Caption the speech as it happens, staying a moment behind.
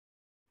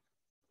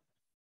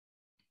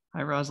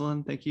Hi,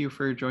 Rosalind. Thank you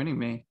for joining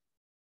me.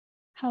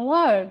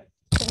 Hello,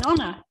 it's an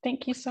honor.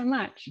 Thank you so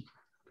much.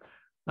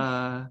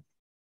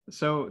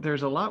 So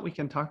there's a lot we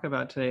can talk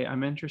about today.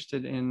 I'm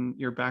interested in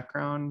your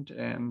background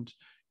and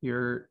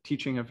your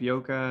teaching of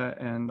yoga,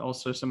 and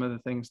also some of the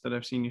things that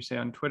I've seen you say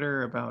on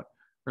Twitter about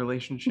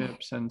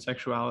relationships and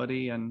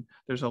sexuality. And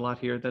there's a lot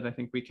here that I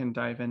think we can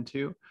dive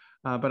into.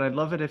 But I'd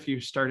love it if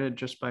you started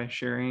just by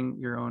sharing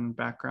your own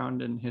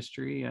background and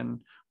history and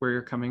where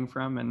you're coming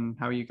from and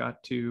how you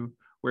got to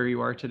where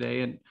you are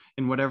today, and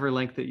in whatever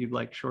length that you'd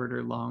like, short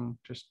or long,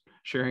 just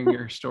sharing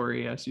your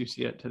story as you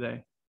see it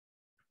today.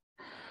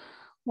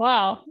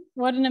 Wow,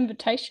 what an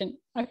invitation.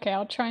 Okay,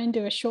 I'll try and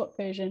do a short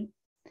version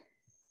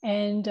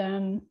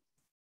and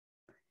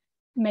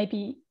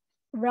maybe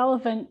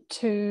relevant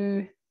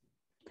to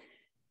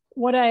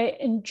what I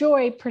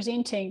enjoy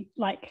presenting,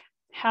 like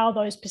how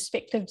those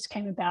perspectives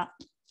came about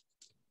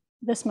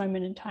this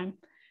moment in time.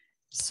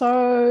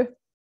 So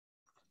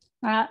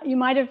you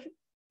might have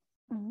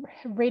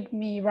read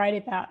me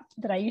write about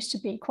that I used to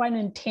be quite an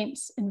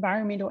intense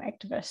environmental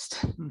activist.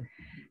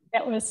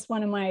 That was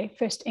one of my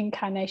first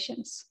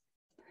incarnations.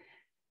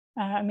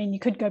 I mean, you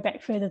could go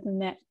back further than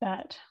that,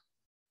 but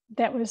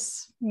that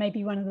was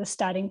maybe one of the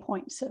starting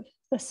points of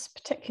this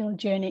particular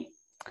journey.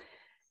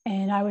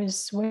 And I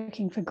was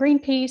working for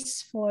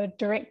Greenpeace, for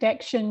direct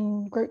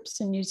action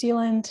groups in New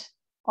Zealand,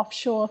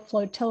 offshore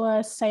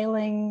flotilla,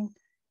 sailing,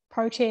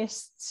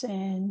 protests,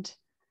 and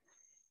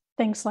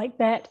things like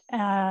that.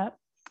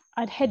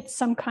 I'd had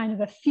some kind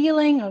of a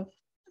feeling of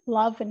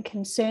love and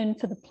concern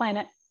for the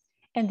planet.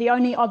 And the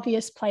only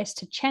obvious place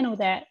to channel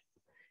that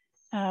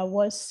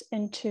was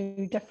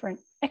into different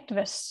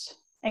activist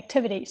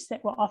activities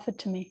that were offered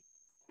to me.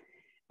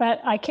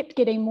 But I kept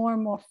getting more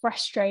and more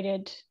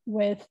frustrated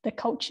with the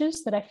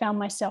cultures that I found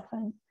myself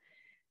in.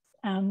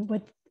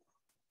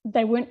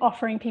 They weren't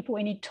offering people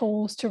any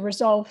tools to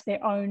resolve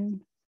their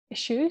own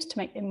issues, to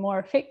make them more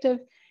effective.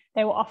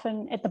 They were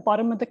often at the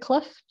bottom of the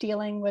cliff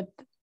dealing with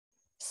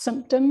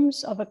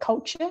symptoms of a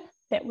culture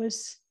that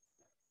was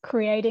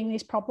creating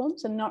these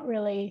problems and not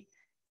really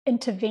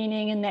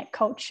intervening in that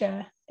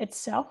culture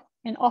itself,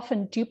 and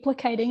often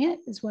duplicating it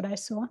is what I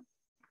saw.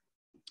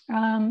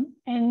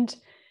 And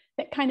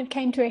that kind of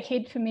came to a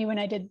head for me when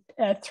I did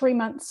 3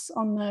 months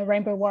on the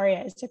Rainbow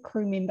Warrior as a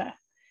crew member.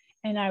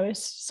 And I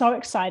was so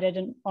excited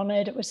and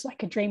honored. It was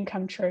like a dream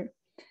come true.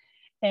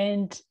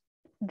 And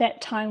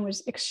that time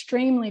was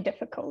extremely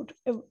difficult.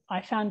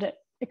 I found it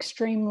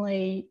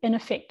extremely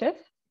ineffective.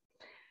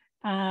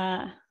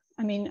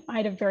 I mean, I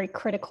had a very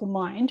critical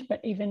mind,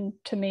 but even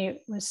to me,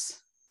 it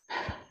was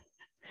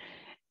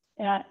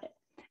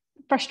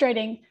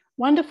frustrating.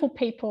 Wonderful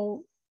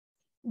people,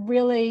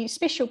 really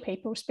special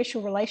people,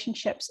 special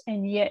relationships,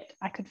 and yet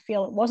I could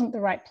feel it wasn't the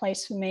right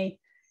place for me.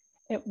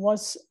 It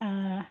was,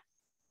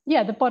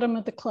 the bottom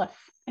of the cliff,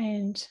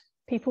 and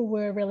people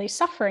were really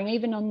suffering,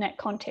 even on that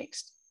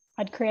context.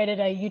 I'd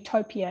created a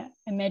utopia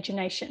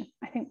imagination.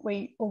 I think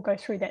we all go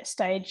through that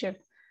stage of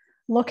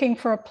looking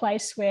for a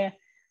place where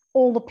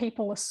all the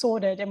people are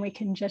sorted and we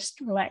can just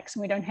relax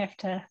and we don't have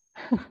to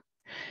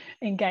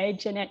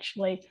engage and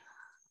actually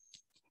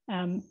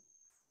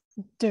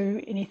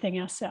do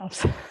anything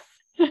ourselves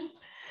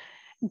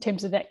in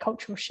terms of that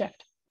cultural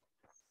shift.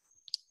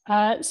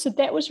 So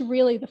that was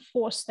really the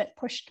force that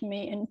pushed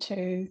me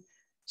into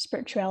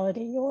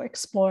spirituality, or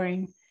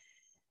exploring,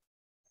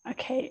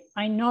 okay,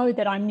 I know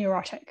that I'm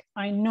neurotic.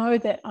 I know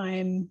that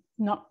I'm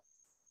not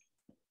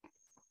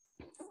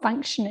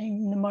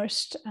functioning in the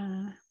most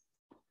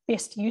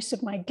best use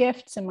of my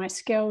gifts and my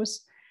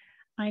skills.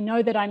 I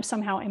know that I'm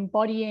somehow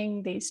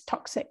embodying these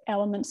toxic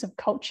elements of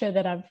culture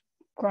that I've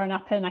grown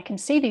up in. I can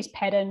see these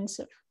patterns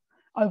of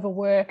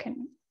overwork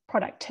and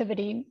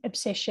productivity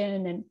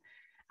obsession and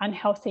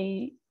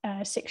unhealthy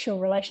sexual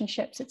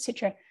relationships,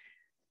 etc.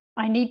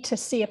 I need to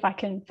see if I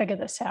can figure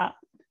this out.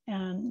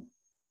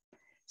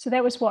 So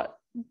that was what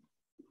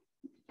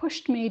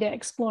pushed me to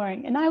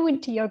exploring. And I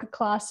went to yoga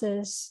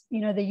classes,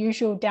 the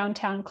usual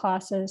downtown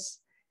classes.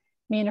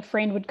 Me and a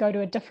friend would go to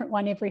a different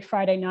one every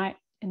Friday night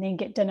and then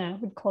get dinner.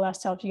 We'd call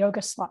ourselves yoga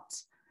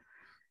sluts.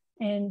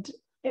 And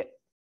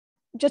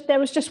that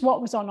was just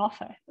what was on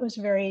offer. It was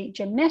very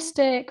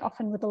gymnastic,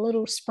 often with a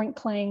little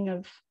sprinkling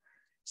of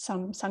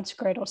some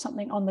Sanskrit or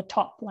something on the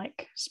top,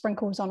 like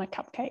sprinkles on a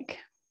cupcake.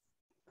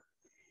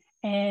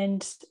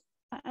 And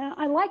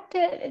I liked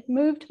it. It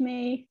moved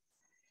me,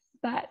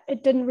 but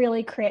it didn't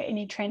really create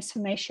any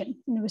transformation.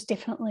 And there was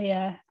definitely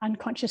an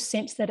unconscious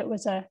sense that it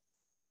was a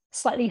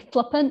slightly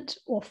flippant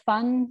or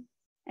fun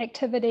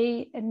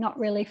activity and not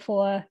really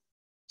for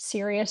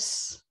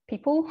serious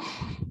people.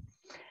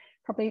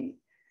 Probably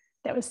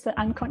that was the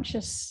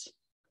unconscious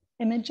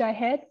image I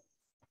had.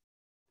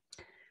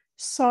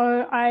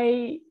 So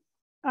I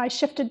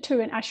shifted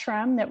to an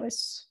ashram that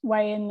was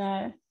way in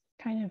the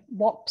kind of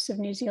wops of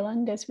New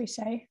Zealand, as we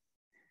say,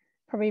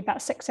 probably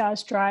about 6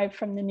 hours drive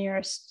from the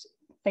nearest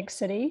big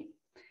city.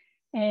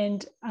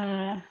 And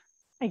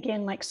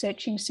again, like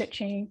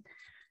searching.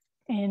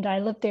 And I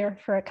lived there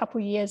for a couple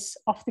of years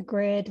off the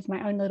grid of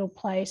my own little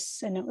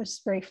place. And it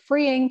was very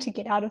freeing to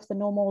get out of the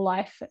normal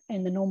life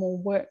and the normal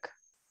work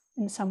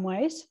in some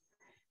ways.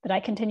 But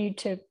I continued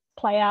to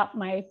play out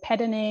my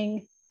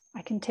patterning.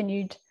 I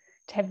continued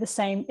to have the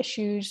same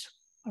issues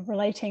of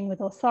relating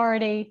with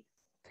authority.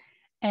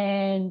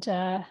 And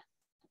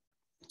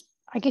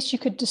I guess you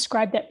could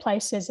describe that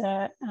place as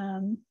a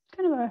kind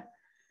of a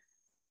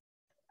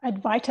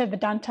Advaita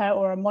Vedanta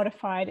or a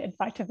modified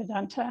Advaita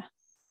Vedanta.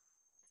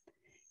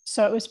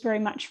 So it was very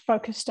much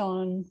focused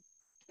on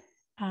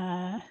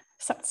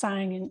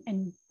satsang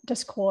and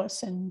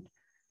discourse and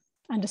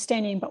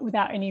understanding, but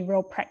without any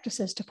real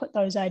practices to put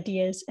those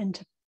ideas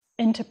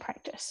into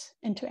practice,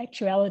 into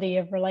actuality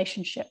of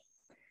relationship.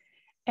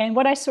 And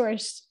what I saw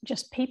is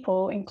just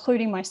people,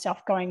 including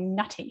myself, going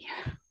nutty.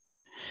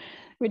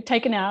 We'd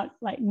taken out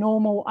like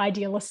normal,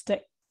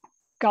 idealistic,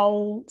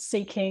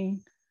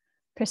 goal-seeking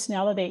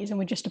personalities, and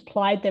we just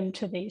applied them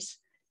to these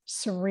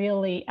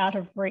surreally out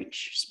of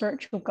reach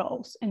spiritual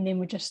goals, and then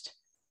we're just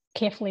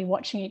carefully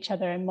watching each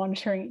other and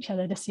monitoring each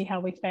other to see how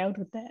we failed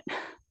with that.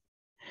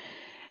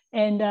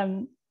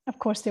 And of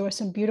course there were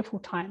some beautiful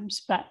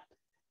times, but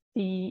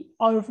the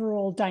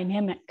overall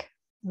dynamic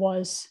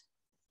was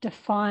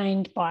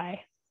defined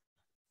by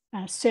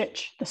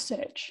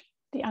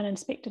the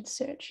uninspected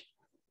search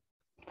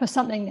for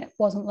something that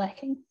wasn't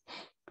lacking.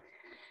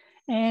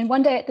 And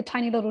one day at the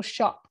tiny little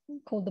shop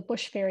called the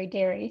Bush Fairy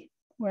Dairy,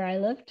 where I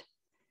lived,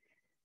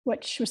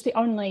 which was the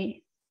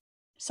only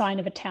sign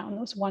of a town,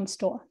 there was one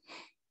store,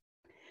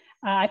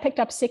 I picked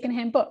up a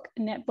secondhand book,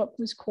 and that book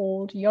was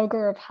called Yoga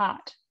of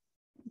Heart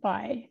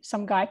by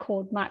some guy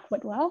called Mark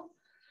Whitwell.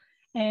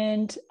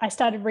 And I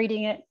started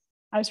reading it.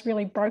 I was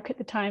really broke at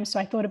the time, so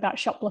I thought about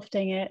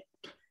shoplifting it,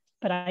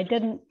 but I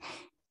didn't.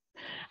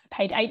 I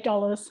paid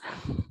 $8.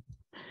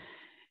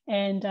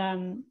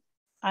 And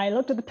I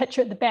looked at the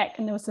picture at the back,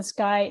 and there was this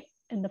guy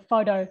in the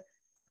photo,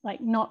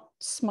 like not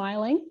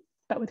smiling,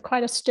 but with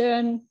quite a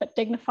stern but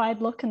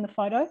dignified look in the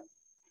photo.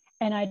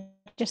 And I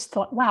just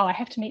thought, wow, I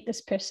have to meet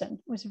this person.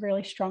 It was a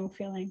really strong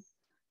feeling.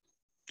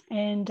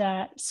 And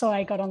so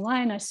I got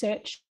online, I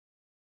searched.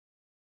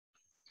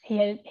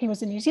 He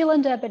was a New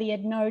Zealander, but he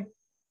had no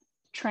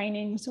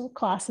trainings or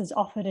classes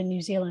offered in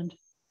New Zealand.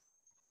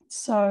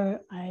 So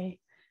I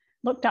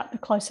looked up the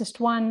closest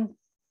one,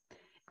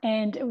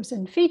 and it was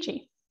in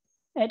Fiji,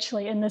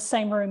 actually in the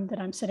same room that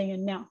I'm sitting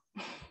in now.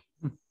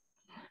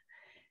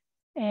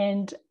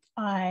 And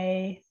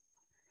I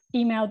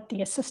emailed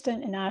the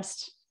assistant and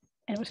asked,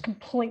 and it was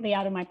completely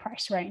out of my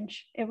price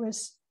range.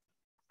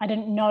 I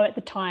didn't know at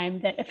the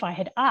time that if I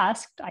had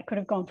asked, I could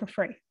have gone for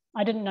free.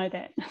 I didn't know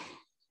that.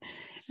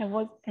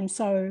 And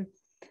so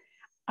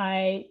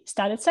I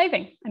started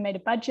saving. I made a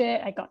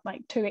budget. I got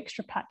like 2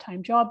 extra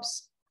part-time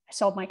jobs. I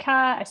sold my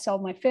car. I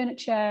sold my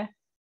furniture.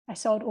 I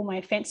sold all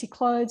my fancy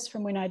clothes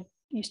from when I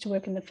used to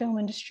work in the film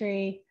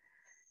industry.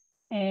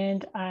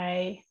 And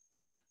I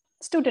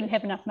still didn't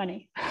have enough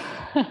money.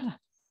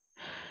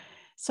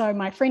 So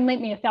my friend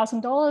lent me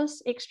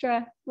 $1,000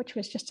 extra, which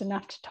was just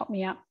enough to top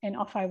me up. And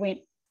off I went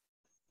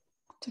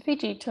to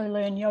Fiji to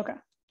learn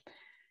yoga.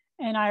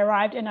 And I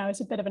arrived, and I was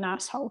a bit of an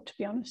asshole, to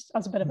be honest. I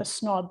was a bit of a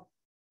snob.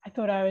 I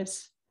thought I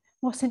was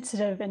more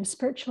sensitive and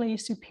spiritually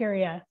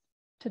superior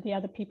to the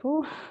other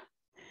people.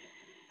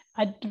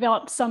 I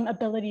developed some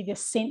ability to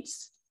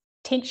sense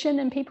tension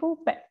in people,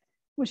 but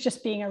was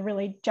just being a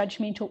really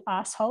judgmental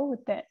asshole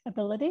with that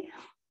ability.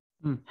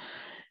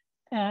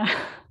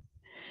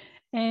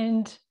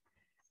 And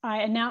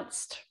I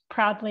announced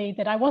proudly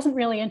that I wasn't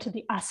really into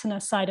the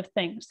asana side of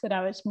things, that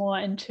I was more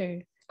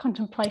into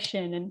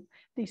contemplation and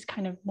these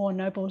kind of more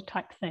noble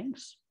type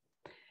things.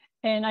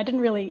 And I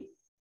didn't really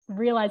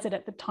realize it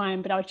at the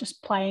time, but I was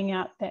just playing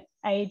out that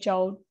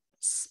age-old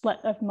split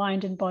of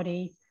mind and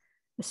body,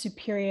 the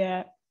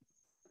superior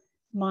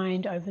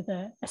mind over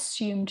the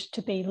assumed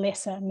to be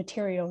lesser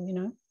material, you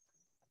know.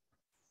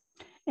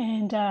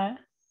 And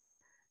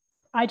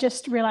I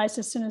just realized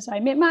as soon as I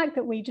met Mark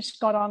that we just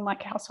got on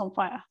like a house on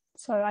fire.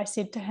 So I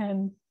said to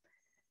him,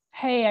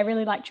 hey, I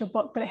really liked your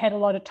book, but it had a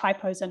lot of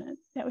typos in it.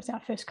 That was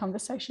our first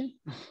conversation.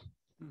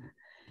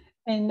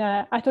 And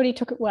I thought he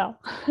took it well.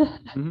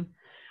 I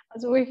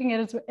was working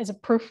as a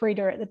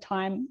proofreader at the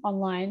time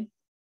online.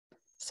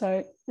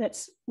 So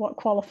that's what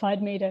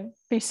qualified me to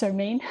be so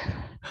mean.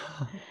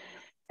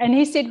 And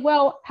he said,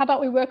 well, how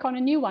about we work on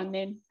a new one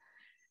then?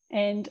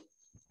 And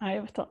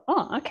I thought,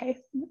 oh, okay.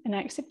 And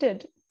I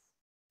accepted.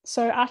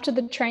 So after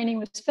the training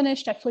was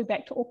finished, I flew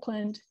back to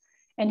Auckland,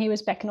 and he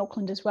was back in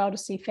Auckland as well to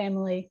see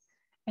family.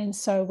 And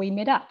so we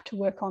met up to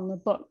work on the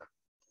book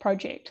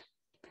project.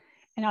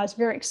 And I was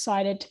very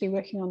excited to be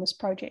working on this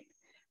project.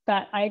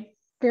 But I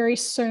very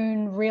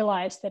soon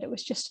realized that it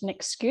was just an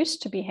excuse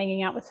to be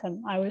hanging out with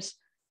him. I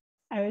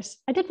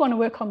did want to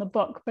work on the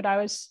book, but I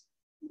was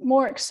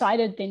more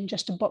excited than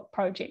just a book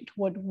project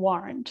would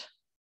warrant.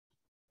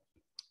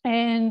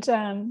 And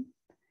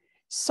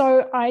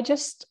so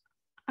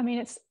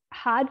it's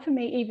hard for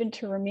me even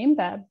to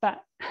remember,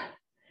 but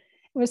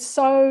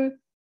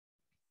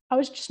I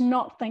was just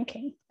not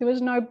thinking. There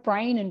was no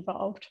brain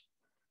involved.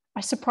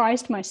 I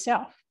surprised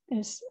myself.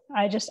 Is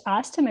I just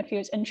asked him if he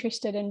was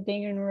interested in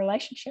being in a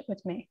relationship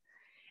with me.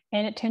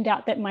 And it turned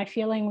out that my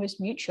feeling was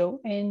mutual.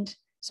 And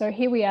so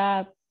here we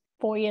are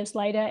 4 years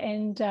later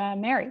and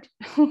married.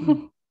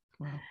 Wow.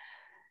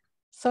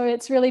 So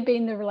it's really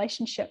been the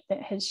relationship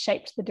that has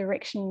shaped the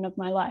direction of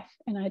my life.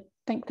 And I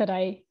think that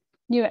I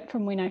knew it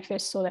from when I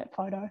first saw that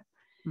photo.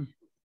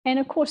 And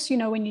of course, you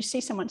know, when you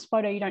see someone's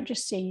photo, you don't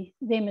just see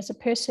them as a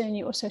person,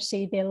 you also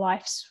see their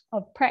lives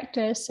of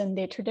practice and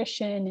their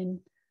tradition and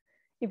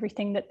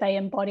everything that they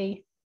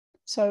embody.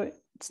 So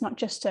it's not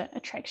just an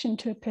attraction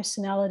to a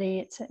personality,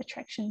 it's an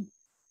attraction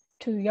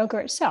to yoga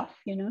itself,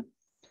 you know.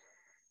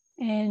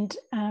 And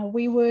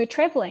we were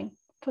traveling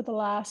for the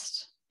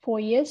last 4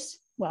 years,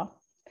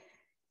 well,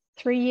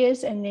 3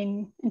 years, and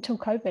then until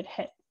COVID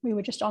hit, we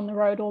were just on the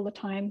road all the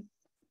time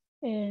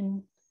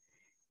in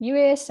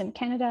US and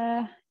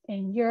Canada,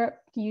 in Europe,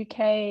 the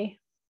UK,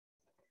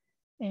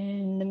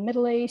 in the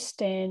Middle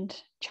East and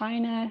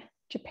China,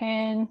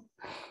 Japan,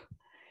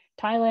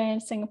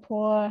 Thailand,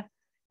 Singapore,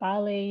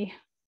 Bali,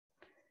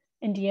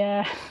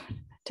 India,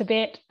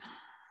 Tibet,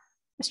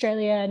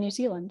 Australia, New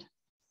Zealand,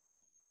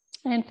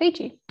 and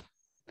Fiji.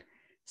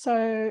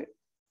 So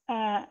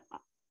I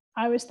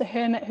was the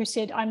hermit who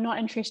said, I'm not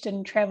interested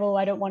in travel.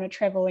 I don't want to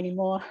travel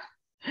anymore.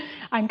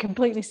 I'm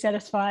completely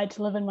satisfied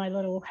to live in my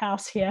little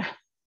house here.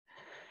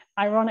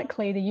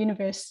 Ironically, the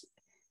universe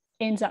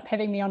ends up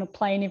having me on a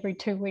plane every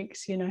 2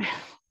 weeks, you know.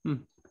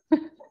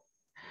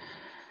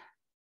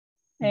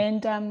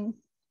 And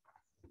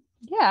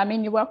yeah, I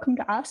mean, you're welcome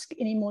to ask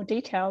any more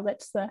detail.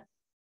 That's the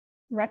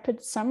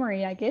rapid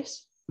summary, I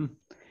guess. I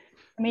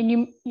mean,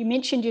 you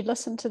mentioned you'd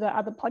listened to the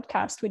other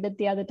podcast we did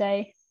the other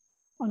day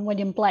on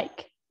William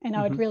Blake, and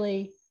I would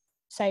really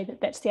say that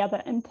that's the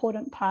other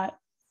important part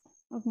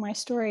of my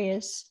story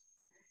is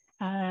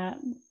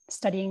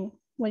studying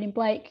William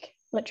Blake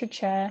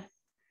literature.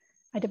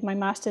 I did my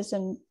master's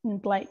in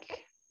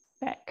Blake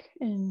back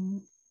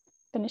in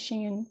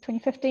finishing in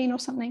 2015 or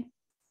something,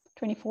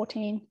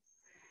 2014.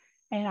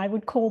 And I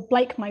would call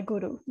Blake my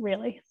guru,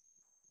 really.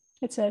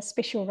 It's a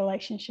special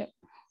relationship.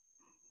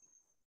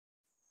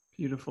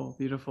 Beautiful,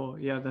 beautiful.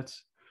 Yeah,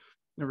 that's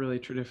a really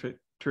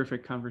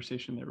terrific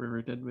conversation that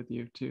River did with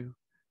you to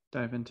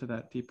dive into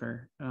that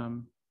deeper.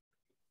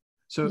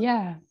 So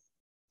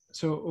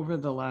over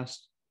the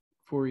last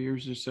 4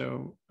 years or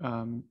so,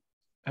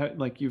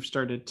 like you've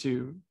started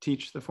to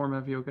teach the form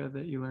of yoga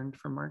that you learned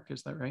from Mark,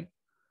 is that right?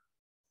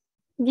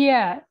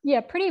 Yeah,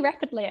 pretty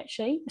rapidly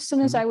actually. As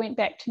soon as I went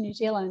back to New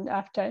Zealand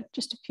after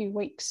just a few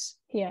weeks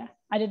here,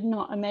 I did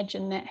not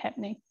imagine that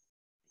happening.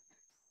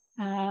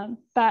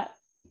 But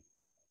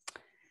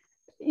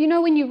you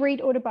know, when you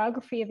read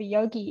Autobiography of a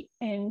Yogi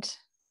and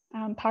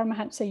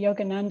Paramahansa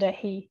Yogananda,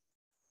 he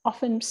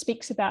often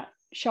speaks about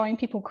showing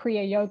people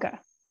Kriya Yoga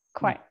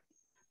quite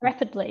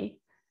rapidly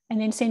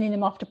and then sending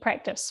them off to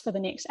practice for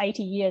the next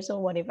 80 years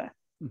or whatever.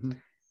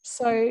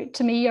 So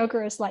to me,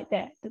 yoga is like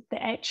that.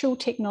 The actual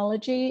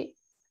technology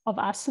of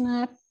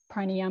asana,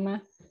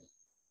 pranayama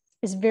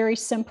is very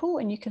simple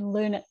and you can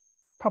learn it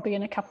probably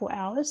in a couple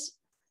hours,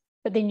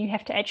 but then you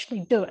have to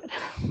actually do it.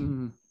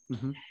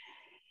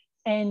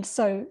 And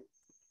so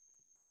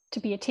to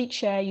be a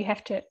teacher, you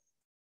have to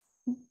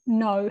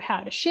know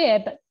how to share,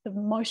 but the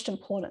most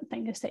important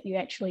thing is that you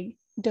actually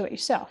do it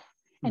yourself.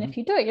 And if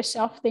you do it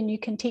yourself, then you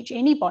can teach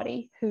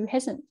anybody who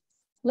hasn't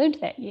learned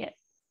that yet.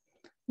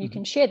 You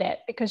can share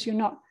that because you're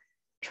not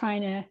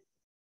trying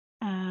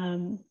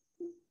to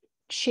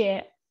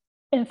share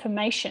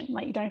information.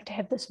 Like you don't have to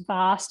have this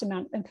vast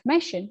amount of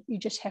information. You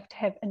just have to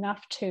have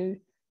enough to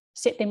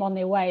set them on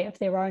their way of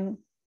their own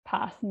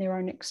path and their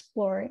own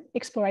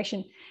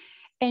exploration.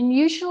 And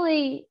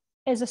usually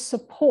as a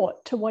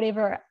support to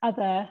whatever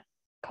other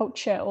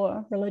culture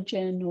or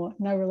religion or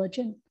no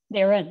religion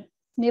they're in,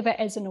 never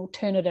as an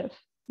alternative,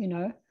 you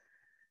know.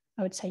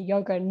 I would say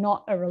yoga,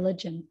 not a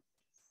religion,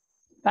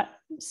 but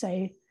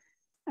say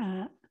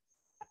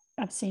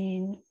I've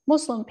seen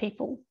Muslim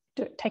people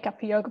take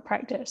up a yoga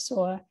practice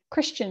or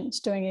Christians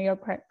doing a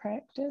yoga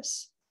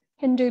practice,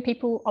 Hindu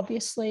people,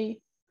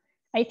 obviously,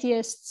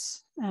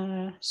 atheists,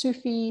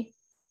 Sufi,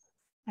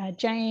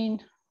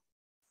 Jain,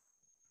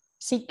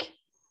 Sikh.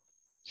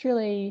 It's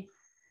really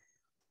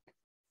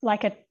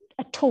like a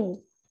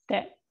tool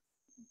that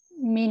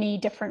many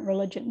different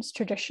religions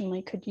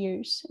traditionally could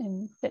use,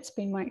 and that's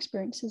been my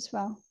experience as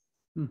well.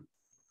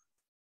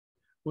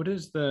 What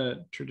is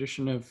the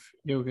tradition of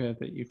yoga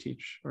that you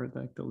teach, or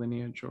like the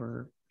lineage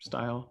or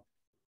style?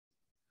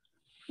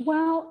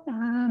 Well,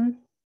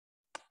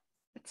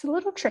 it's a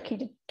little tricky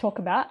to talk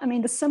about. I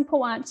mean, the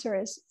simple answer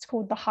is it's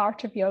called the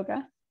heart of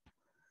yoga.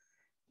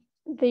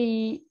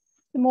 The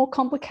more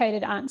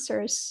complicated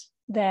answer is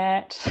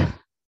that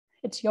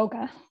it's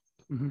yoga,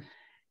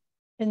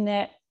 in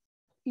that,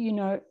 you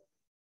know,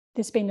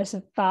 there's been this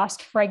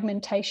vast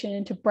fragmentation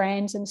into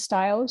brands and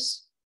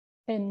styles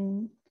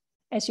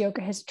as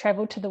yoga has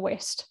traveled to the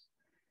West.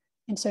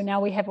 And so now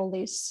we have all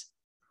these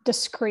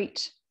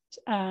discrete,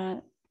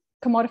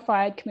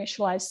 commodified,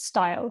 commercialized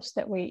styles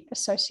that we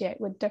associate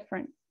with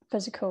different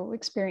physical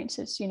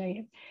experiences. You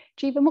have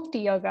Jiva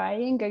Mukti yoga,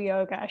 Iyengar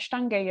yoga,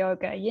 Ashtanga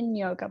yoga, Yin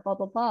yoga, blah,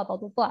 blah, blah, blah,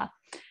 blah, blah.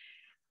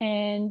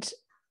 And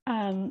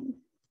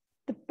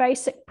the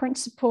basic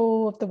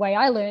principle of the way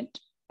I learned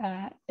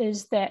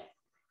is that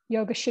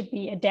yoga should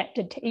be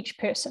adapted to each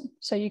person.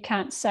 So you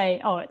can't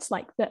say, oh, it's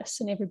like this,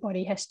 and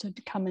everybody has to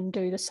come and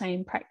do the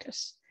same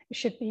practice. It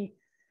should be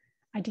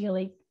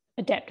ideally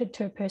adapted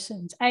to a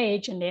person's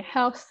age and their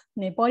health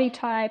and their body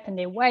type and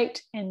their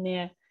weight and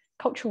their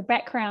cultural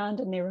background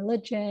and their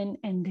religion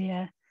and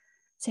their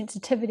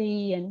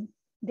sensitivity and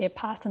their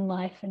path in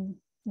life and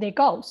their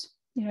goals.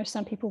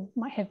 Some people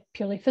might have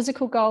purely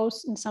physical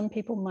goals, and some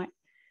people might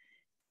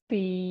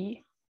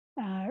be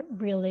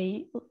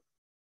really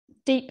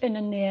deep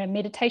in their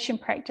meditation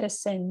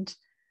practice and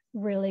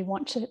really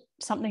want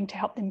something to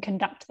help them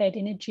conduct that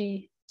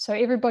energy. So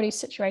everybody's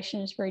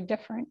situation is very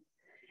different.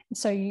 And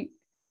so you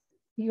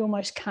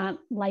almost can't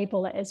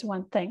label it as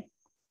one thing.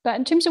 But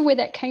in terms of where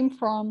that came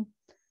from,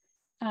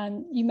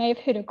 you may have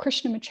heard of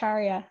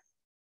Krishnamacharya.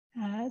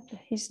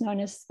 He's known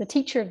as the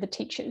teacher of the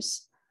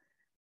teachers.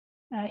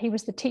 He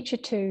was the teacher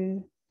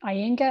to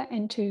Iyengar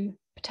and to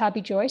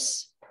Pattabhi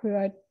Jois, who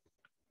are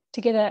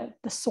together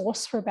the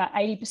source for about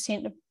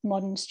 80% of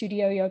modern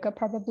studio yoga,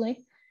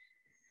 probably.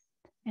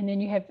 And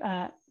then you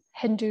have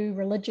Hindu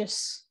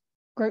religious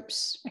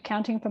groups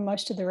accounting for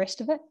most of the rest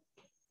of it.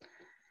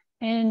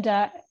 And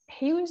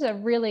he was a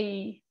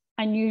really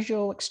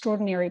unusual,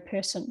 extraordinary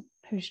person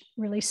who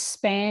really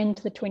spanned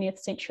the 20th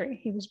century.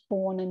 He was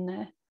born in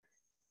the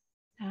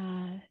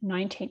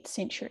 19th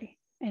century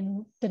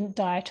and didn't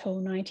die till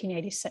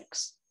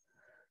 1986.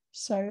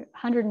 So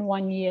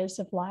 101 years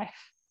of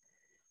life.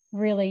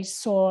 Really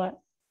saw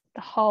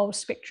the whole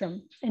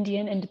spectrum: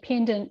 Indian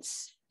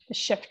independence, the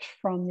shift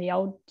from the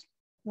old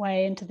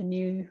way into the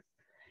new.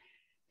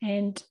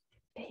 And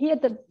he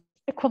had the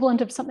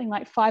equivalent of something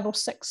like 5 or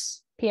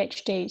 6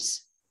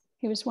 PhDs.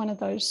 He was one of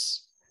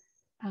those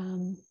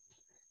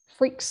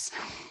freaks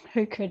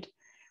who could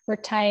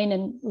retain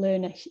and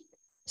learn a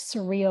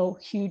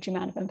surreal, huge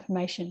amount of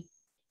information.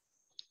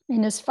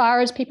 And as far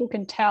as people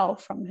can tell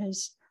from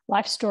his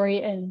life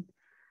story in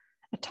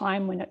a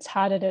time when it's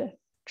harder to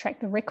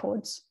track the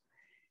records,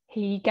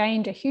 he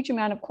gained a huge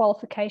amount of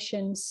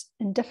qualifications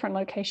in different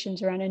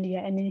locations around India,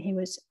 and then he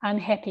was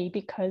unhappy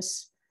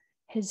because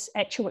his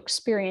actual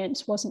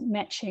experience wasn't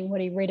matching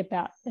what he read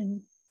about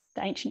in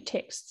the ancient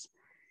texts.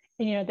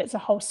 And that's a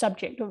whole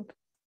subject of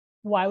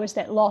why was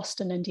that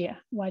lost in India?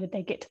 Why did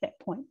they get to that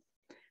point?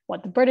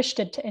 What the British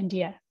did to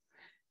India,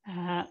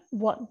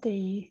 what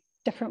the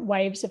different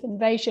waves of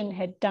invasion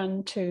had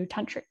done to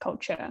tantric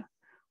culture,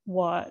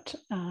 what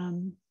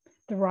the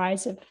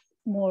rise of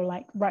more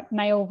like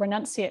male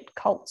renunciate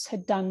cults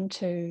had done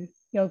to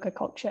yoga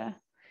culture.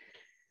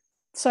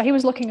 So he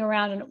was looking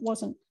around, and it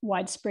wasn't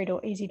widespread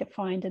or easy to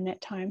find in that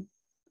time.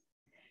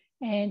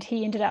 And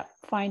he ended up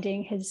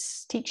finding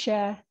his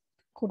teacher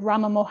called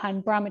Rama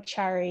Mohan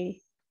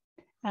Brahmachari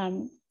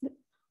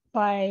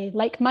by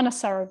Lake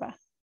Manasarovar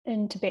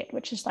in Tibet,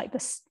 which is like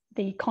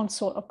the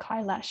consort of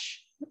Kailash,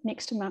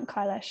 next to Mount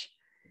Kailash.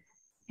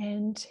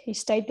 And he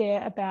stayed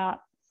there about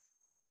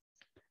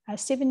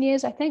 7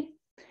 years, I think.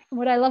 And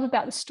what I love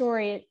about the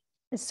story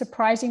is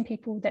surprising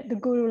people that the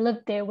guru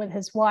lived there with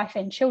his wife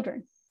and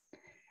children.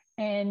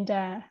 And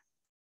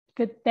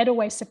that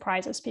always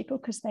surprises people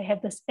because they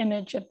have this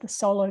image of the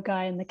solo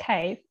guy in the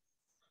cave.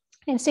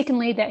 And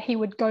secondly, that he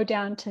would go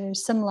down to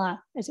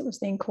Simla, as it was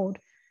then called,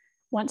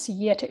 once a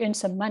year to earn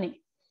some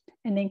money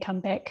and then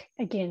come back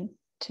again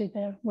to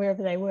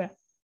wherever they were.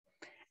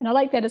 And I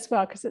like that as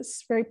well because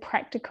it's very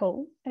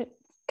practical. It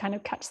kind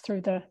of cuts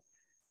through the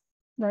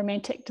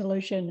romantic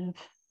delusion of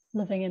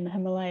living in the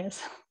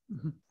Himalayas.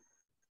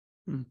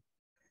 Mm-hmm.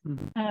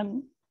 Mm-hmm.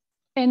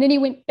 And then he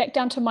went back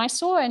down to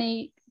Mysore and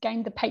he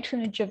gained the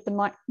patronage of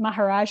the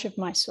Maharaj of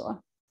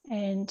Mysore.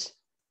 And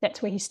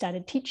that's where he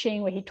started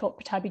teaching, where he taught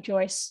Pattabhi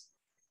Jois,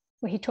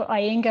 where he taught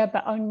Iyengar,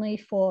 but only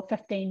for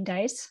 15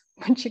 days,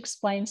 which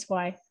explains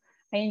why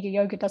Iyengar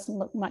yoga doesn't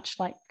look much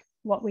like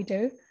what we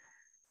do.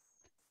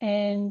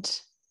 And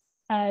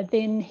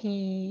then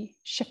he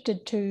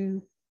shifted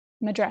to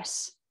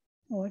Madras,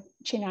 or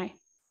Chennai,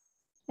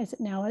 as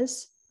it now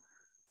is,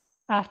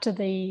 after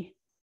the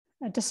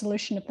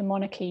dissolution of the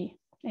monarchy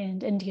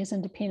and India's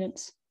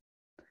independence.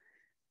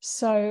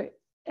 So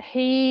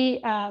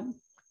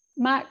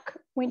Mark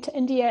went to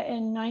India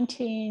in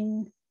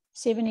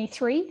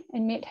 1973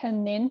 and met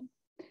him then.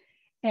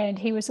 And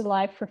he was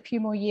alive for a few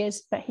more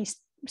years, but he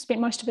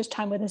spent most of his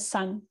time with his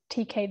son,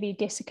 TKV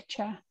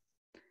Desikachar,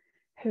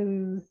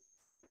 who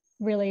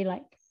really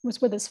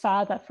was with his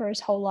father for his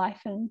whole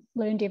life and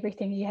learned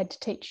everything he had to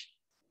teach.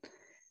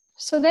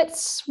 So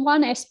that's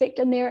one aspect.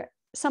 And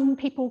some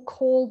people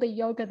call the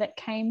yoga that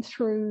came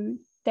through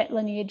that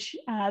lineage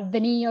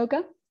Vinaya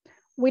yoga.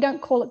 We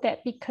don't call it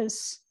that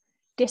because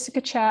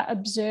Desikachar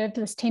observed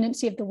this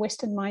tendency of the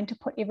Western mind to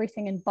put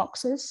everything in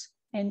boxes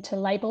and to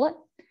label it.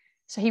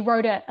 So he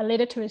wrote a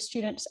letter to his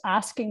students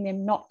asking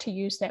them not to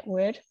use that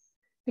word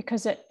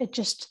because it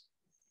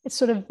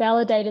sort of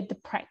validated the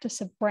practice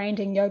of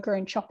branding yoga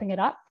and chopping it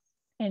up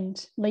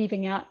and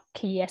leaving out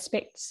key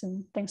aspects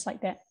and things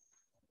like that.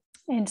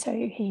 And so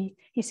he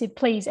said,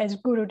 please, as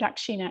Guru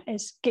Dakshina,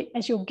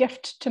 as your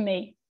gift to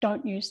me,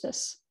 don't use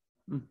this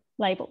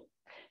label.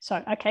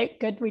 So, okay,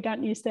 good, we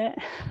don't use that.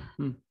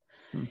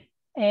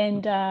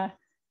 And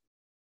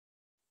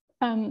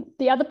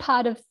the other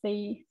part of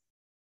the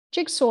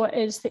jigsaw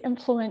is the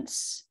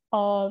influence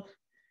of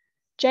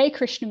J.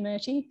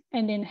 Krishnamurti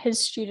and then his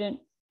student,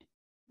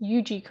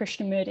 U.G.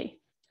 Krishnamurti.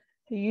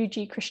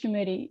 U.G.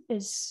 Krishnamurti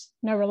is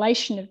no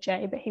relation of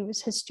J, but he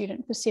was his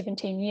student for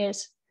 17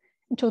 years,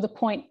 until the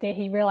point that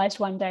he realized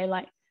one day,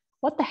 like,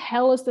 what the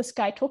hell is this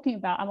guy talking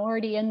about? I'm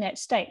already in that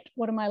state.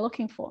 What am I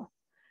looking for?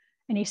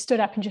 And he stood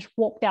up and just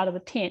walked out of the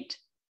tent.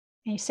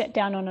 And he sat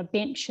down on a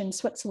bench in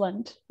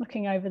Switzerland,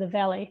 looking over the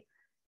valley.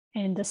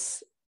 And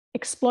this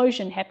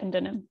explosion happened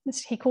in him.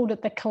 He called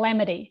it the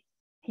calamity,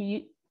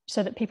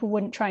 so that people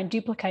wouldn't try and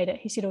duplicate it.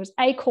 He said it was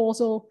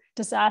acausal,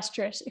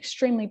 disastrous,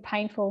 extremely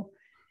painful,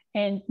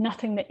 and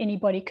nothing that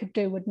anybody could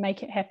do would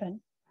make it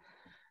happen.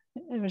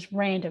 It was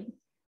random.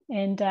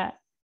 And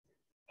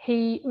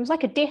it was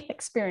like a death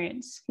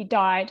experience. He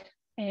died,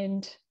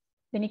 and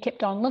then he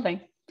kept on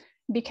living.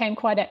 He became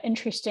quite an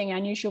interesting,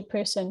 unusual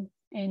person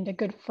and a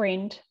good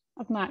friend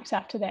of Mark's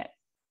after that.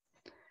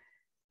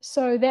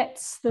 So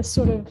that's the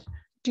sort of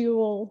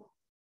dual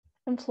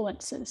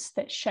influences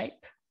that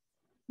shape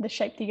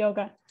the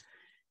yoga.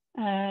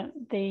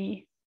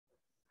 The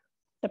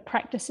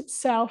practice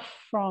itself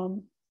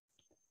from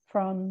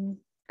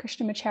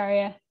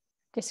Krishnamacharya,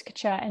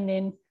 Desikachar, and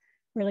then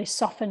really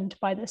softened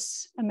by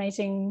this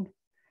amazing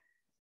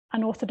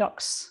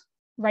unorthodox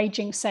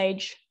raging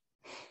sage,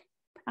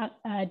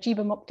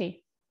 Jiva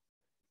Mukti,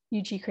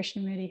 U.G.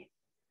 Krishnamurti.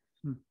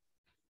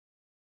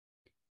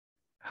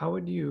 How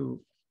would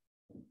you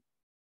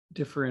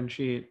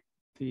differentiate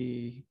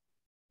the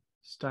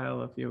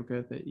style of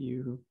yoga that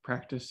you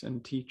practice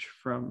and teach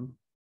from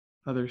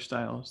other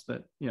styles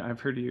that,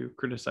 I've heard you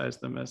criticize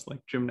them as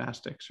like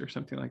gymnastics or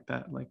something like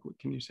that? Like,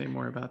 can you say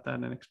more about that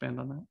and expand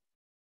on that?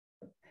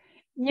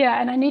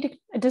 Yeah, and I need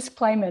a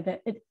disclaimer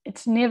that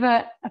it's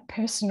never a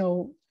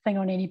personal thing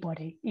on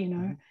anybody,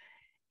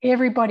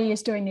 Everybody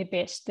is doing their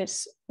best.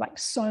 There's like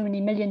so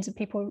many millions of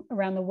people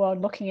around the world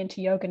looking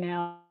into yoga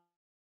now.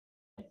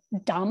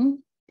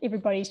 Dumb.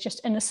 Everybody's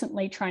just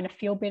innocently trying to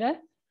feel better.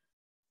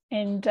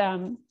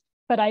 And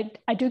but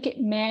I do get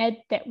mad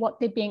that what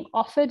they're being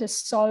offered is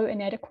so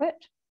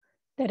inadequate,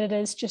 that it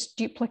is just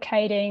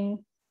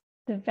duplicating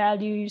the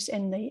values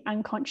and the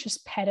unconscious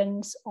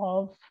patterns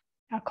of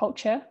our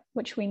culture,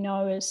 which we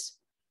know is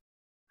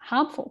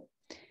harmful.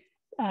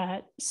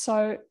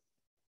 So,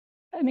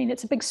 I mean,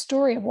 it's a big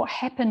story of what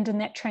happened in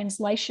that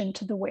translation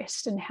to the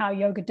West and how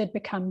yoga did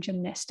become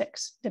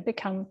gymnastics, did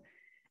become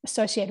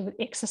associated with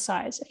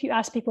exercise. If you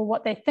ask people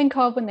what they think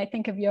of when they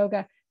think of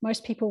yoga,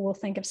 most people will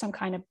think of some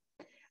kind of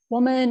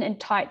woman in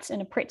tights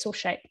in a pretzel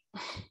shape.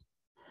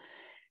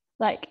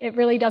 Like, it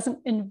really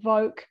doesn't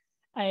invoke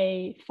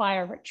a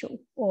fire ritual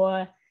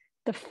or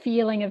the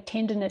feeling of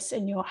tenderness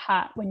in your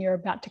heart when you're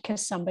about to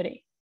kiss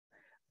somebody,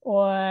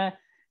 or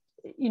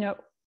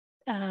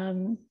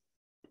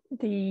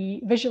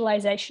the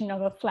visualization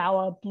of a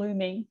flower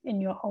blooming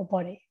in your whole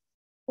body,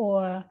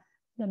 or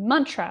the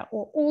mantra,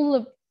 or all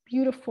the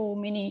beautiful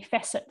many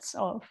facets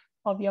of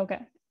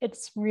yoga.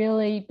 It's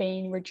really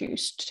been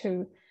reduced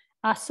to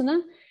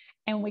asana,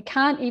 and we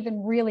can't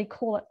even really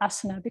call it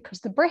asana because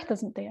the breath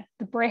isn't there.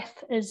 The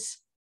breath is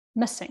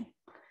missing.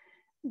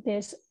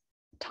 There's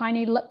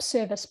tiny lip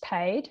service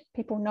paid.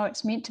 People know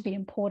it's meant to be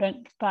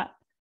important, but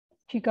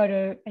if you go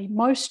to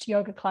most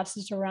yoga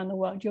classes around the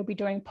world, you'll be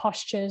doing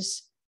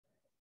postures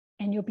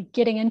and you'll be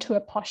getting into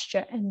a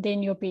posture, and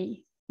then you'll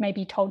be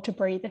maybe told to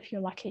breathe if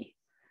you're lucky.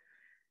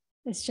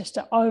 It's just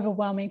an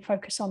overwhelming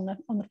focus on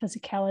the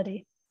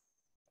physicality.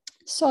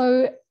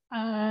 So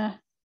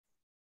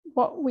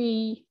what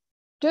we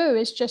do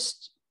is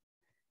just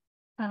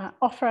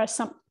offer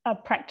a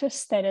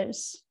practice that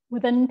is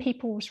within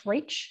people's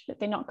reach, that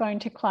they're not going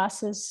to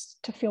classes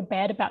to feel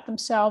bad about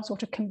themselves or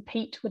to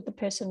compete with the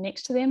person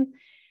next to them.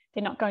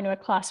 They're not going to a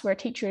class where a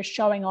teacher is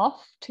showing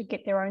off to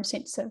get their own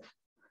sense of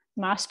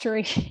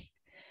mastery,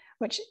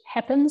 which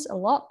happens a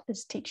lot,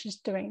 is teachers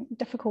doing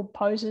difficult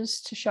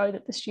poses to show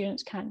that the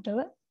students can't do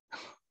it.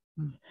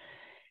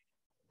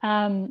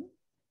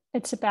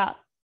 It's about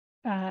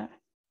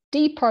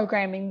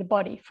deprogramming the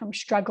body from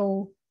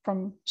struggle,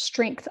 from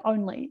strength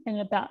only, and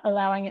about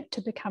allowing it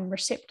to become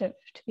receptive,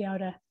 to be able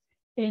to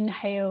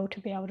inhale, to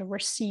be able to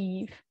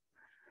receive.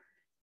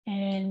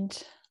 And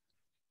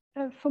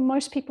for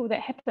most people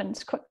that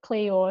happens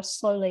quickly or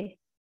slowly.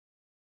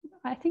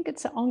 I think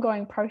it's an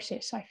ongoing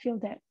process. I feel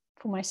that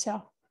for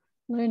myself,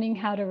 learning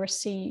how to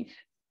receive.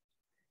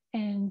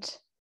 And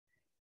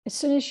as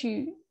soon as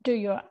you do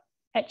your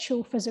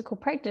actual physical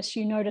practice,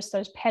 you notice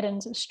those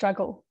patterns of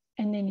struggle.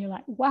 And then you're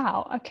like,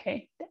 wow,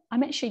 okay,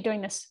 I'm actually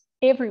doing this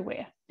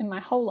everywhere in my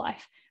whole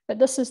life, but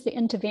this is the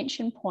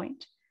intervention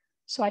point.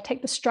 So I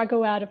take the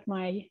struggle out of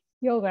my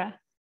yoga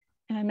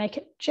and I make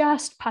it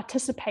just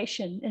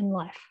participation in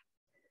life,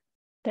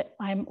 that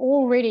I'm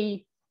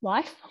already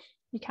life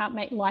You can't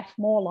make life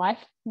more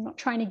life. I'm not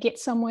trying to get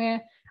somewhere.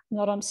 I'm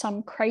not on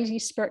some crazy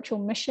spiritual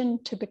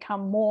mission to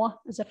become more,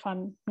 as if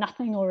I'm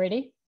nothing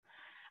already.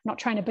 I'm not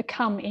trying to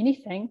become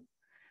anything.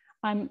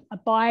 I'm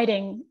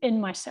abiding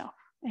in myself.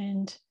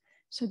 And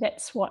so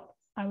that's what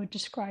I would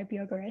describe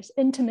yoga as: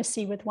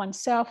 intimacy with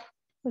oneself,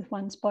 with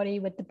one's body,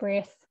 with the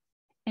breath,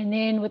 and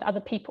then with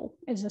other people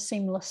as a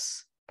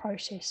seamless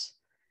process,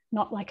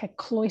 not like a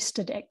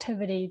cloistered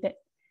activity that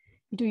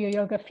you do your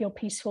yoga, feel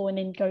peaceful, and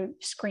then go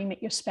scream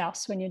at your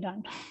spouse when you're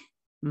done.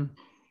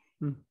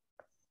 Mm-hmm.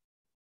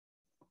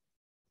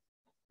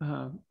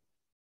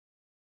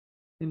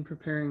 In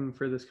preparing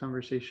for this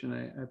conversation,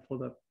 I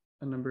pulled up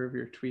a number of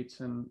your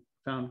tweets and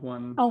found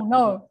one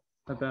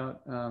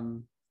about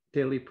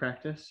daily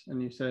practice.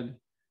 And you said,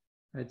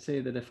 I'd say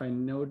that if I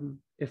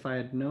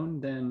had known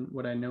then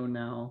what I know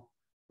now,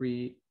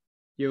 re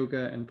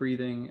yoga and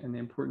breathing and the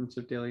importance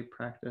of daily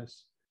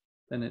practice,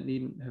 then it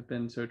needn't have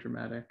been so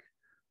dramatic.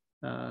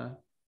 And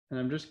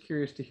I'm just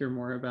curious to hear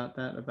more about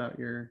that, about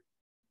your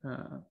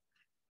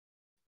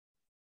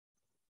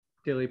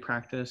daily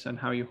practice and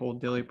how you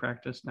hold daily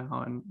practice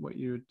now, and what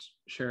you would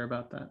share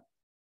about that.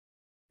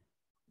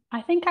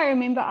 I think I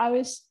remember I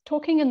was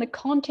talking in the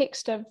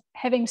context of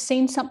having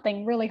seen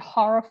something really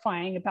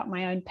horrifying about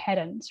my own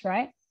patterns,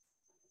 right?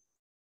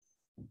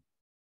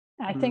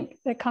 I think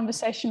the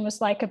conversation was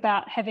like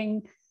about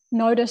having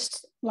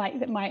noticed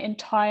like that my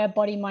entire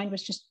body mind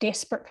was just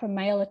desperate for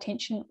male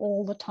attention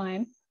all the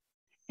time,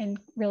 and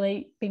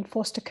really being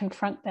forced to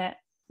confront that.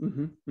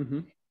 Mm-hmm, mm-hmm.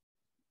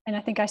 And I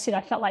think I said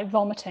I felt like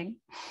vomiting.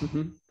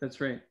 Mm-hmm,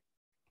 that's right.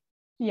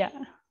 Yeah.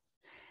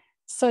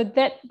 So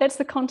that's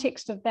the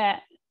context of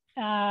that.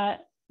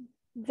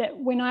 That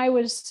when I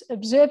was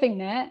observing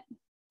that,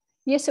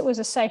 yes, it was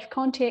a safe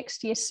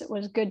context. Yes, it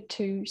was good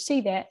to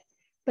see that,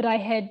 but I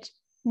had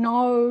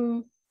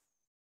no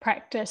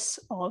practice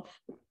of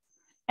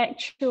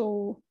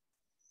actual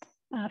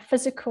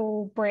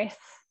physical breath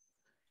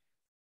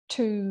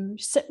to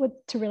sit with,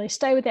 to really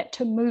stay with that,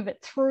 to move it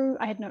through.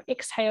 I had no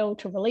exhale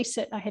to release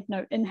it. I had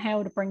no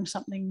inhale to bring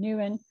something new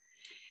in.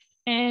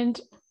 And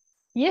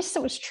yes,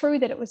 it was true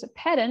that it was a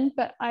pattern,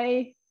 but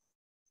I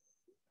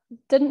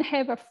didn't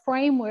have a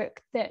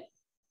framework that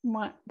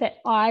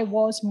I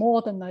was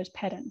more than those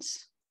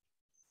patterns,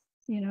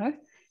 you know?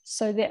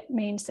 So that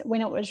means that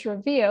when it was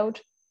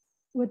revealed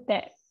with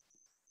that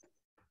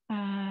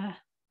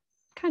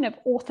kind of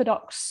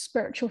orthodox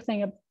spiritual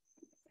thing of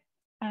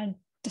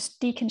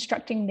just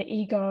deconstructing the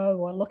ego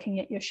or looking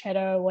at your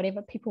shadow,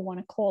 whatever people want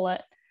to call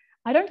it,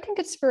 I don't think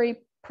it's very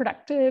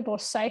productive or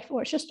safe,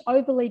 or it's just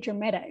overly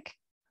dramatic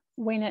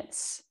when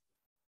it's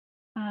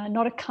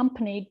not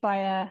accompanied by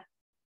a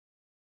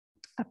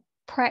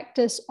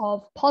practice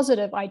of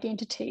positive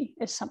identity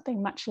as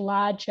something much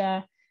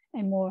larger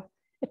and more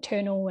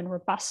eternal and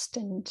robust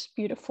and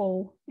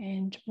beautiful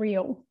and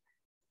real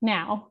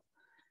now,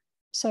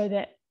 so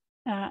that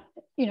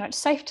it's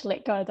safe to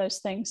let go of those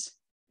things.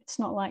 It's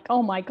not like,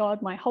 oh my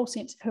God, my whole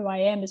sense of who I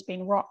am has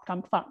been rocked,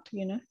 I'm fucked,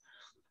 you know.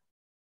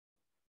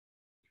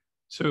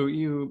 So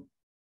you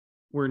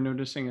were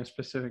noticing a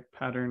specific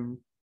pattern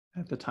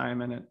at the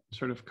time, and it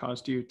sort of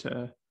caused you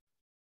to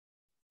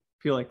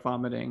feel like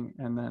vomiting,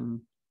 and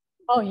then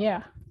oh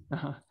yeah.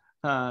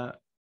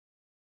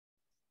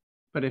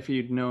 But if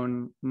you'd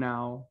known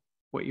now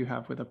what you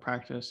have with a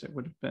practice, it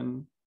would have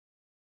been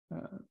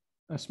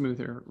a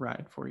smoother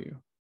ride for you.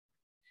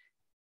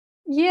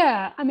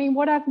 Yeah, I mean,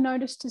 what I've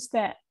noticed is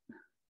that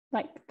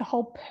like the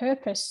whole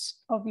purpose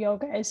of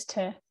yoga is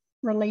to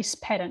release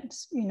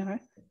patterns, you know.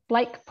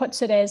 Blake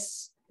puts it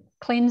as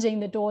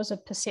cleansing the doors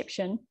of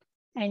perception,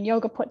 and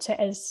yoga puts it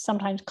as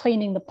sometimes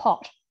cleaning the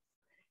pot.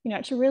 You know,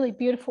 it's a really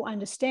beautiful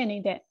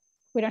understanding that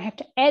we don't have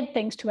to add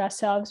things to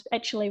ourselves.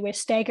 Actually, we're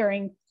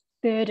staggering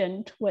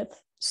burdened with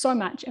so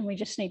much, and we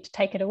just need to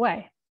take it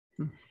away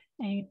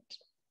and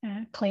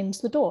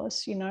cleanse the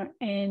doors, you know.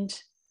 And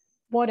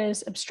what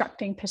is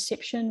obstructing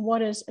perception?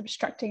 What is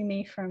obstructing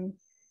me from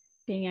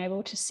being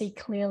able to see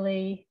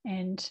clearly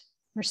and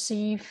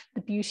receive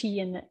the beauty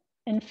and the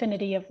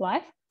infinity of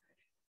life?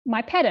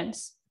 My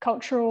patterns,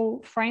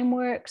 cultural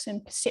frameworks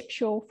and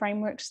perceptual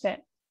frameworks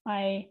that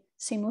I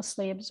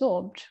seamlessly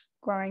absorbed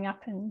growing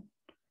up in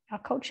our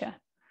culture.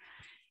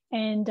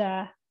 And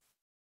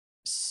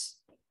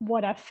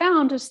what I've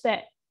found is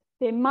that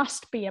there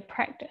must be a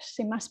practice.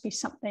 There must be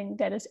something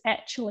that is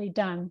actually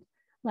done,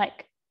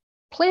 like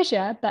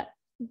pleasure, but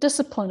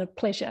discipline of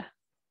pleasure,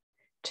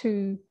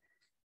 to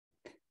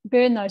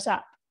burn those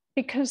up.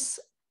 Because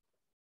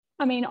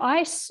I mean,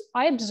 I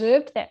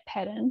observed that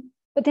pattern,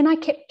 but then I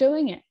kept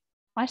doing it.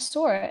 I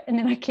saw it and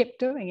then I kept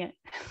doing it.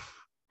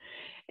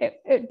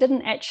 It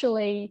didn't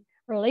actually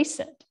release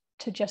it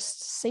to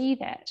just see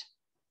that,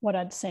 what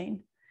I'd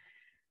seen.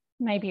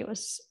 Maybe it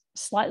was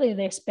slightly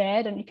less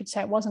bad, and you could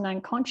say it wasn't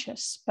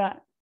unconscious, but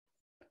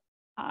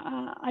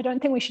I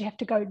don't think we should have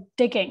to go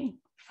digging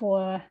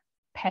for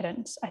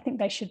patterns. I think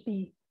they should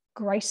be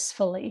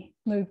gracefully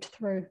moved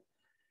through.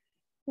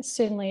 It's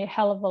certainly a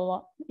hell of a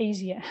lot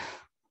easier.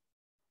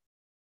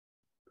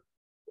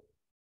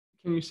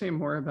 Can you say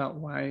more about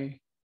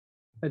why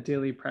a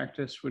daily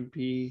practice would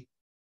be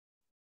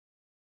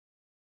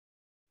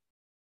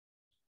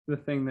the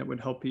thing that would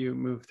help you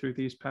move through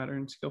these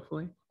patterns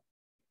skillfully?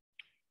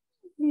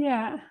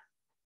 Yeah.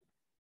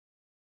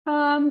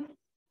 Well,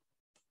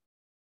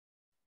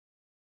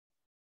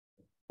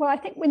 I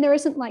think when there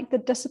isn't like the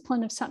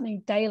discipline of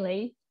something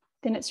daily,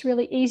 then it's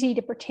really easy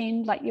to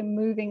pretend like you're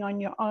moving on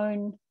your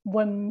own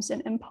whims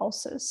and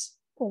impulses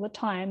all the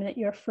time and that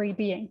you're a free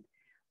being,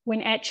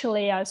 when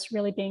actually I was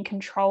really being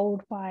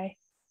controlled by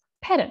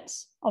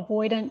patterns,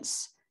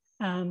 avoidance,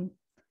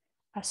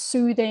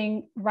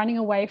 soothing, running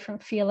away from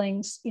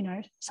feelings.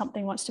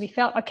 Something wants to be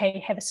felt.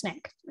 Okay, have a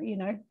snack,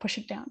 push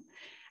it down.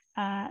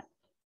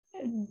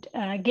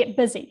 Get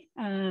busy,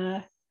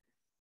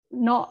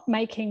 not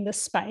making the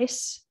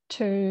space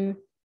to,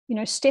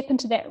 step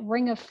into that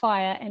ring of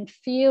fire and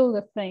feel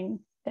the thing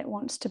that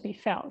wants to be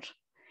felt.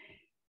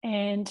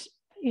 And,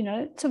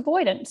 it's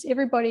avoidance.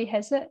 Everybody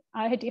has it.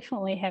 I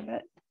definitely have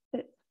it.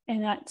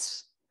 And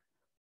that's,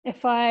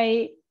 if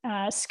I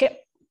skip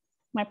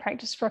my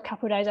practice for a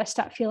couple of days, I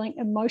start feeling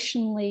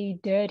emotionally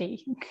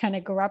dirty, kind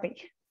of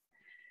grubby.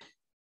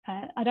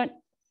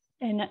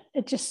 And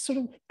it just sort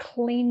of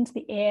cleans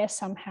the air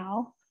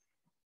somehow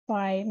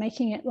by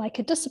making it like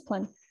a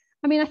discipline.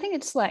 I mean, I think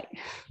it's like,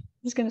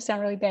 it's going to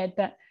sound really bad,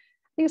 but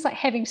I think it's like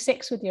having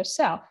sex with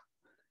yourself,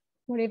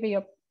 whatever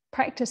your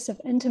practice of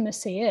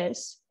intimacy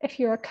is. If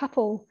you're a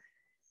couple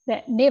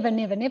that never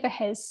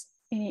has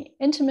any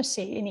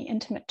intimacy, any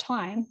intimate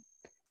time,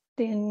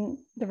 then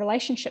the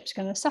relationship's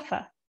going to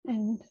suffer.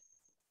 And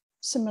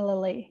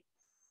similarly,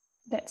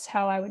 that's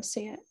how I would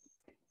see it.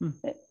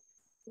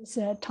 It's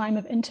a time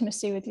of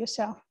intimacy with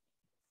yourself.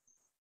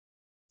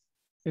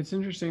 It's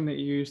interesting that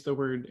you use the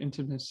word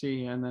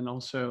intimacy and then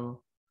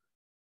also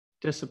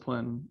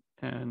discipline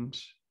and,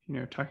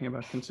 talking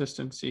about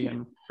consistency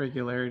and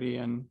regularity.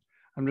 And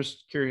I'm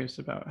just curious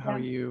about how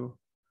you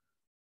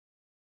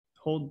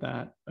hold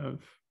that, of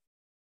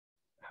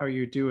how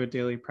you do a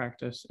daily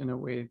practice in a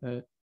way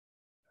that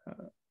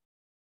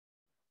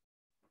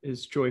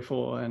is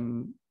joyful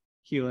and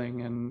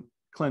healing and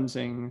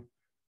cleansing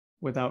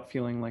without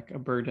feeling like a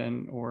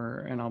burden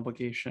or an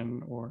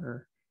obligation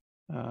or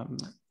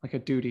like a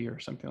duty or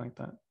something like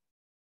that.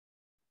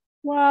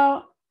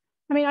 Well,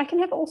 I mean, I can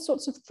have all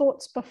sorts of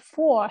thoughts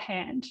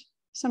beforehand.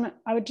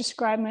 I would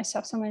describe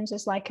myself sometimes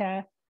as like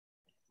a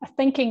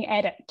thinking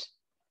addict,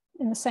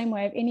 in the same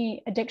way of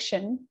any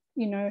addiction.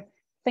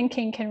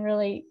 Thinking can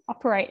really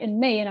operate in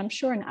me, and I'm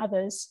sure in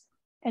others,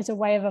 as a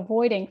way of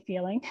avoiding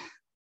feeling.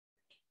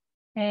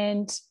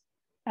 And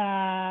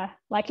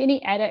like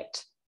any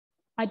addict,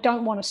 I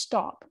don't want to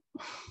stop.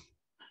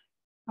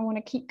 I want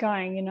to keep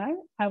going,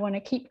 I want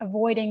to keep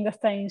avoiding the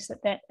things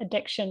that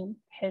addiction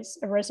has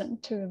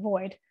arisen to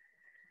avoid.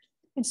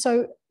 And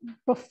so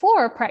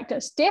before a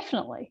practice,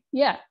 definitely,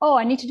 oh,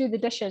 I need to do the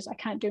dishes, I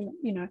can't do,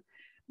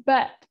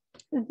 but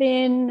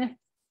then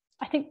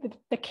I think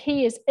the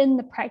key is in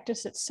the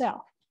practice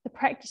itself. The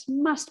practice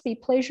must be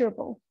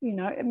pleasurable,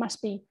 it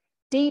must be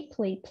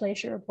deeply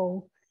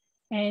pleasurable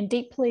and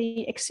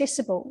deeply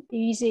accessible,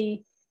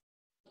 easy.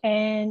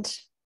 And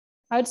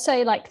I would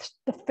say like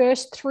the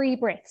first 3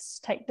 breaths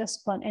take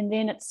discipline, and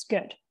then it's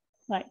good.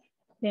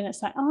 Then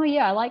it's like, oh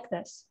yeah, I like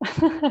this.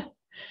 I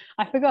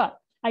forgot.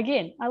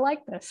 Again, I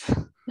like this.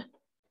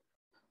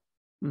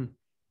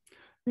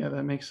 Yeah,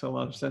 that makes a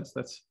lot of sense.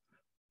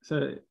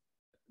 You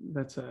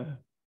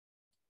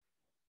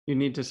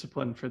need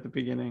discipline for the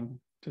beginning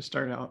to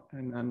start out,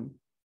 and then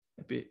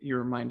you're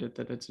reminded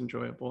that it's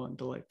enjoyable and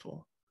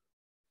delightful.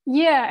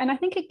 Yeah, and I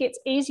think it gets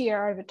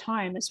easier over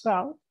time as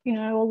well.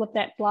 All of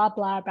that blah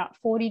blah about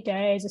 40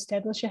 days,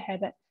 establish a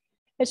habit.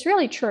 It's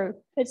really true.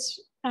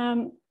 It's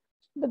but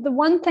the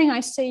one thing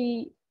I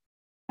see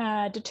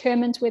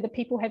determines whether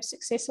people have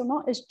success or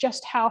not is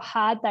just how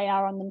hard they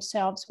are on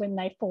themselves when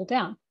they fall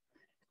down.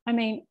 I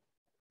mean,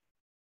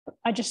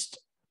 it's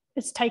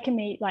taken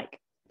me like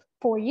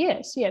 4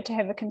 years, to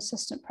have a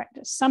consistent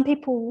practice. Some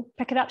people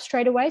pick it up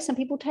straight away. Some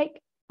people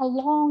take a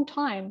long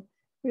time.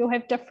 We all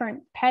have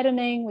different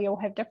patterning. We all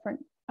have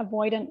different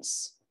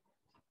avoidance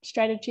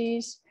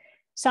strategies.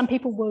 Some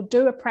people will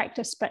do a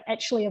practice, but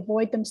actually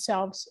avoid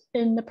themselves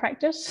in the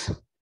practice,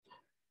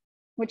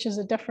 which is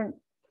a different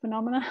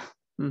phenomena.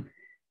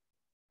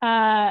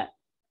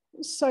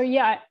 So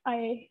yeah,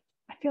 I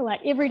feel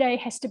like every day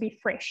has to be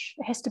fresh.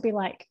 It has to be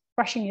like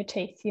brushing your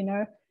teeth,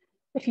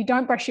 If you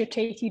don't brush your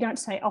teeth, you don't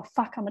say, oh,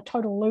 fuck, I'm a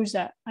total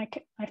loser. I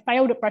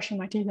failed at brushing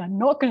my teeth. I'm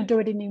not going to do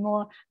it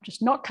anymore. I'm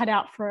just not cut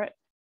out for it.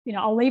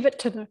 I'll leave it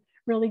to the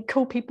really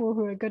cool people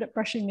who are good at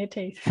brushing their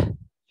teeth.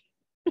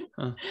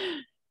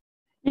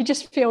 You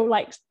just feel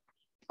like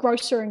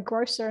grosser and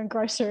grosser and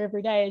grosser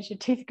every day as your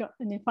teeth got,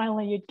 and then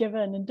finally you'd give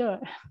in and do it.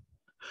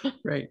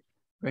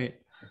 Right.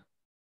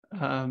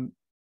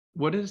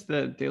 What is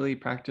the daily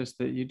practice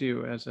that you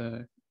do as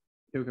a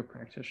yoga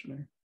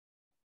practitioner?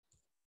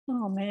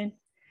 Oh, man.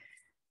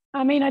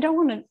 I mean, I don't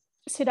want to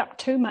set up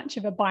too much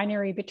of a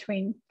binary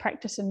between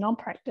practice and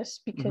non-practice,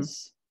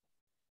 because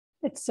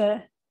it's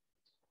a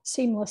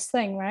seamless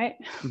thing, right?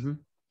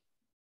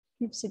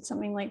 You've said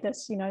something like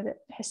this, that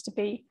has to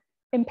be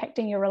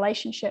impacting your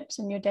relationships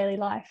in your daily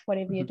life,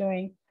 whatever you're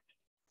doing.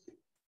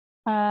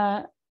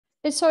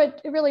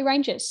 It really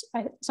ranges.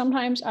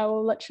 Sometimes I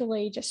will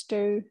literally just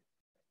do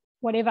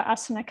whatever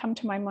asana come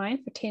to my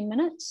mind for 10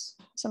 minutes.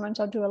 Sometimes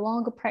I'll do a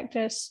longer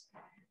practice.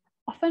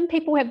 Often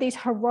people have these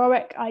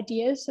heroic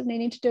ideas of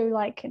needing to do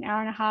like an hour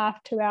and a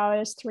half, 2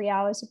 hours, 3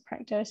 hours of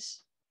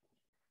practice.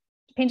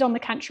 Depends on the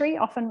country.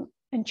 Often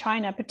in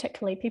China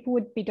particularly, people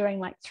would be doing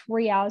like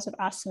 3 hours of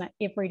asana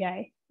every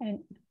day, and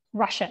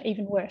Russia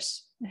even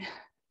worse.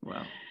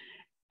 Wow.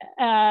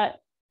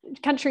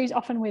 Countries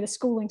often where the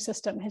schooling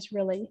system has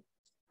really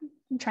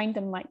trained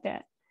them like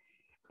that.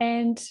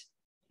 And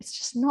it's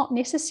just not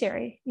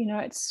necessary.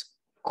 It's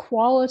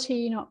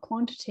quality, not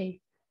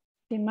quantity.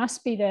 There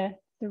must be the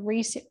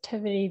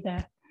receptivity,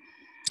 the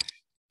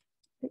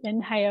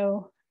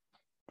inhale.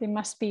 There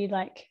must be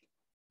like,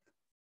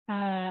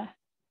 I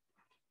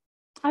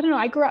don't know,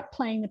 I grew up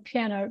playing the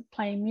piano,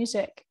 playing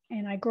music,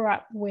 and I grew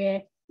up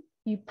where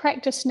you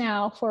practice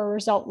now for a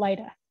result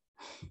later.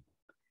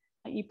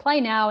 Like you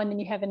play now and then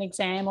you have an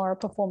exam or a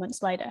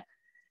performance later.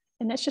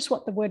 And that's just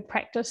what the word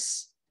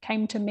practice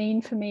came to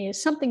mean for me,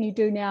 is something you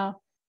do now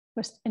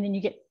and then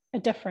you get a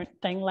different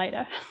thing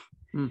later.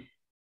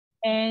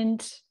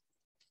 And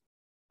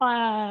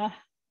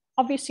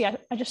obviously I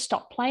just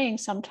stopped playing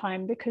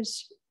sometime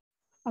because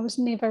I was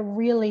never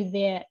really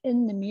there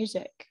in the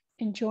music,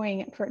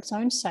 enjoying it for its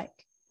own sake.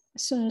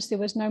 As soon as there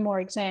was no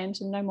more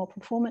exams and no more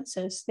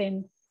performances,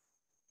 then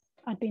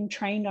I'd been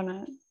trained on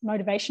a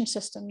motivation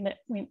system that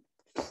went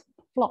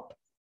flop.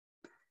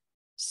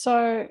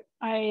 So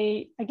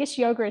I guess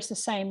yoga is the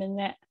same in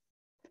that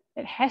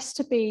it has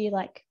to be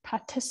like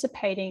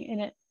participating in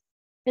it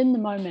in the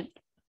moment.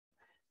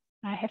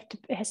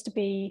 It has to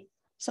be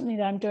something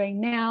that I'm doing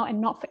now and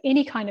not for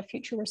any kind of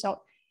future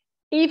result,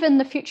 even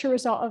the future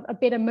result of a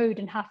better mood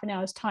in half an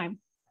hour's time,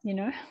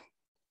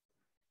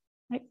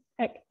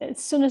 Like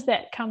as soon as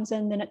that comes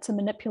in, then it's a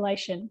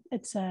manipulation.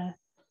 It's a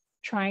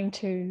trying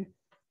to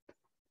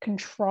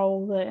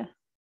control the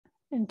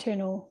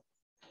internal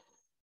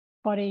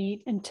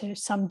body into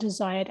some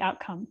desired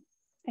outcome.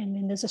 And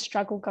then there's a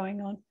struggle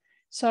going on.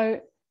 So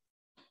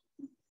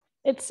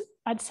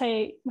I'd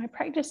say my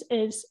practice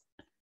is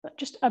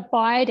just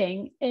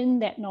abiding in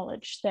that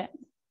knowledge that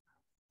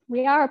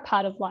we are a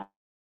part of life.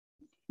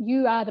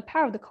 You are the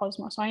power of the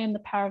cosmos. I am the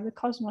power of the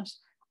cosmos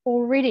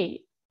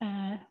already.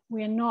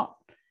 We're not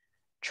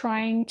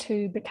trying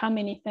to become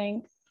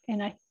anything.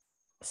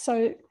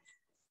 So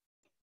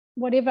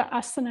whatever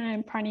asana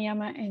and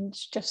pranayama and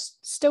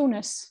just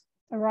stillness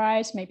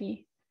arise,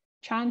 maybe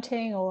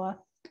chanting or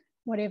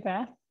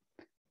whatever,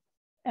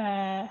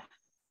 there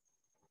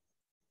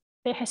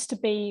has to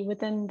be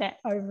within that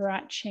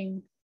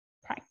overarching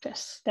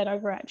practice, that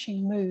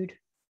overarching mood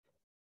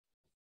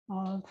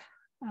of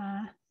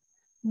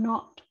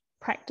not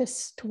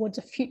practice towards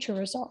a future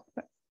result,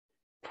 but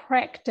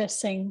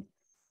practicing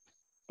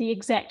the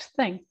exact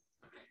thing.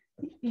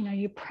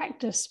 You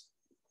practice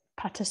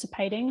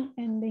participating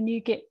and then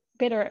you get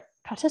better at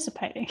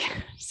participating.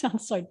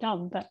 Sounds so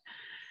dumb, but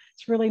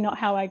it's really not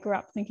how I grew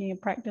up thinking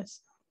of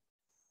practice.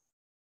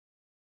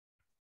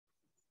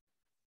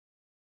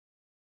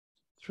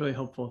 It's really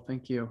helpful.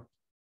 Thank you.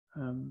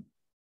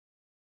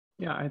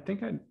 I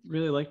think I'd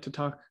really like to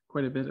talk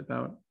quite a bit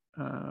about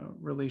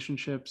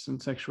relationships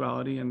and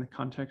sexuality in the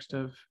context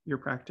of your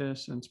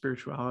practice and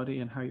spirituality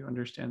and how you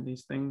understand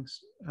these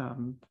things.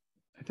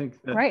 I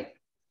think that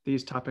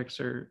these topics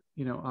are,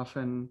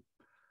 often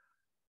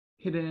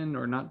hidden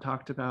or not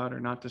talked about or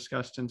not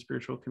discussed in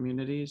spiritual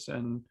communities.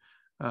 And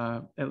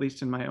at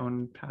least in my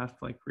own path,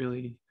 like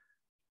really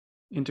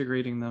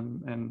integrating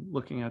them and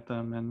looking at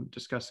them and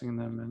discussing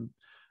them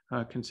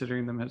and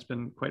considering them has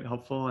been quite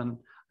helpful. And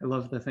I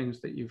love the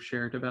things that you've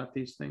shared about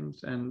these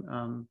things.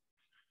 And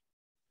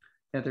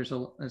there's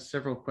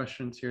several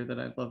questions here that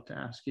I'd love to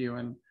ask you.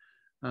 And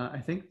I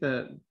think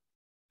the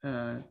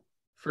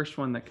first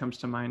one that comes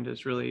to mind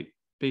is really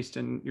based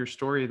in your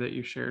story that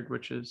you shared,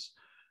 which is,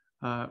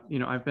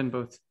 I've been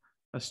both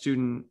a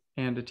student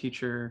and a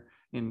teacher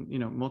in,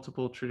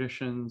 multiple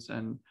traditions.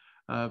 And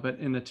but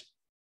in the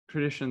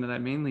tradition that I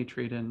mainly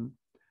trade in,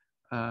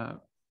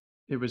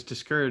 it was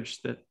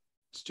discouraged that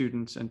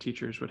students and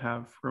teachers would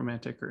have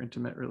romantic or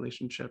intimate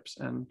relationships.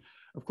 And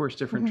of course,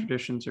 different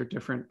traditions are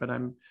different, but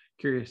I'm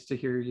curious to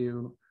hear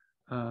you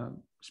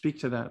speak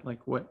to that,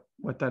 like what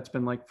that's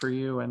been like for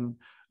you, and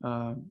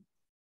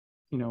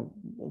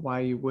why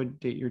you would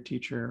date your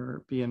teacher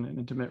or be in an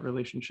intimate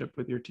relationship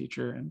with your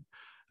teacher, and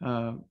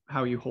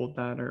how you hold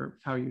that or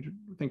how you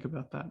think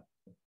about that.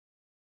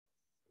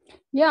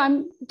 Yeah,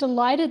 I'm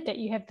delighted that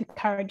you have the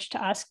courage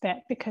to ask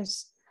that,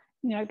 because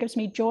it gives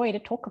me joy to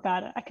talk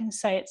about it. I can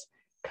say it's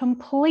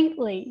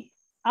completely,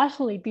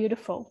 utterly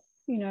beautiful,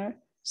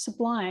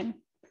 sublime.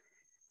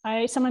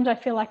 Sometimes I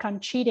feel like I'm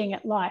cheating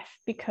at life,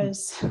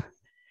 because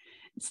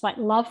it's like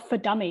love for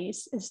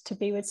dummies is to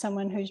be with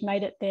someone who's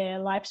made it their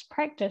life's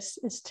practice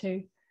is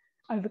to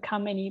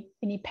overcome any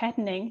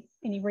patterning,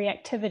 any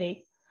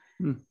reactivity.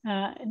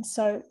 And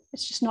so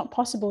it's just not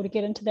possible to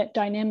get into that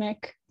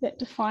dynamic that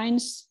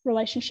defines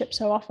relationships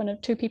so often,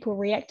 of two people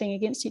reacting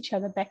against each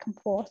other back and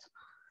forth.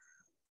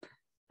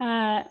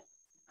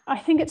 I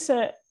think it's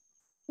a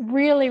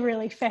really,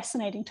 really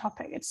fascinating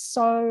topic. It's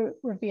so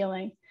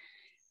revealing.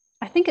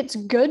 I think it's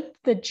good,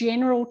 the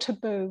general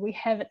taboo we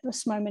have at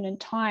this moment in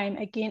time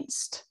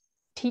against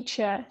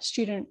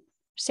teacher-student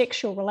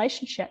sexual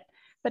relationship,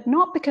 but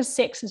not because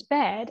sex is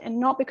bad and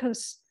not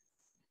because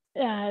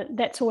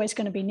that's always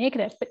going to be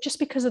negative, but just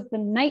because of the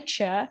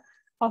nature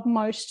of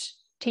most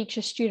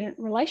teacher-student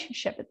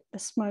relationship at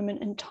this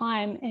moment in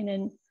time, and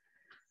in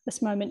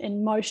this moment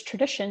in most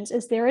traditions,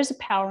 is there is a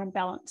power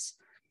imbalance.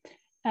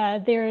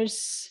 There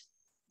is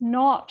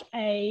not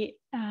a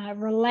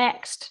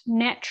relaxed,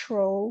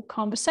 natural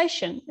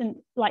conversation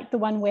like the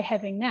one we're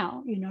having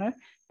now.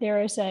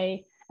 There is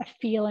a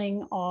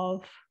feeling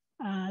of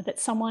that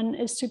someone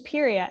is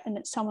superior and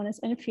that someone is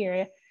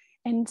inferior.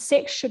 And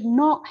sex should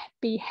not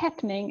be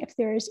happening if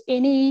there is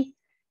any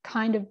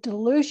kind of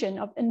delusion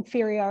of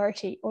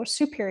inferiority or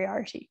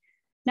superiority.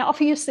 Now,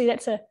 obviously,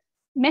 that's a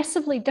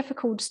massively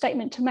difficult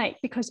statement to make,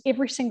 because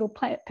every single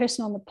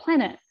person on the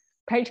planet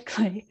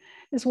practically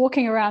is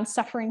walking around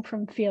suffering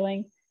from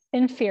feeling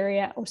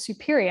inferior or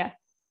superior.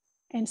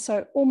 And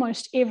so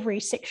almost every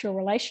sexual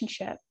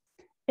relationship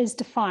is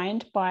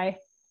defined by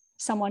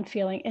someone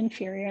feeling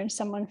inferior and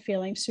someone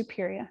feeling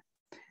superior.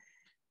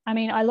 I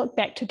mean, I look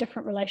back to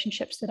different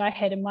relationships that I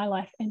had in my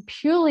life, and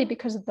purely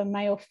because of the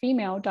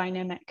male-female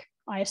dynamic,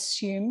 I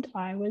assumed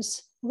I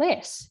was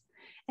less.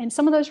 And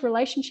some of those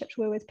relationships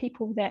were with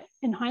people that,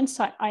 in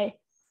hindsight, I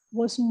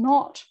was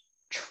not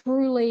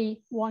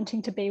truly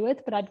wanting to be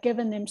with, but I'd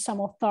given them some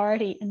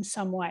authority in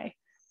some way,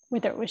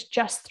 whether it was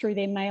just through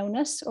their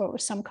maleness, or it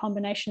was some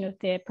combination of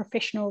their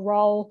professional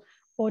role,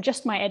 or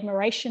just my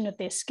admiration of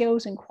their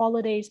skills and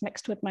qualities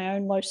mixed with my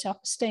own low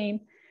self-esteem.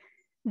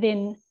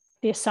 Then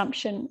the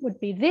assumption would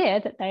be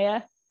there that they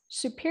are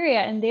superior,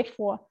 and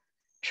therefore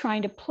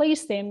trying to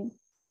please them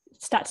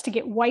starts to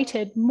get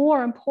weighted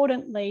more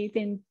importantly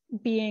than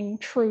being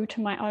true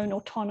to my own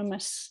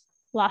autonomous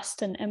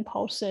lust and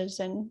impulses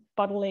and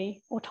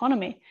bodily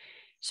autonomy.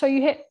 So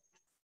you hit,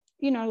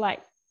 I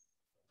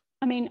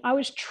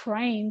was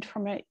trained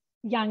from a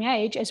young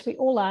age, as we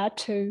all are,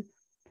 to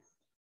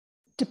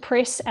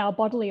depress our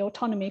bodily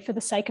autonomy for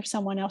the sake of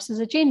someone else's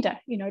agenda.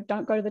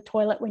 Don't go to the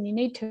toilet when you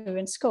need to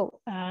in school.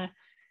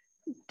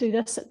 Do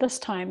this at this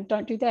time,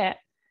 don't do that.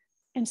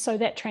 And so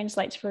that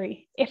translates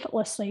very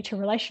effortlessly to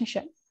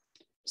relationship.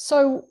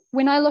 So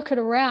when I look at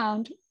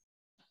around,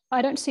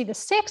 I don't see the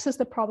sex as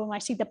the problem. I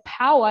see the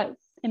power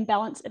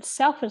imbalance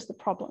itself as the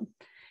problem.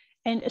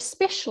 And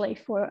especially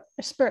for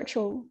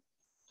spiritual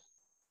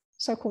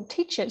so-called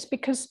teachers,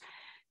 because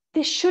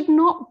there should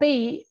not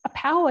be a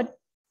power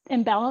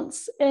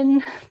imbalance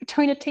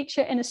between a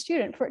teacher and a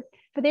student. For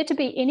there to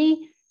be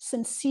any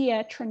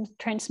sincere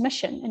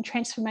transmission and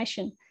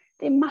transformation,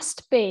 there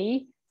must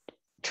be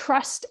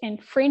trust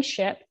and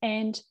friendship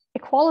and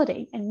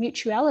equality and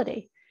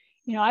mutuality.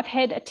 I've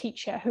had a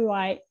teacher who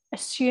I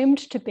assumed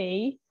to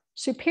be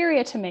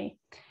superior to me,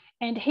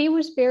 and he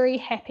was very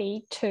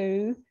happy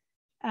to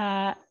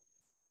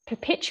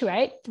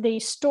perpetuate the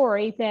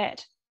story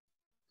that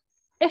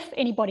if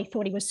anybody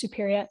thought he was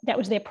superior, that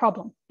was their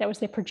problem, that was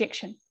their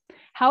projection.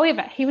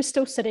 However, he was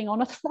still sitting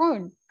on a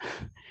throne.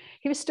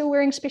 He was still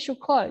wearing special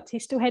clothes. He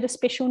still had a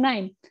special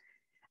name.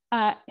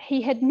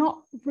 He had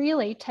not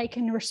really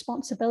taken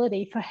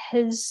responsibility for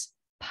his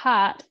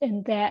part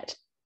in that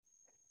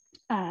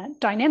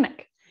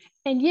dynamic.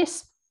 And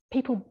yes,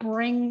 people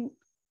bring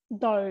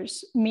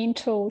those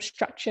mental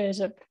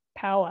structures of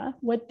power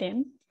with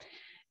them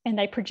and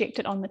they project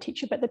it on the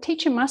teacher, but the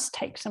teacher must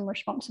take some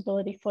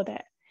responsibility for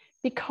that.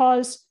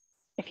 Because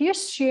if you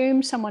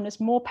assume someone is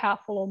more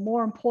powerful or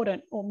more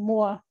important or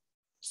more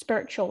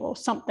spiritual or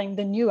something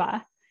than you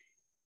are,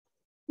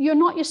 you're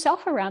not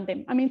yourself around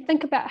them. I mean,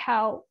 think about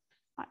how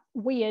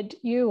weird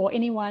you or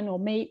anyone or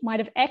me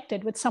might have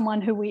acted with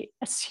someone who we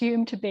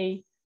assume to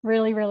be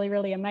really, really,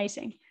 really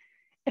amazing.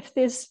 If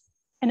there's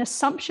an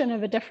assumption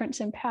of a difference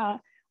in power,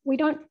 we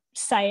don't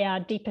say our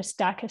deepest,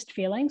 darkest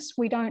feelings.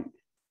 We don't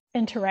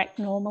interact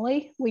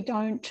normally. We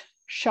don't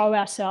show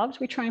ourselves.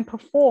 We try and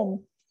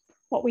perform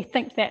what we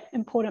think that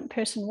important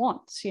person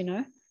wants,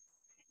 And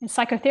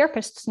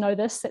psychotherapists know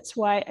this. That's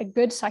why a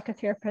good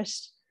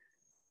psychotherapist,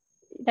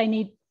 they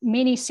need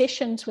many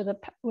sessions with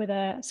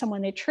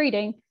someone they're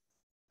treating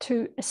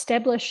to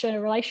establish a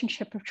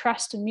relationship of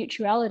trust and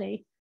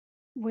mutuality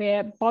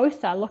where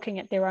both are looking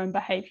at their own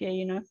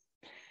behavior,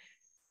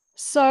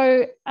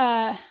 So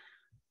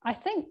I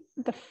think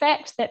the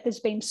fact that there's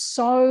been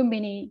so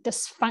many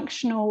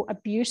dysfunctional,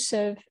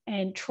 abusive,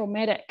 and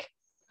traumatic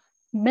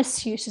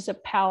misuses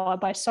of power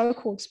by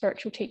so-called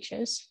spiritual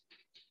teachers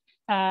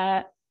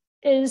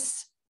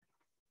is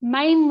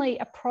mainly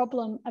a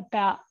problem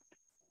about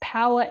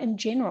power in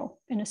general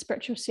in a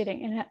spiritual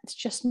setting, and it's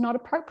just not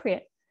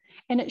appropriate.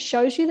 And it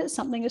shows you that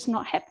something is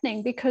not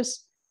happening,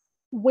 because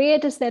where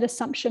does that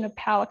assumption of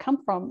power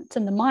come from? It's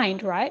in the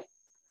mind, right?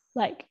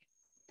 Like,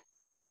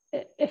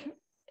 if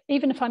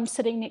even if I'm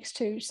sitting next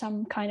to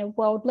some kind of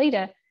world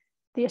leader,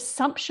 the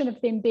assumption of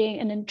them being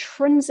an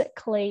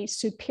intrinsically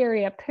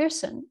superior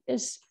person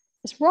is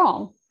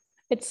wrong.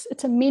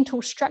 It's a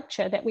mental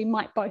structure that we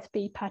might both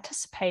be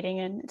participating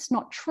in. It's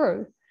not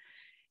true.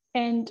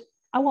 And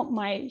I want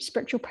my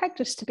spiritual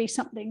practice to be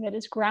something that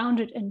is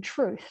grounded in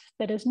truth,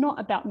 that is not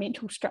about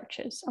mental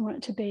structures. I want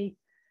it to be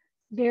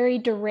very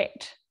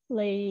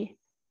directly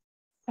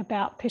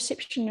about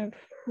perception of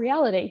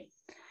reality.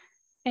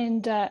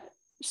 And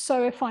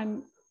so if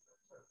I'm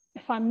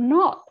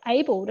not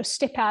able to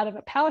step out of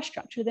a power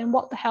structure, then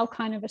what the hell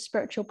kind of a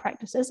spiritual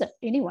practice is it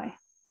anyway?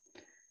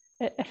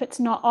 If it's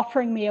not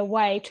offering me a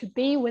way to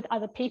be with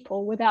other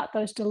people without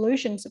those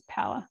delusions of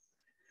power.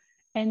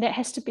 And that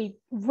has to be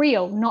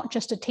real, not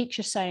just a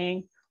teacher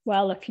saying,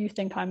 well, if you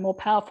think I'm more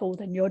powerful,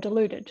 then you're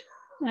deluded.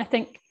 And I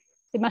think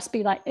there must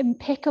be like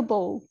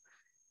impeccable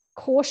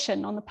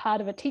caution on the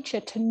part of a teacher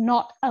to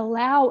not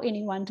allow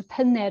anyone to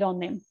pin that on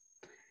them.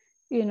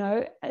 You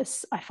know,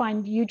 as I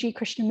find Yuji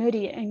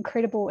Krishnamurti an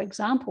incredible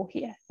example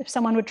here. If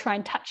someone would try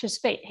and touch his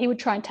feet, he would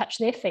try and touch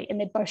their feet, and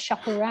they'd both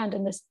shuffle around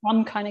in this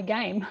one kind of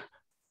game.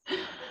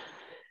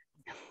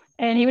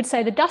 And he would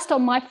say, the dust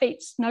on my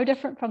feet's no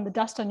different from the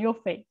dust on your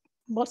feet.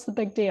 What's the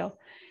big deal?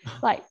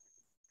 Like,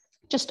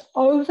 just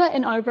over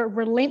and over,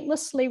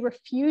 relentlessly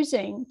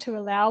refusing to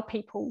allow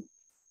people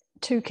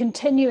to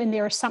continue in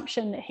their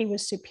assumption that he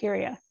was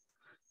superior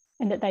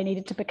and that they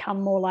needed to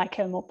become more like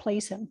him or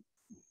please him.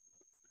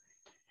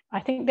 I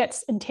think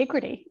that's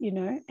integrity, you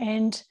know,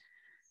 and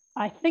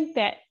I think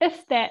that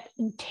if that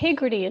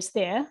integrity is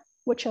there,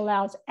 which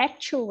allows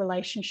actual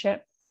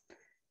relationship,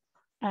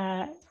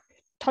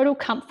 total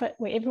comfort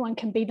where everyone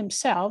can be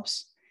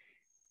themselves,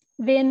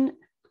 then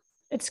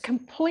it's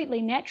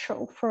completely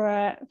natural for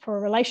a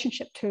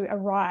relationship to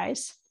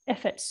arise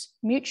if it's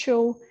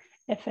mutual,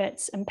 if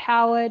it's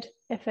empowered,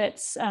 if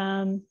it's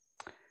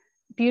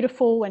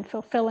beautiful and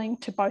fulfilling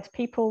to both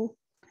people,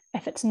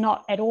 if it's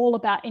not at all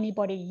about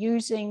anybody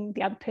using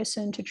the other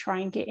person to try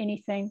and get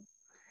anything.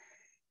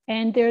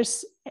 And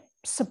there's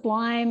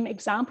sublime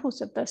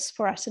examples of this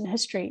for us in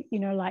history, you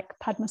know, like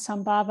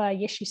Padmasambhava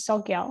Yeshe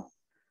Sogyal.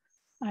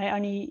 I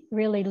only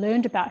really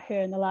learned about her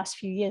in the last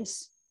few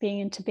years being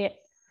in Tibet.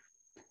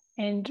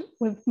 And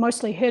we've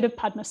mostly heard of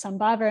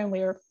Padmasambhava, and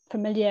we're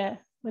familiar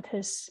with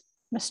his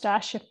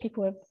moustache if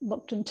people have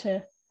looked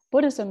into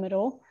Buddhism at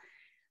all.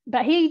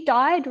 But he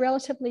died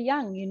relatively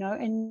young, you know,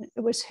 and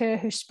it was her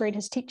who spread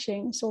his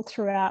teachings all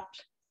throughout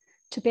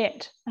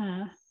Tibet,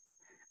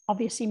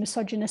 obviously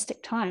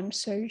misogynistic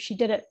times. So she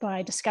did it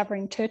by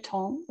discovering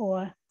turtong,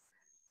 or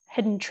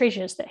hidden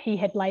treasures that he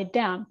had laid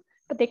down,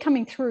 but they're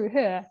coming through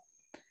her.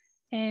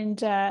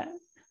 And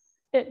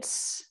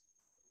it's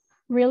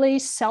really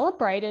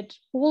celebrated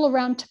all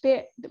around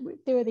Tibet.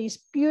 There are these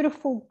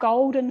beautiful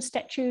golden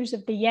statues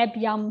of the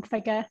Yab Yum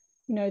figure,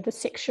 you know, the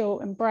sexual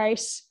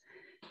embrace.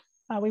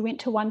 We went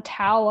to one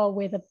tower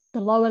where the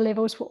lower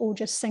levels were all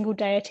just single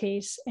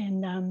deities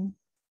and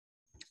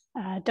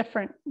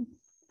different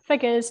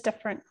figures,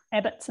 different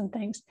abbots and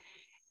things.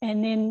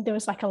 And then there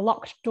was like a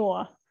locked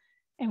door,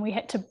 and we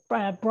had to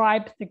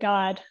bribe the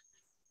guard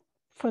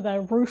for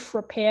the roof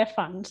repair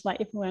fund, like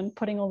everyone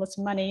putting all this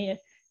money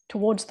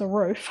towards the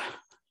roof.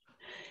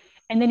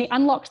 And then he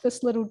unlocked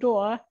this little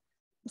door. It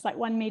was like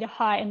 1 meter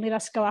high, and let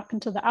us go up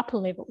into the upper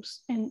levels.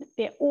 And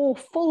they're all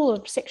full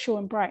of sexual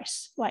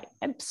embrace, like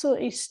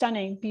absolutely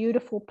stunning,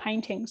 beautiful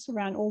paintings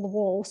around all the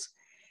walls.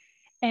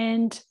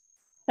 And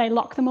they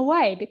lock them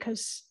away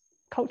because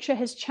culture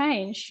has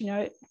changed. You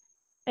know,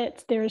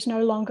 there is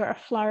no longer a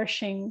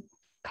flourishing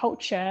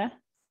culture,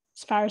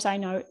 as far as I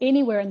know,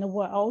 anywhere in the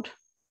world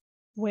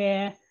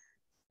where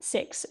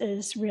sex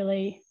is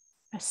really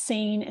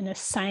seen in a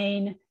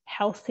sane,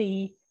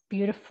 healthy,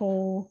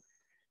 beautiful,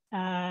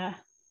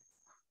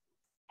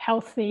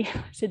 healthy,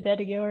 I said that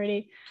again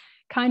already,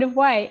 kind of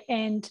way.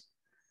 And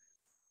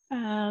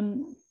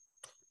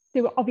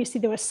there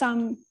were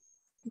some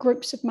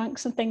groups of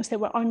monks and things that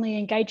were only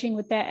engaging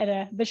with that at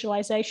a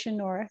visualization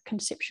or a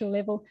conceptual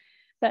level,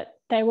 but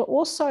they were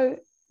also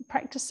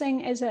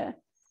practicing as a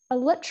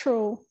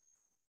literal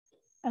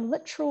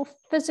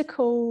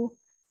physical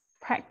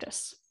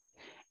practice.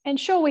 And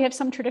sure, we have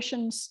some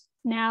traditions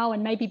now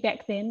and maybe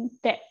back then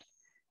that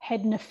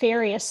had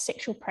nefarious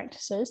sexual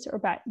practices that were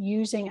about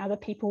using other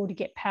people to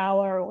get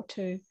power or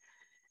to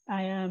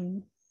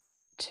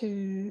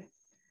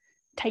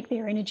take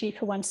their energy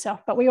for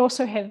oneself. But we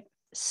also have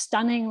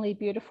stunningly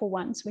beautiful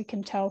ones. We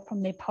can tell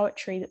from their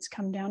poetry that's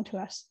come down to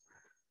us.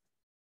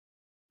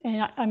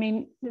 And I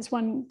mean, there's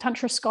one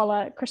Tantra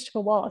scholar, Christopher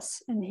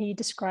Wallace, and he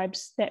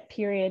describes that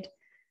period,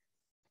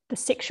 the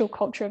sexual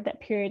culture of that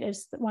period,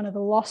 as one of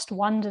the lost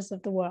wonders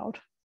of the world.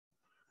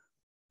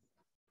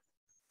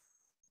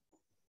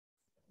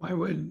 Why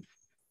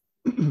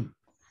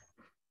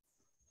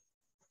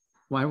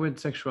would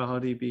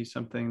sexuality be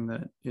something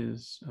that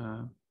is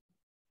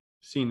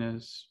seen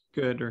as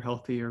good or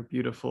healthy or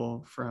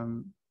beautiful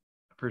from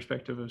a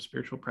perspective of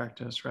spiritual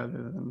practice rather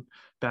than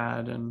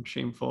bad and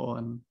shameful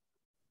and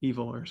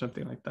evil or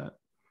something like that?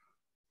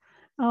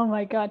 Oh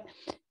my God.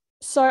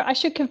 So I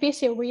should confess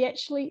here, we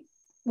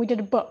did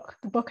a book,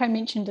 the book I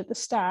mentioned at the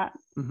start.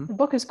 Mm-hmm. The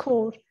book is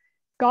called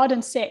God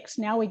and Sex,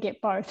 Now We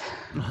Get Both.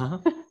 Uh-huh.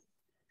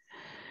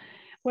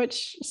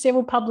 Which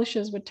several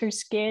publishers were too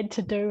scared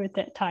to do with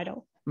that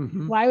title.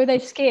 Mm-hmm. Why were they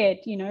scared?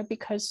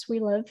 Because we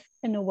live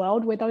in a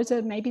world where those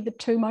are maybe the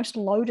two most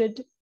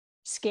loaded,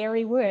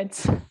 scary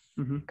words.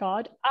 Mm-hmm.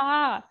 God,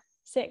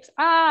 sex,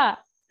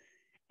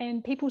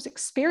 and people's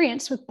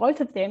experience with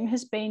both of them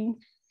has been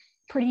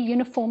pretty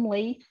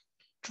uniformly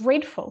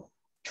dreadful,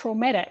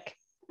 traumatic,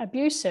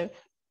 abusive,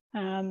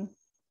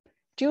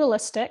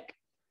 dualistic.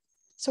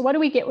 So what do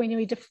we get when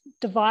we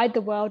divide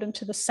the world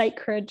into the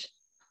sacred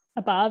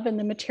above and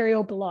the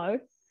material below?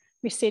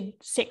 We said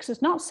sex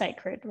is not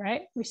sacred,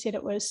 right? We said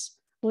it was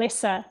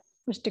lesser,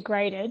 was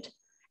degraded.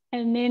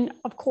 And then,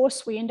 of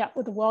course, we end up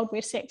with a world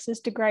where sex is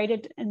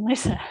degraded and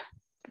lesser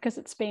because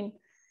it's been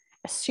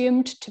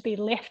assumed to be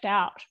left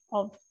out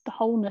of the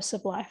wholeness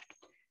of life.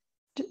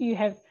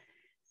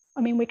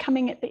 We're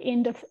coming at the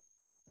end of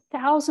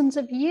thousands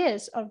of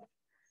years of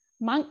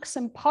monks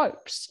and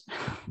popes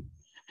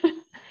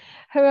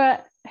who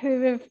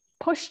have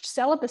pushed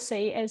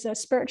celibacy as a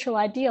spiritual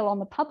ideal on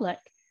the public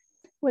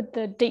with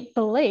the deep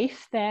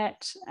belief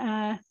that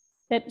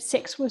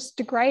sex was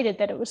degraded,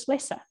 that it was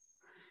lesser.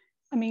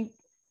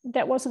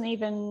 That wasn't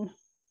even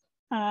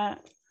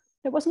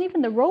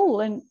the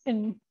rule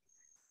in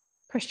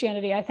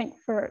Christianity, I think,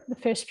 for the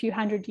first few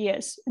hundred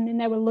years. And then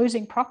they were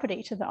losing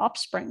property to the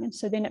offspring. And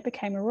so then it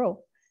became a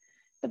rule.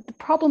 But the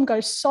problem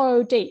goes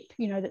so deep,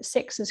 that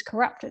sex is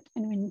corrupted.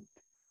 And when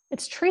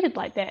it's treated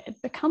like that,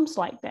 it becomes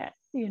like that.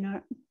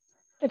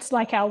 It's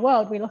like our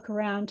world. We look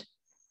around.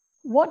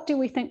 What do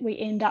we think we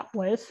end up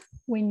with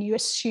when you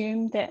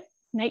assume that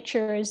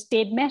nature is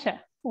dead matter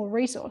or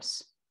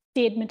resource,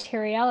 dead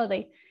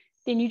materiality?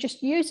 Then you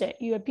just use it,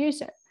 you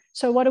abuse it.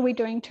 So what are we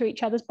doing to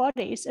each other's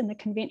bodies in the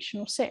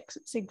conventional sex?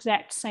 It's the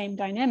exact same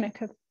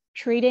dynamic of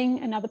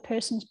treating another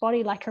person's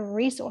body like a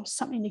resource,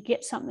 something to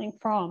get something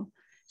from,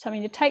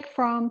 something to take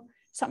from,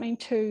 something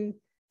to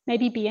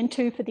maybe be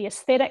into for the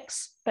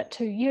aesthetics, but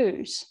to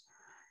use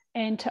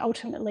and to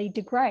ultimately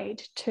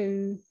degrade,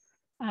 to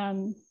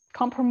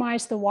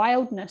compromise the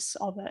wildness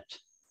of it,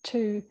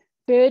 to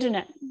burden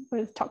it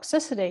with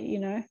toxicity.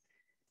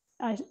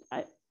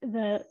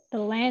 The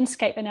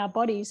landscape in our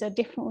bodies are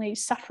definitely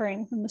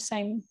suffering from the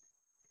same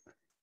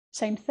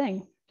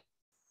thing.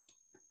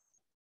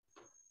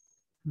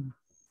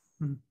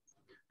 Mm-hmm.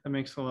 That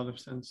makes a lot of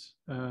sense.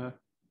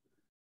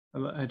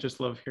 I just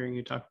love hearing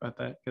you talk about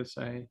that because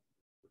I've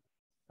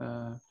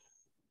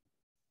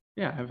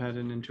had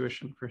an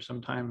intuition for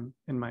some time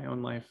in my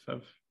own life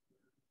of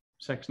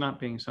sex not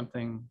being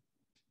something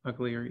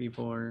ugly or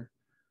evil or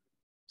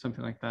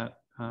something like that.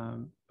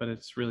 But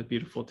it's really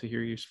beautiful to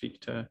hear you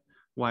speak to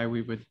why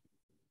we would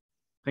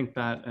think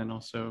that and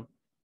also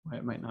why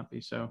it might not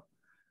be so.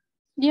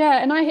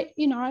 Yeah, and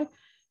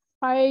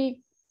I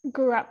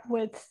grew up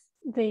with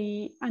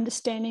the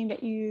understanding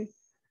that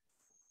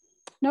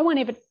no one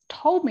ever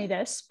told me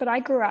this, but I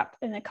grew up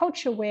in a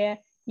culture where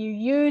you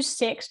use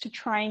sex to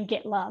try and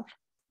get love.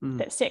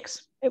 That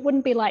sex, it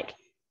wouldn't be like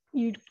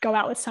you'd go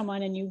out with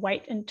someone and you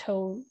wait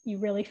until you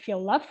really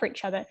feel love for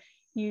each other.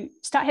 You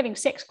start having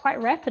sex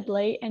quite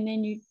rapidly and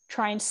then you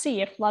try and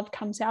see if love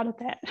comes out of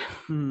that.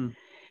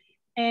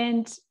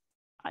 And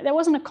that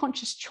wasn't a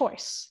conscious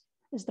choice,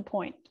 is the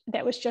point.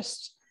 That was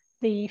just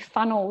the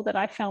funnel that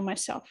I found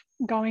myself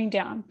going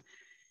down.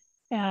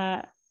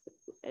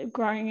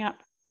 Growing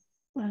up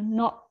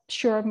not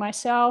sure of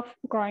myself,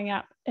 growing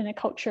up in a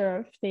culture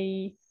of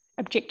the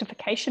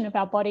objectification of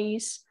our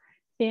bodies,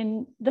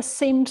 then this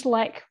seemed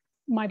like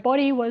my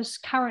body was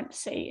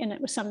currency and it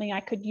was something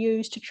I could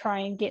use to try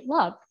and get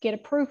love, get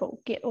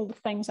approval, get all the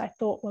things I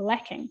thought were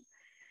lacking,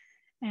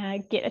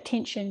 get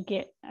attention,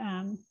 get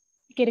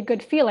a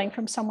good feeling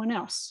from someone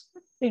else.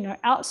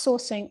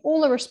 Outsourcing all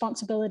the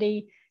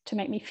responsibility to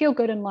make me feel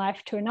good in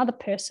life to another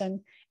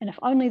person. And if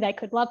only they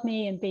could love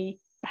me and be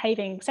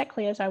behaving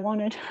exactly as I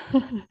wanted,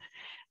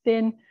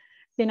 then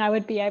I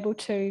would be able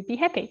to be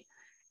happy.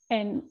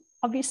 And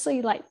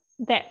obviously, like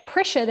that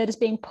pressure that is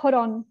being put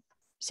on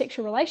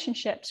sexual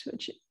relationships,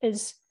 which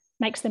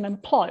makes them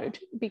implode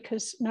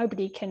because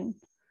nobody can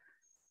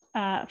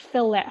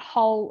fill that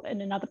hole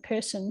in another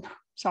person.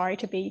 Sorry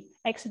to be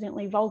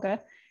accidentally vulgar,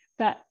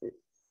 but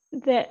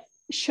that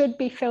should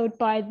be filled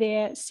by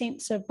their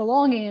sense of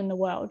belonging in the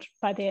world,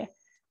 by their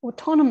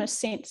autonomous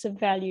sense of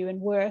value and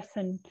worth,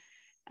 and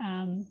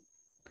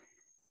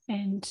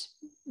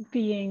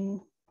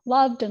being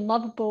loved and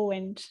lovable.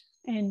 And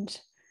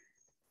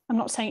I'm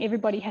not saying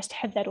everybody has to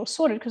have that all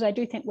sorted, because I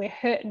do think we're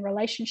hurt in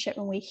relationship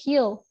and we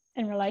heal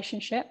in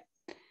relationship.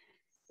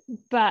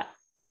 But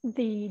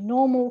the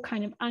normal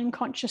kind of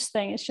unconscious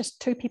thing is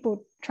just two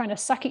people trying to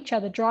suck each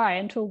other dry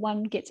until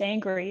one gets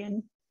angry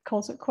and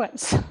calls it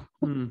quits.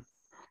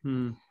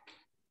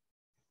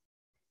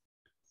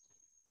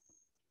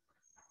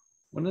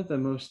 One of the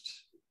most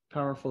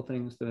powerful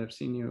things that I've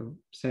seen you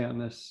say on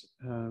this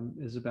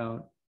is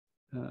about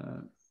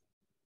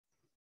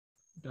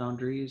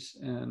boundaries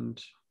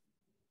and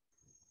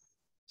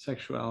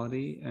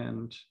sexuality,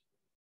 and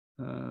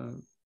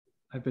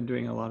I've been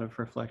doing a lot of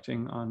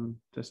reflecting on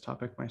this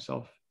topic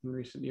myself in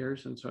recent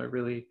years, and so I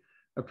really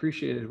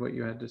appreciated what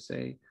you had to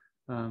say.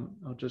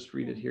 I'll just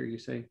read it here. You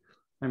say,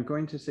 "I'm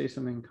going to say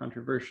something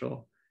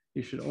controversial.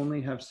 You should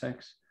only have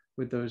sex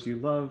with those you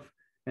love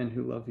and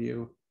who love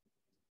you.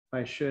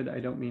 By should, I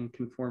don't mean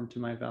conform to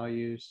my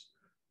values.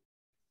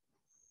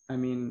 I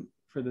mean,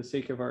 for the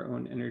sake of our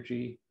own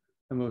energy,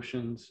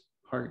 emotions,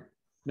 heart.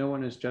 No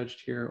one is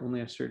judged here,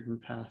 only a certain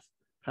path,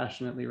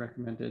 passionately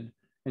recommended."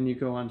 And you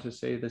go on to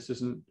say this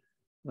isn't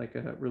like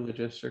a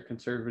religious or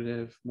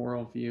conservative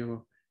moral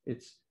view.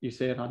 You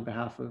say it on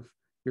behalf of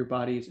your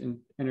body's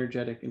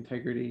energetic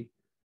integrity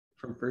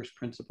from first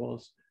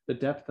principles. The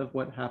depth of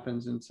what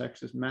happens in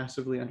sex is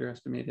massively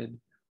underestimated.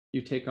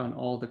 You take on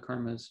all the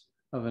karmas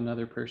of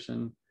another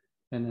person,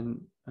 and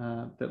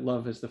then that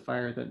love is the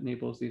fire that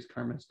enables these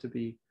karmas to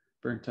be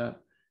burnt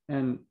up.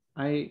 And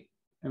I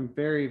am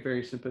very,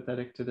 very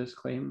sympathetic to this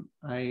claim.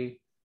 I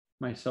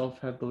myself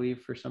have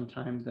believed for some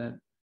time that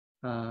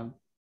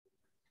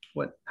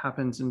what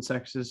happens in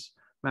sex is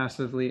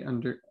massively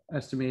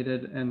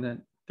underestimated, and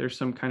that there's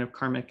some kind of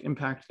karmic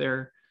impact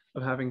there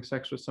of having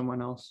sex with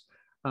someone else.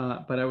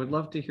 But I would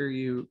love to hear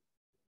you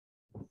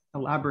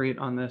elaborate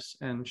on this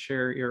and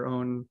share your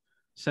own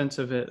sense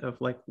of it, of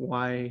like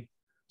why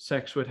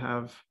sex would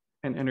have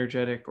an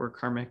energetic or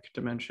karmic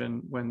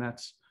dimension when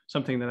that's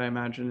something that I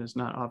imagine is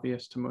not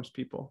obvious to most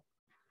people.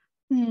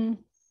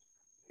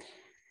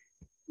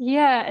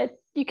 Yeah,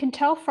 you can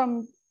tell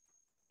from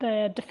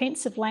the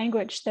defensive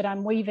language that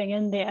I'm weaving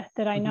in there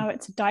that I know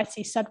it's a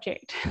dicey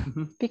subject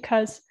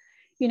because,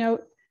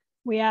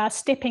 we are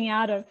stepping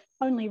out of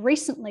only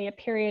recently a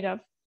period of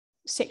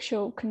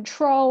sexual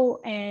control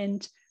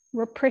and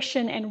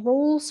repression and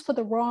rules for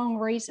the wrong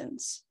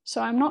reasons. So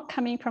I'm not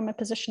coming from a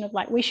position of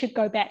like, we should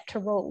go back to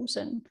rules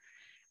and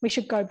we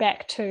should go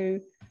back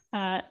to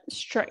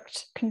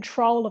strict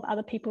control of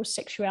other people's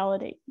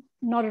sexuality.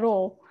 Not at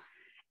all.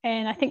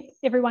 And I think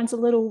everyone's a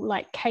little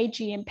like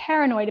cagey and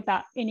paranoid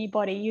about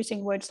anybody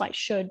using words like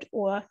should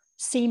or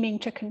seeming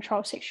to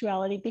control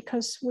sexuality,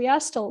 because we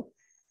are still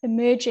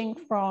emerging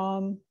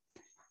from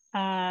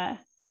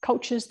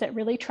cultures that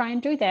really try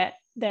and do that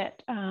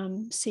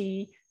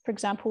see, for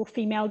example,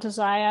 female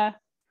desire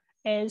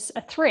as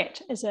a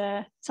threat, as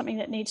something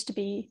that needs to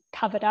be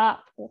covered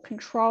up or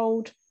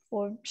controlled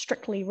or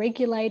strictly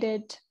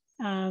regulated,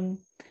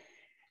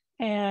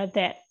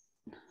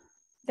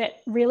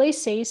 that really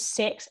sees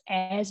sex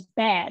as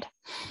bad.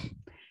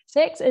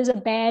 Sex is a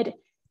bad,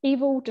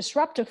 evil,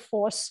 disruptive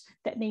force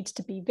that needs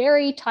to be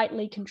very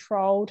tightly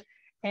controlled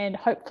and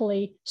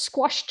hopefully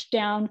squashed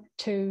down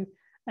to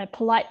a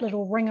polite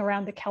little ring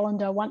around the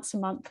calendar once a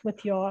month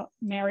with your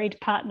married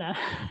partner.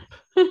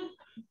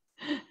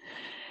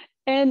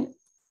 And,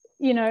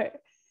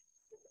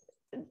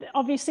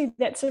 obviously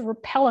that's a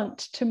repellent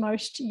to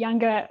most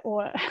younger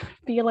or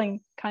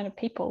feeling kind of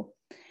people.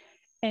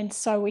 And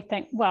so we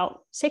think,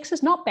 well, sex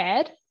is not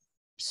bad,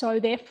 so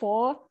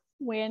therefore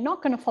we're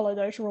not going to follow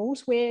those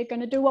rules. We're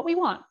going to do what we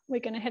want. We're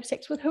going to have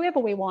sex with whoever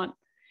we want.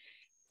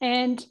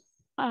 And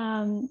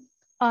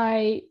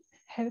I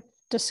have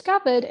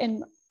discovered,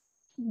 and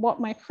what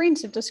my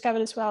friends have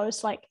discovered as well,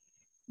 is like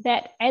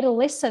that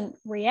adolescent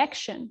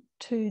reaction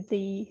to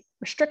the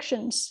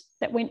restrictions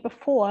that went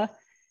before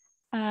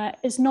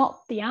is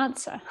not the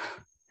answer.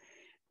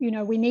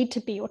 We need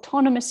to be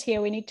autonomous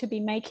here. We need to be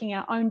making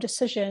our own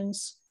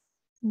decisions,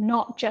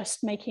 not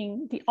just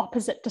making the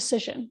opposite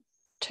decision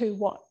to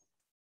what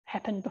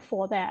happened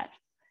before that.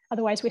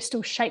 Otherwise, we're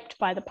still shaped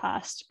by the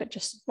past, but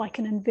just like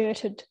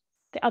the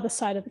other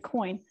side of the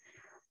coin.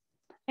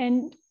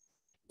 And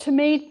to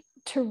me,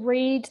 to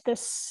read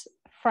this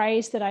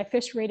phrase that I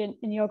first read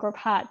in Yoga of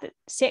Heart, that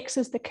sex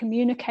is the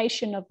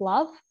communication of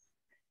love,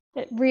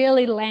 it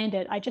really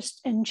landed. I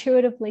just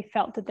intuitively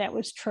felt that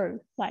was true.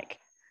 Like,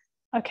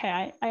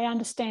 okay, I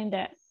understand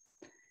that.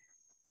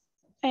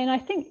 And I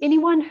think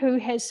anyone who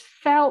has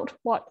felt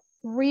what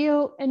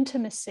real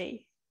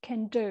intimacy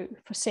can do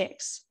for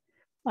sex,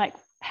 like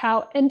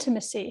how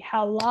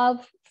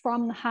love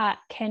from the heart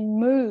can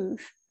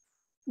move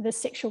the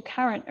sexual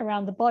current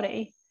around the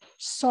body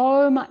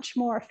so much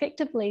more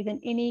effectively than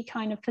any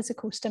kind of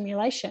physical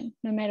stimulation,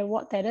 no matter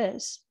what that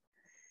is,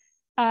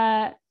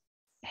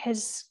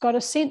 has got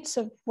a sense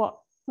of what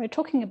we're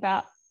talking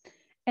about.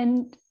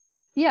 And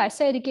yeah, I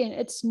say it again,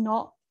 it's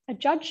not a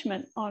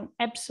judgment on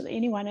absolutely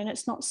anyone, and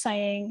it's not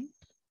saying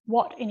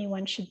what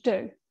anyone should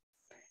do.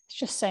 It's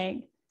just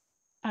saying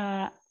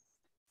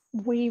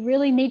we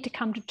really need to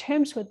come to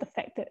terms with the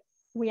fact that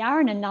we are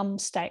in a numb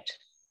state.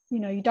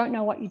 You don't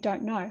know what you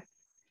don't know.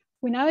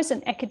 When I was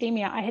in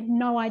academia, I had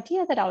no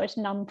idea that I was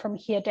numb from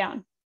here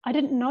down. I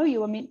didn't know you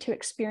were meant to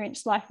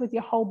experience life with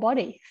your whole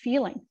body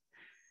feeling.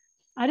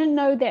 I didn't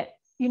know that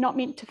you're not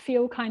meant to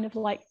feel kind of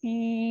like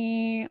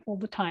all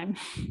the time.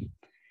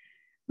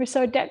 We're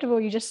so adaptable,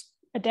 you just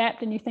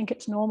adapt and you think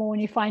it's normal,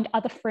 and you find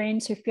other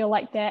friends who feel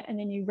like that, and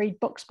then you read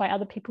books by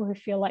other people who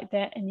feel like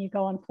that, and you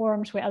go on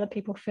forums where other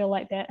people feel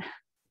like that.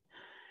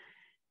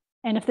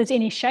 And if there's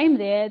any shame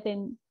there,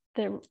 then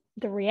the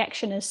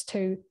reaction is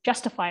to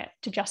justify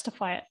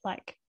it.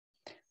 Like,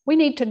 we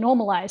need to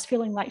normalize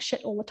feeling like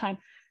shit all the time.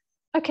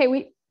 Okay,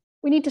 we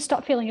need to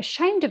stop feeling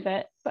ashamed of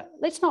it, but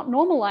let's not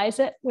normalize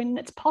it when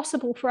it's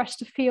possible for us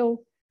to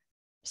feel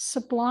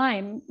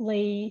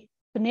sublimely,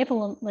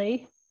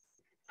 benevolently,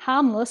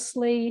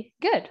 harmlessly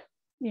good,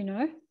 you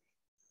know.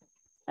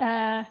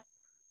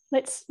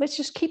 Let's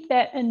just keep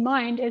that in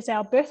mind as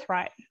our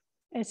birthright,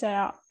 as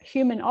our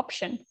human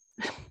option.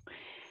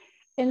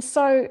 And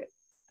so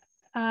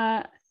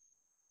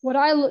what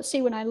I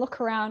see when I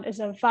look around is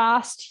a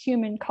vast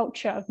human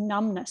culture of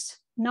numbness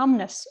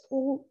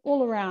all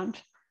around.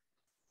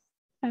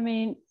 I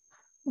mean,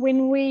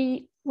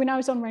 when I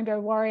was on Rainbow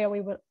Warrior,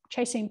 we were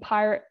chasing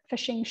pirate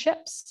fishing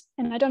ships,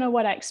 and I don't know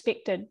what I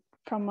expected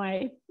from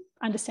my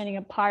understanding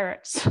of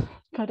pirates,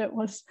 but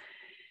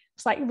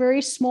it's like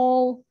very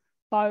small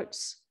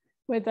boats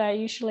with a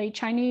usually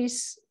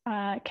Chinese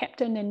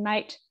captain and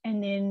mate,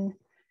 and then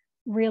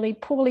really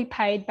poorly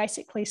paid,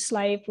 basically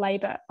slave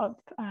labor of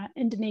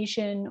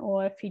Indonesian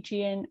or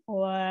Fijian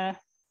or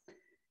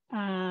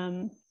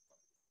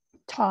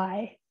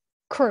Thai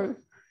crew.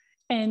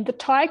 And the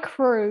Thai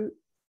crew,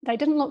 they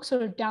didn't look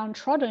sort of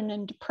downtrodden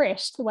and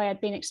depressed the way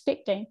I'd been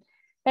expecting.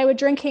 They were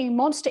drinking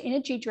Monster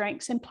energy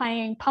drinks and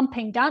playing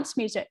pumping dance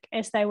music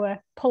as they were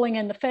pulling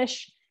in the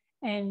fish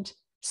and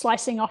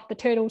slicing off the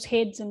turtles'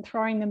 heads and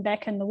throwing them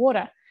back in the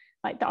water.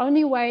 Like, the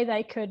only way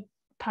they could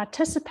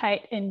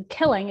participate in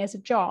killing as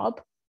a job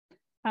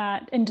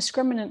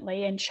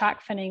indiscriminately, and shark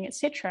finning,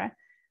 etc.,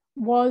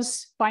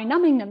 was by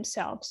numbing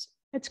themselves.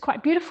 It's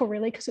quite beautiful,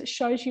 really, because it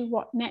shows you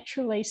what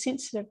naturally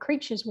sensitive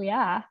creatures we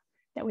are,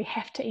 that we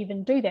have to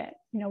even do that.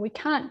 You know, we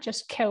can't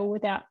just kill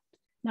without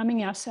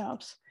numbing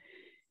ourselves.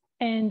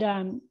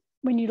 And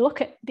when you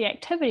look at the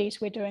activities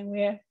we're doing,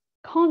 we're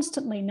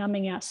constantly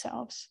numbing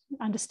ourselves,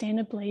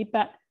 understandably.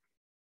 But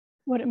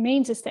what it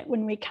means is that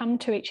when we come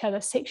to each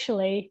other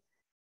sexually,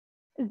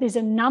 there's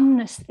a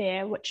numbness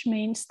there, which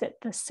means that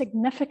the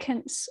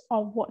significance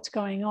of what's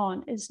going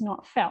on is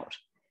not felt,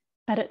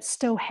 but it's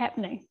still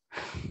happening.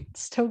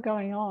 It's still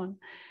going on.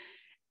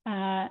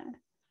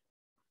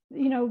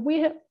 You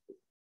know,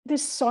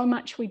 there's so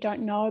much we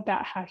don't know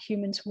about how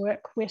humans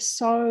work. We're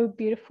so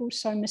beautiful,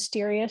 so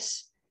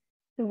mysterious.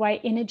 The way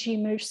energy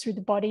moves through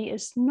the body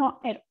is not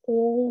at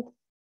all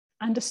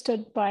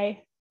understood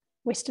by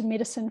Western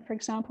medicine, for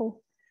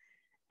example.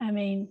 I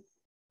mean,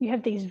 you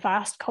have these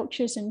vast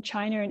cultures in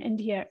China and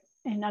India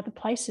and other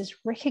places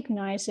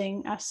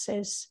recognizing us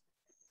as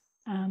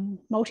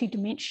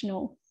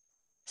multidimensional,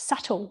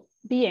 subtle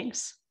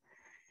beings,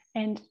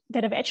 and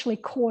that have actually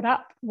caught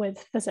up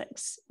with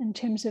physics in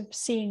terms of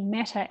seeing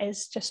matter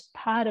as just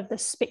part of the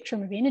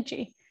spectrum of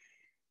energy,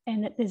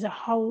 and that there's a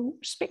whole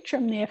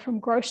spectrum there from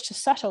gross to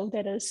subtle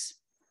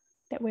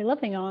that we're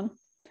living on.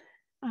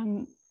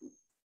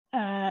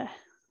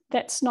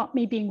 That's not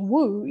me being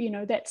woo, you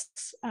know,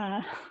 that's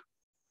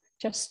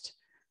just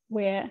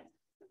where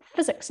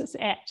physics is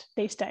at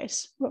these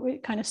days, but we're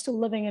kind of still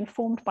living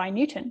informed by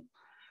Newton.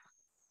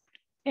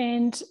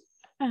 And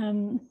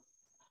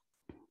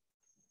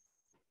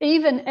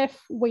even if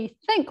we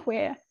think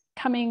we're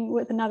coming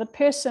with another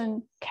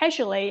person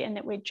casually and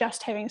that we're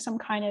just having some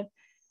kind of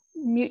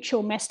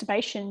mutual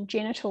masturbation,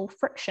 genital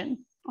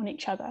friction on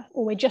each other,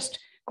 or we're just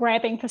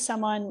grabbing for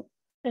someone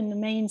in the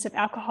means of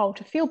alcohol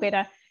to feel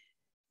better,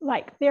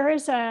 like there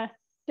is a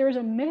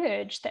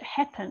merge that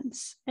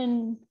happens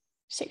in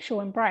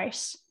sexual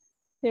embrace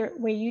there,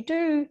 where you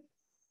do,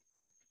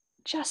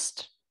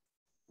 just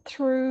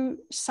through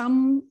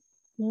some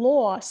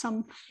law,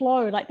 some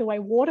flow, like the way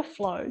water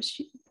flows,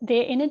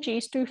 their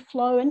energies do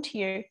flow into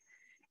you.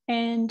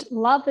 And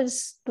love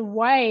is the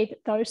way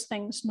that those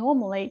things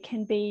normally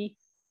can be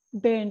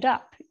burned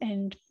up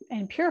and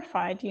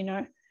purified. You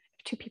know,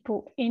 two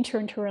people enter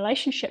into a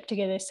relationship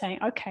together saying,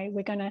 okay,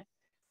 we're going to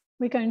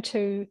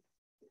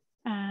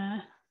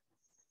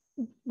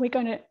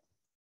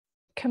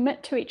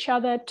commit to each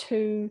other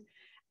to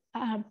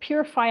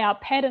purify our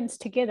patterns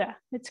together.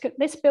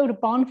 Let's build a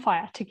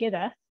bonfire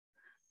together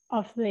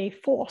of the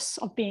force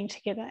of being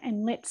together,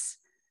 and let's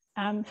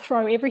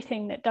throw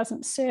everything that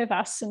doesn't serve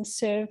us and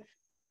serve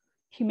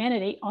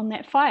humanity on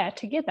that fire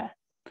together.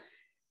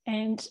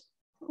 And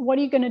what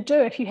are you going to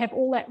do if you have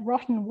all that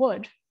rotten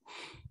wood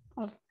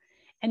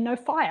and no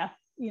fire?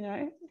 You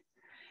know,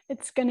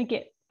 it's going to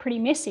get pretty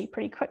messy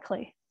pretty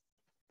quickly.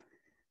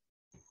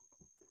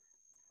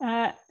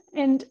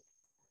 And,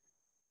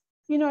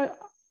 you know,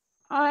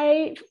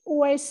 I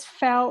always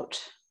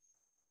felt,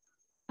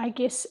 I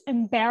guess,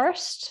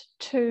 embarrassed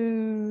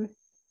to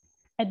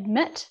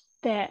admit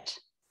that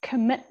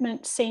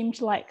commitment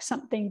seemed like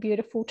something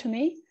beautiful to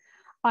me.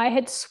 I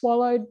had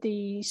swallowed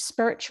the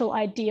spiritual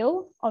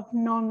ideal of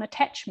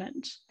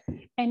non-attachment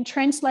and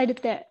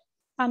translated that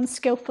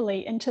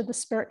unskillfully into the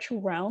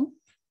spiritual realm.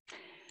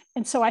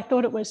 And so I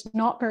thought it was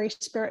not very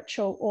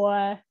spiritual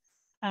or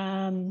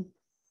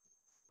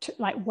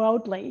like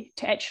worldly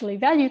to actually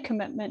value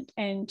commitment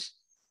and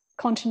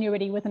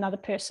continuity with another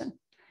person.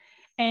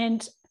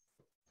 And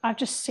I've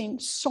just seen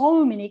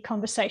so many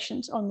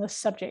conversations on this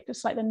subject.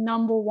 It's like the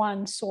number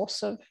one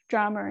source of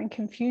drama and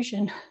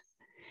confusion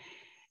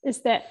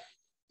is that,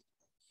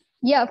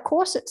 yeah, of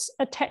course it's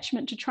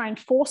attachment to try and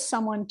force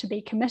someone to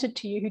be committed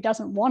to you who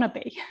doesn't want to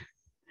be.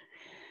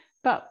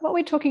 But what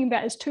we're talking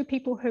about is two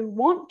people who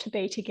want to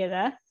be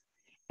together,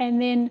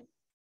 and then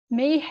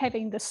me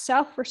having the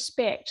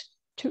self-respect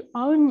to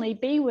only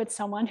be with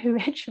someone who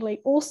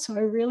actually also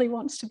really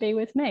wants to be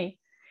with me,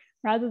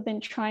 rather than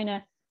trying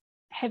to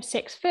have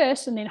sex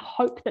first and then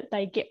hope that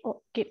they get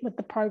with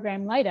the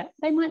program later.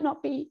 They might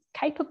not be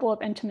capable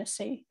of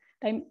intimacy.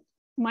 They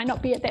might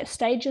not be at that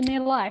stage in their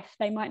life.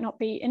 They might not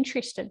be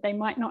interested. They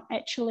might not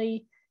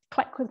actually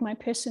click with my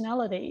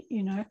personality,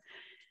 you know.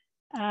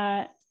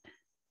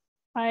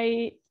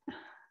 I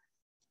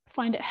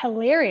find it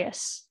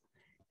hilarious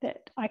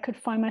that I could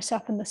find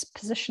myself in this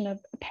position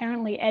of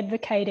apparently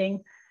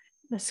advocating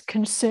this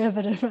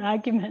conservative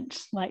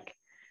argument, like,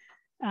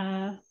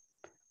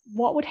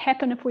 what would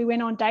happen if we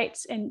went on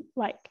dates and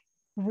like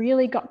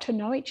really got to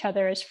know each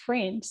other as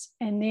friends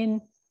and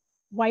then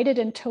waited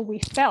until we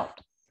felt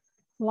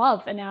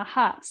love in our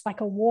hearts,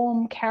 like a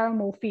warm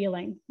caramel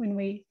feeling when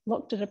we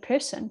looked at a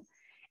person,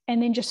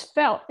 and then just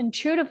felt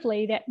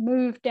intuitively that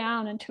moved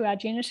down into our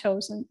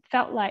genitals and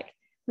felt like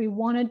we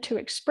wanted to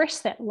express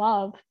that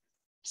love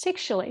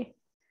sexually,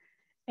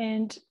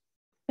 and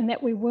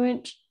that we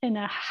weren't in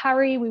a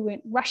hurry, we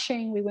weren't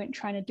rushing, we weren't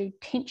trying to do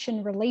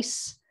tension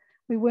release,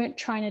 we weren't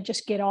trying to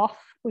just get off,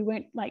 we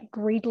weren't like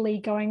greedily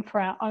going for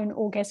our own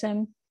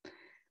orgasm,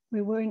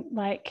 we weren't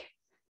like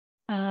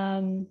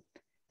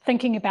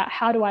thinking about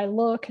how do I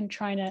look and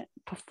trying to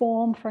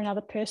perform for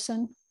another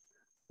person.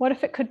 What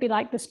if it could be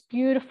like this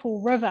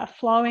beautiful river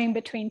flowing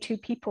between two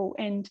people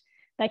and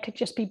they could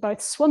just be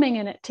both swimming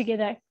in it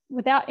together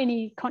without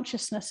any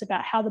consciousness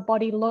about how the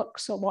body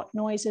looks or what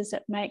noises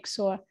it makes?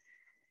 Or,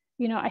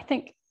 you know, I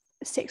think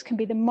sex can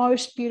be the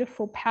most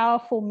beautiful,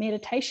 powerful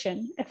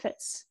meditation if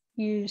it's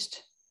used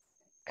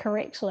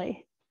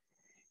correctly,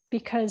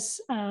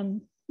 because,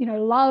 you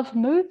know, love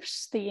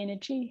moves the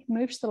energy,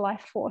 moves the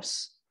life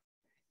force.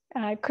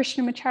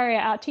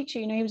 Krishnamacharya, our teacher,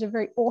 you know, he was a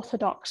very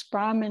orthodox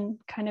Brahmin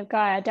kind of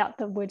guy. I doubt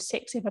the word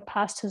sex ever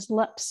passed his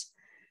lips,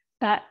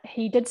 but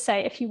he did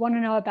say, if you want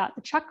to know about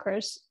the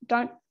chakras,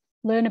 don't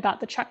learn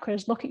about the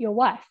chakras, look at your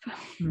wife.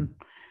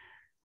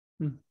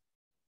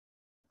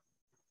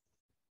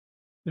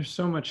 There's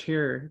so much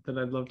here that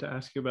I'd love to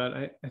ask you about.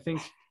 I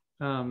think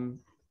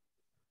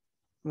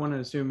want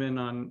to zoom in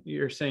on,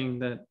 you're saying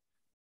that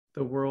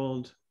the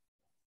world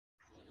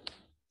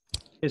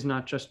is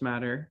not just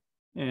matter,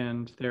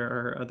 and there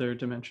are other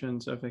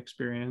dimensions of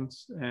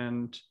experience,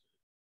 and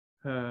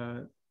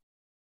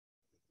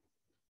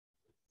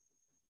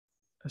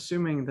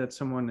assuming that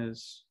someone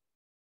is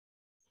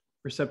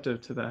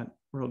receptive to that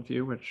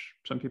worldview, which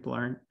some people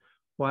aren't,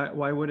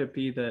 why would it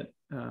be that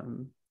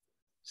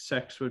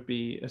sex would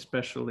be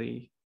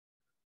especially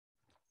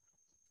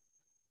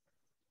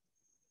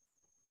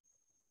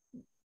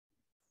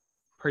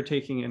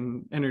partaking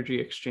in energy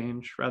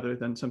exchange rather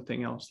than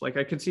something else? Like,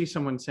 I could see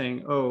someone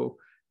saying, oh,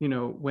 you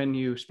know, when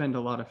you spend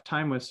a lot of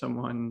time with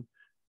someone,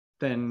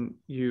 then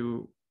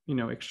you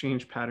know,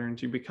 exchange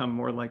patterns, you become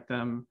more like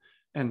them,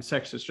 and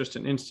sex is just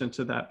an instance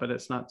of that, but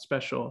it's not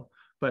special.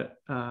 But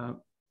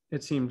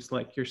it seems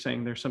like you're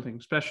saying there's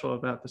something special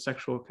about the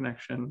sexual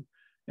connection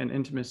and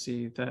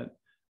intimacy that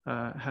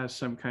has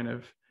some kind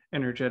of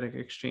energetic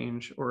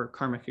exchange or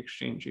karmic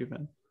exchange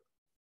even.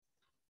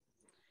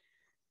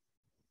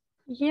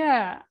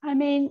 Yeah, I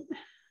mean,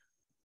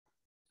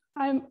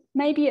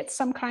 maybe it's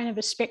some kind of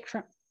a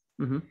spectrum.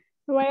 Mm-hmm.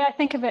 The way I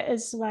think of it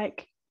is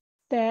like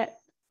that,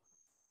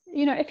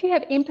 you know, if you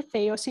have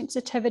empathy or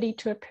sensitivity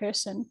to a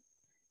person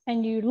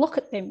and you look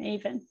at them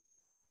even,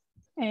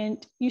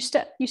 and you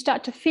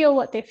start to feel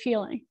what they're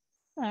feeling,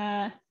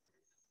 but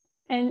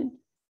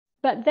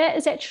that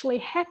is actually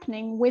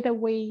happening whether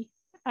we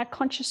are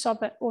conscious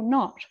of it or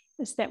not,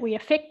 is that we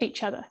affect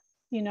each other.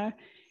 You know,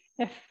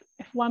 if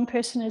one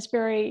person is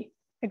very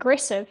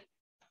aggressive,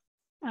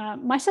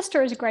 my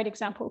sister is a great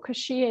example because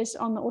she is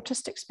on the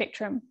autistic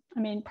spectrum.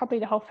 I mean, probably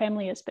the whole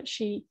family is, but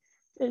she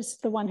is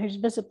the one who's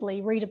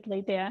visibly,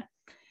 readably there.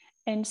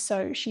 And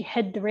so she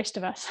hid the rest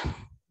of us.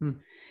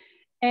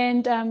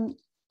 And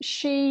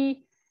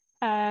she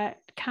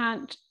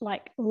can't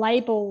like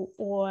label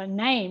or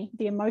name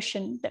the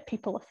emotion that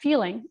people are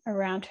feeling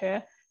around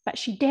her, but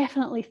she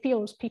definitely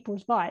feels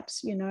people's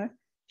vibes, you know,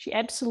 she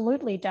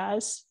absolutely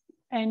does.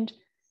 And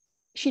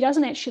she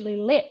doesn't actually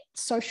let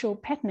social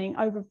patterning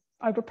over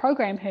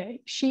program her.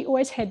 She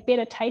always had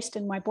better taste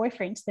in my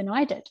boyfriends than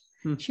I did.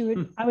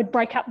 I would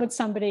break up with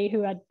somebody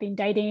who I'd been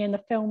dating in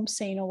the film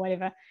scene or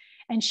whatever,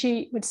 and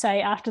she would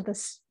say after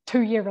this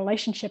 2-year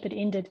relationship had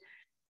ended,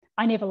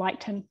 I never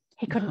liked him.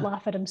 He couldn't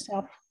laugh at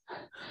himself. I'm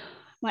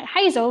like,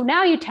 Hazel,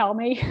 now you tell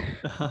me.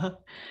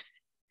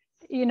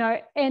 You know,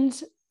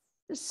 and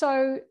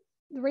so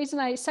the reason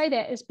I say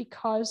that is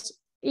because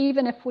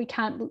even if we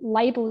can't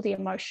label the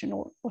emotion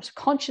or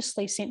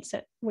consciously sense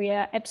it, we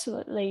are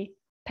absolutely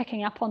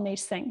picking up on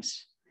these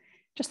things.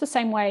 Just the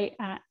same way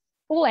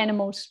all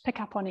animals pick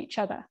up on each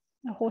other.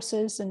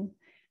 Horses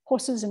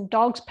and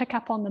dogs pick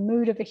up on the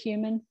mood of a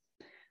human.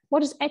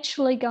 What is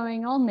actually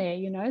going on there?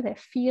 They're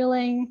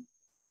feeling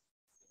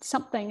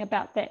something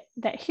about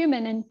that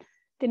human, and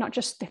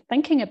they're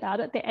thinking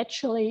about it, they're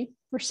actually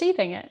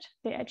receiving it.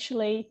 They're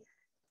actually,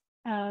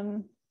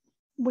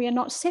 we are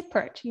not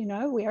separate,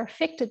 we are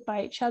affected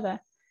by each other.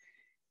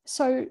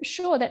 So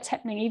sure, that's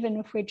happening even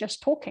if we're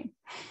just talking.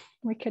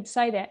 We could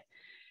say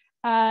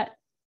that.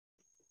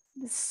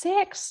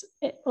 Sex,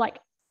 like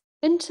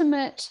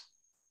intimate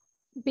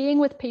being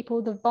with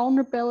people, the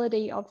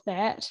vulnerability of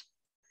that,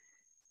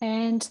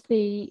 and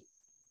the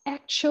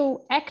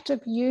actual act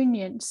of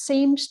union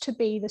seems to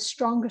be the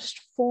strongest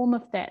form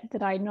of that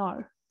I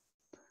know.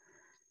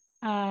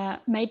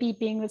 Maybe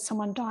being with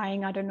someone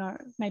dying, I don't know,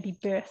 maybe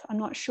birth, I'm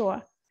not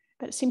sure.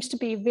 But it seems to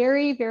be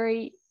very,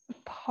 very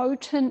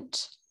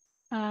potent,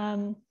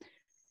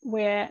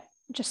 where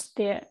just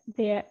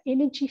their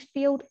energy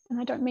field, and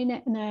I don't mean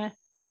it in a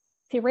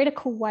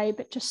theoretical way,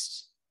 but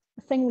just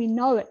the thing we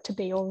know it to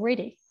be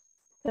already,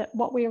 that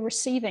what we are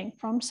receiving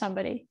from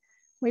somebody,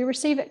 we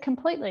receive it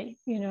completely,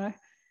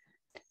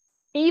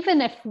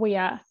 even if we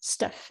are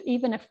stiff,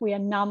 even if we are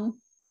numb,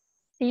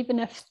 even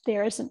if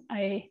there isn't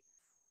a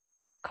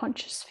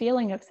conscious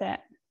feeling of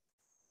that.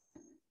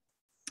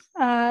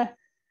 I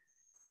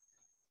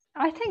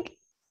think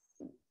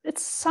at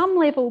some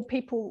level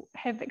people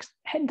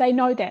they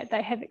know that,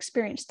 they have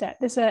experienced that.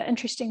 There's an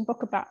interesting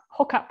book about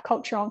hookup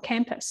culture on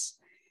campus,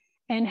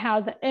 and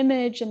how the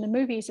image and the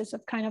movies is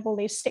of kind of all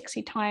these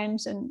sexy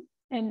times, and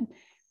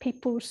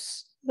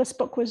this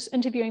book was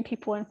interviewing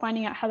people and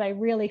finding out how they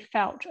really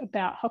felt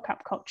about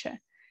hookup culture.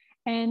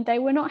 And they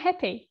were not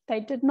happy.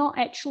 They did not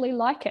actually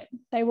like it.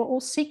 They were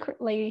all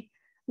secretly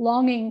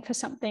longing for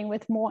something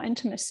with more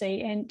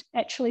intimacy and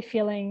actually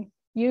feeling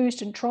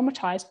used and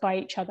traumatized by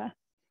each other.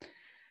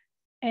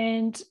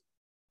 And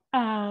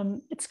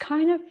it's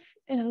kind of,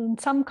 in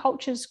some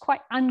cultures,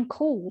 quite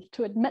uncool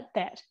to admit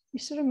that. You're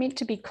sort of meant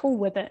to be cool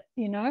with it,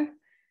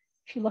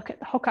 If you look at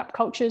the hookup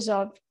cultures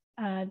of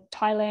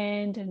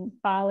Thailand and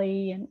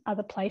Bali and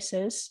other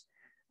places,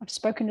 I've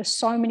spoken to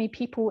so many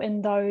people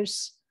in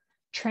those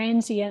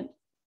transient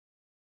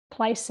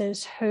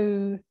places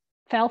who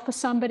fell for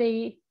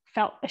somebody,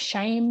 felt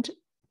ashamed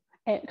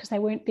because they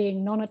weren't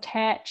being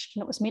non-attached,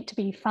 and it was meant to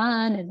be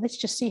fun and let's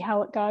just see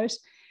how it goes.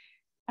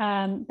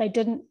 They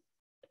didn't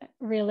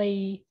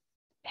really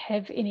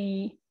have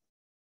any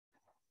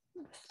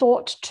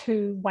thought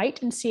to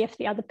wait and see if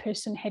the other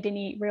person had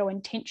any real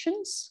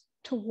intentions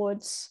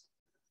towards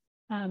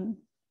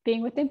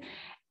being with them.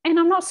 And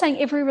I'm not saying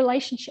every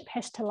relationship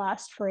has to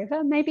last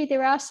forever. Maybe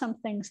there are some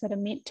things that are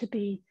meant to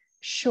be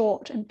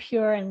short and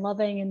pure and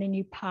loving, and then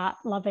you part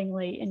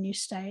lovingly and you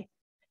stay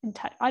in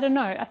touch. I don't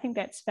know. I think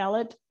that's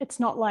valid. It's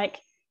not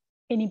like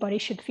anybody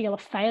should feel a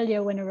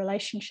failure when a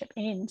relationship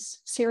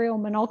ends. Serial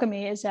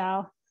monogamy is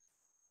our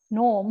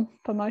norm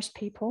for most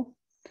people.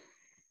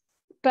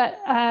 But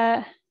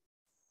the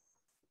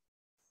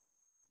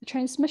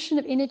transmission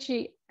of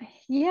energy,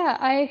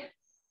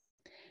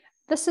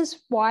 this is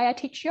why I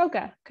teach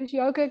yoga, because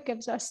yoga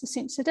gives us the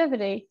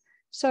sensitivity.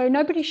 So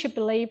nobody should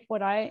believe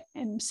what I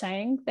am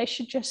saying. They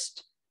should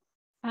just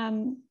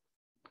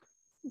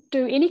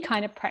do any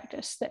kind of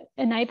practice that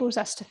enables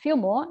us to feel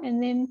more,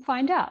 and then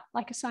find out,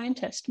 like a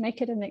scientist,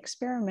 make it an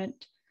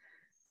experiment.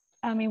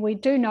 I mean, we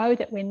do know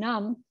that we're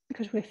numb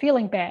because we're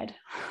feeling bad.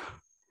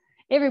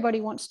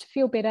 Everybody wants to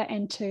feel better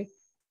and to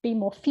be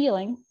more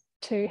feeling,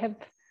 to have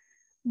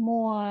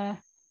more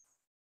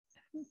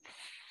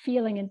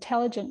feeling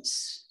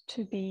intelligence,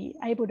 to be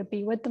able to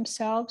be with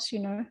themselves,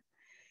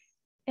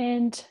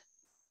 And,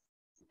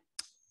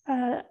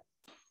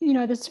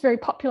 this is very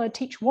popular,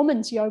 teach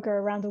women's yoga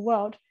around the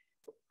world.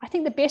 I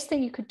think the best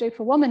thing you could do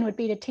for women would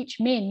be to teach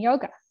men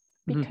yoga,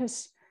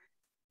 because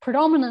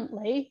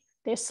predominantly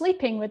they're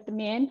sleeping with the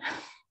men.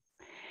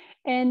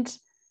 And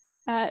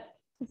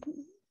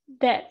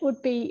that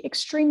would be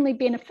extremely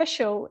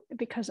beneficial,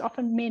 because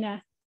often men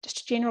are, just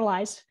to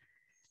generalize,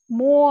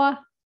 more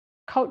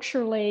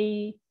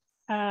culturally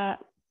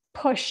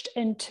pushed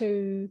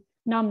into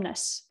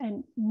numbness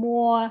and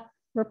more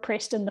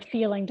repressed in the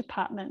feeling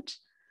department.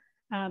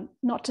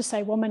 Not to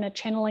say women are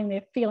channeling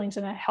their feelings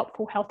in a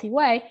helpful, healthy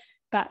way,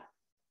 but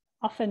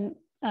often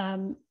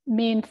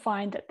men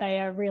find that they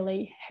are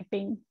really have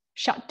been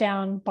shut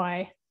down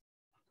by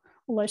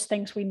all those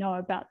things we know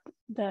about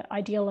the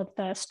ideal of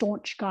the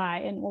staunch guy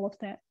and all of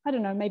that. I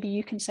don't know, maybe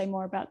you can say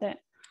more about that.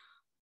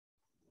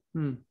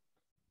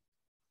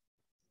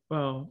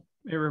 Well,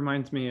 it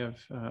reminds me of,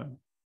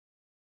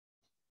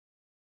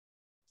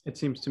 it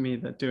seems to me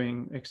that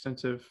doing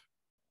extensive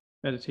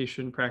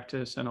meditation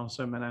practice and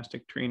also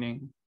monastic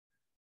training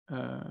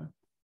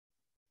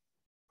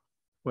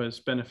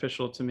was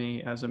beneficial to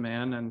me as a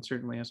man, and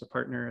certainly as a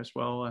partner as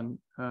well. And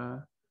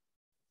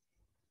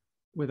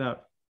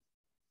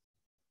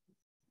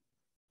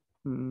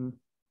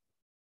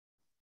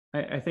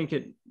I think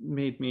it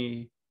made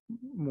me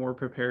more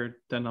prepared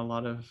than a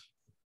lot of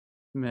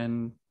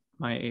men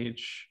my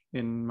age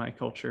in my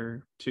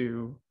culture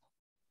to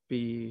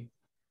be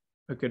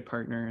a good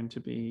partner and to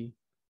be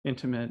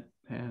intimate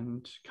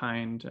and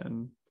kind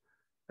and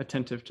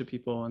attentive to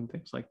people and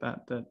things like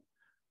that, that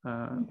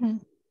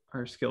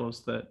are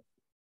skills that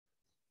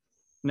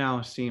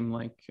now seem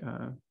like,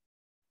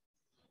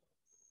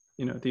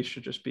 these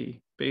should just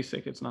be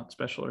basic. It's not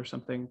special or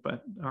something,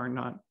 but are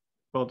not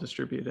well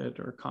distributed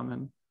or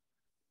common.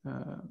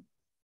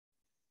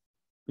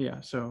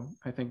 So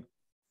I think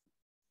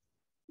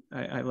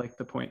I like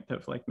the point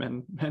of like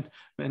men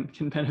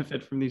can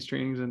benefit from these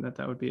trainings, and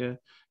that would be a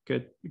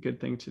good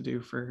thing to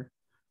do for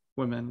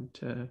women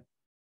to,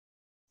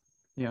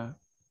 and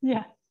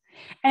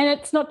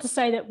it's not to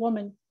say that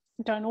women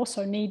don't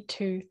also need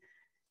to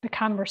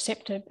become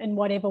receptive in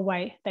whatever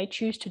way they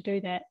choose to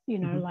do that,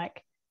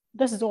 like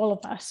this is all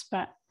of us,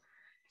 but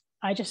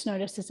I just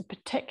noticed there's a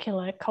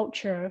particular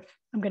culture of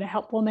I'm going to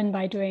help women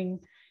by doing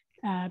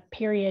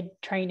period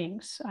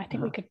trainings. I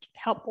think we could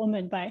help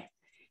women by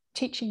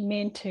teaching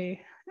men to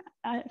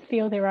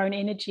feel their own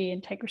energy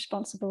and take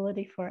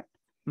responsibility for it.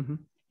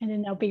 And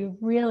then they'll be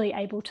really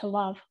able to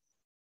love.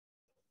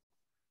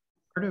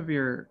 Part of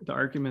the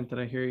argument that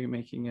I hear you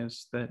making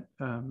is that,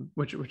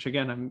 which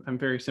again, I'm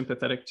very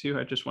sympathetic to,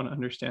 I just want to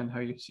understand how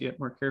you see it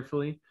more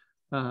carefully,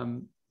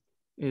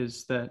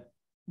 is that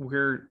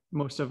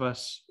most of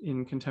us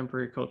in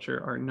contemporary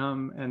culture are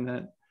numb, and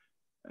that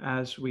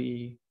as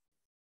we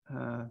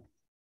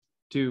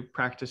do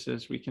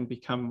practices, we can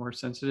become more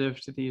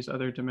sensitive to these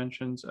other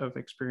dimensions of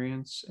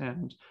experience.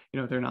 And,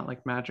 they're not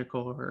like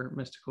magical or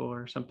mystical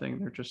or something.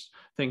 They're just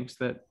things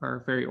that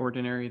are very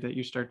ordinary that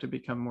you start to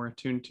become more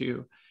attuned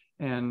to.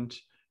 And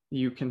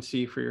you can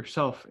see for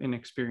yourself in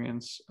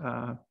experience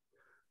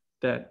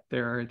that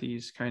there are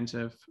these kinds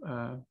of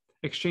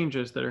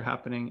exchanges that are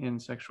happening in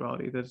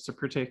sexuality, that it's a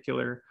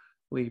particularly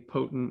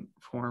potent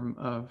form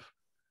of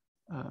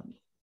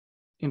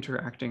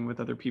interacting with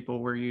other people,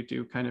 where you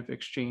do kind of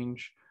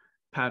exchange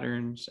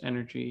patterns,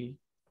 energy,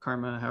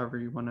 karma, however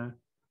you want to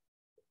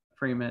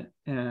frame it.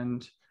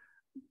 And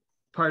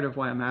part of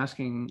why I'm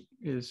asking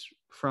is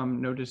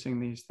from noticing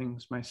these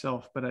things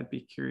myself, but I'd be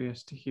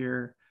curious to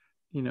hear,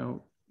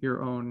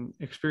 your own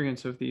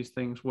experience of these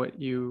things, what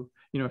if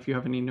you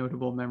have any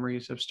notable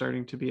memories of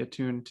starting to be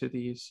attuned to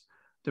these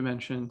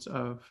dimensions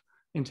of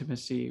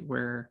intimacy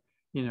where,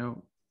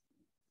 you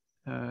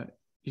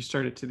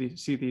started to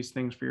see these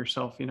things for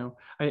yourself.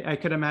 I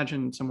could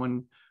imagine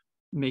someone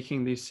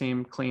making these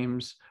same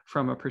claims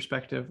from a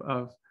perspective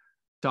of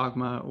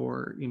dogma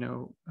or,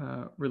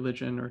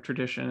 religion or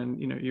tradition. And,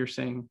 you're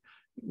saying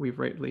we've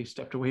rightly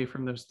stepped away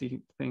from those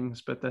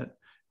things, but that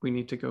we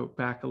need to go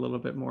back a little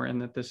bit more,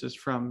 and that this is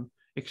from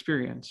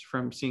experience,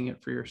 from seeing it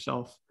for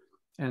yourself.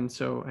 And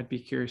so I'd be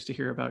curious to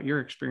hear about your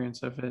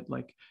experience of it.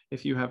 Like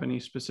if you have any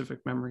specific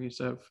memories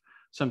of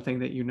something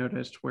that you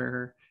noticed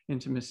where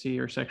intimacy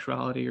or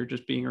sexuality or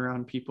just being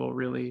around people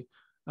really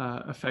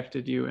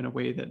affected you in a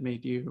way that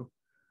made you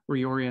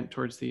reorient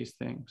towards these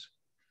things.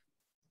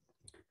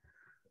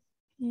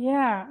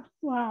 Yeah,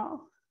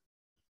 wow.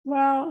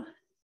 Well,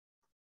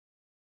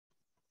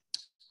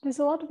 there's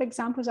a lot of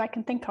examples I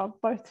can think of,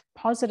 both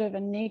positive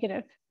and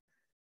negative.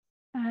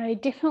 I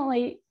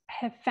definitely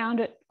have found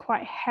it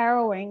quite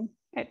harrowing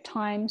at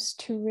times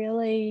to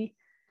really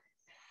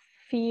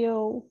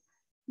feel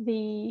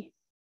the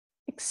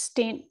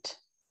extent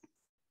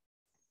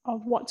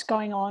of what's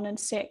going on in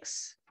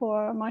sex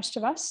for most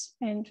of us,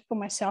 and for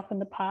myself in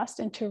the past,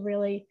 and to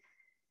really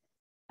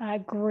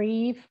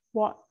grieve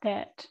what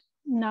that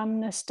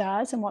numbness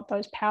does and what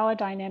those power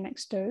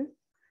dynamics do.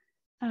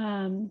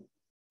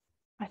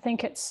 I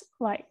think it's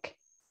like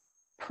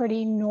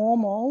pretty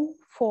normal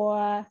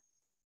for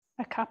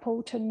a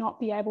couple to not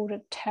be able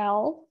to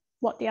tell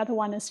what the other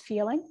one is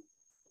feeling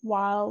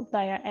while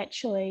they are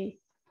actually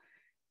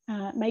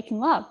making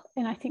love.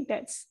 And I think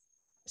that's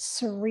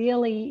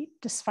surreally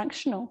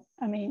dysfunctional.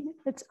 I mean,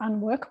 it's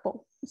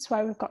unworkable. That's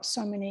why we've got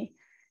so many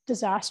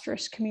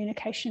disastrous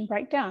communication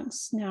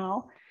breakdowns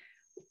now.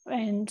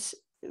 And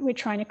we're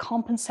trying to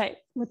compensate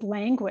with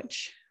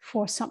language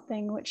for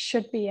something which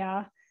should be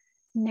our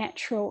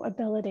natural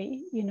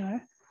ability,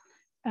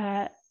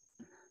 I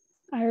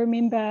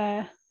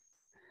remember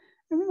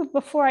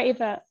before I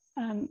ever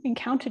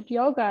encountered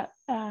yoga,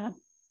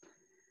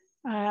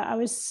 I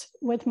was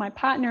with my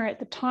partner at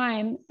the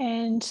time,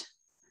 and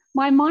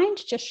my mind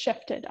just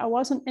shifted. I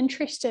wasn't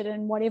interested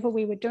in whatever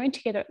we were doing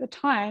together at the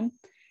time,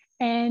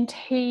 and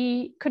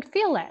he could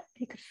feel that.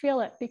 He could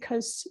feel it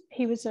because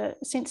he was a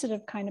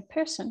sensitive kind of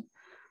person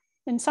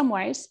in some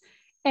ways.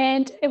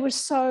 And it was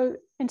so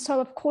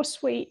of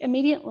course we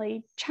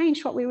immediately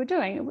changed what we were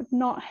doing. It would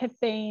not have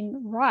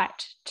been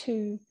right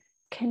to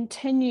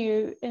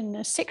continue in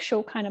a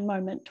sexual kind of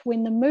moment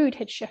when the mood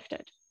had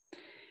shifted.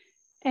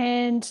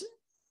 And,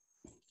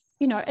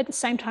 at the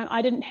same time,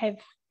 I didn't have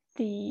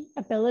the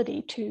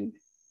ability to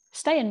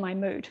stay in my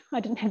mood. I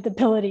didn't have the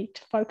ability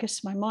to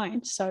focus my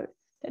mind. So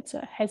that's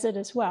a hazard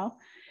as well.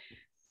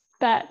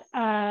 But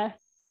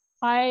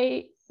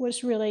I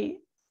was really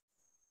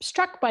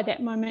struck by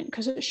that moment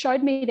because it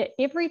showed me that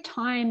every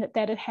time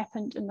that had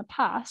happened in the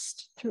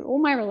past through all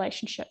my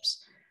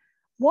relationships,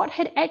 what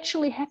had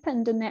actually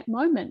happened in that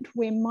moment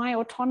where my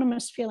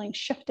autonomous feeling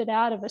shifted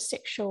out of a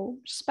sexual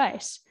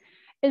space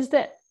is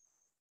that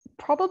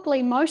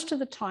probably most of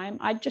the time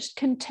I just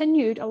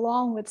continued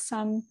along with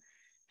some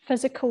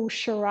physical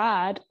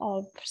charade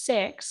of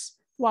sex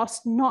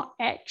whilst not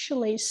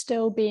actually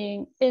still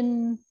being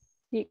in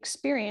the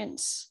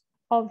experience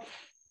of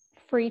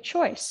free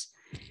choice.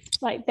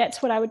 Like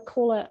that's what I would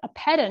call a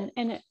pattern.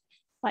 And it,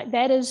 like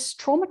that is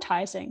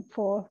traumatizing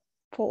for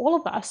all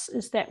of us,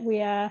 is that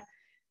we are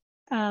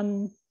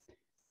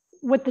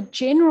with the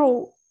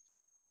general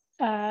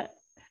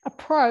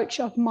approach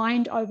of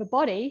mind over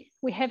body,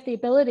 we have the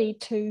ability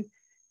to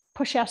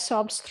push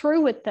ourselves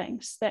through with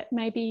things that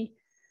maybe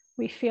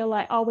we feel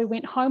like, oh, we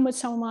went home with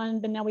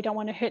someone, but now we don't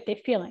want to hurt their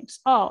feelings.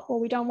 Oh, or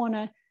we don't want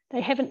to,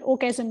 they haven't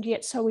orgasmed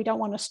yet, so we don't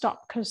want to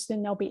stop because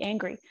then they'll be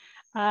angry.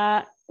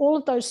 All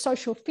of those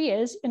social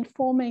fears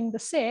informing the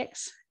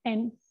sex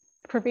and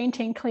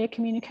preventing clear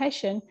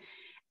communication.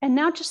 And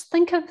now just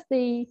think of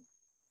the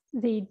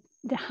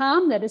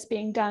harm that is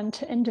being done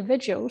to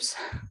individuals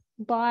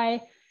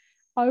by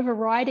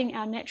overriding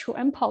our natural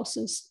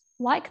impulses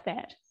like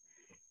that.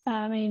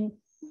 I mean,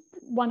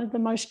 one of the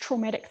most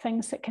traumatic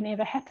things that can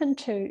ever happen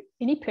to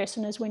any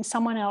person is when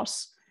someone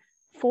else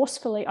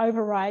forcefully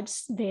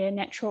overrides their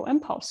natural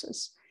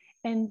impulses.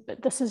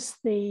 But this is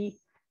the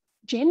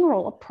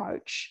general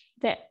approach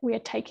that we are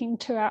taking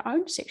to our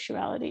own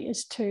sexuality,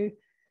 is to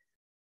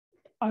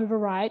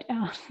override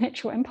our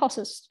natural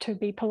impulses to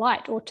be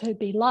polite or to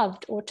be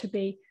loved or to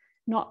be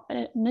not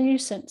a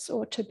nuisance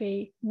or to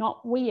be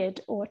not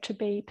weird or to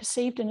be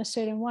perceived in a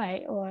certain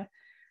way or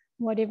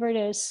whatever it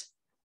is.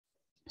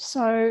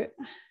 So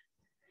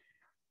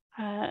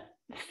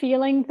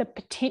feeling the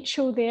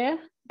potential there,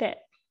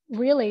 that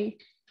really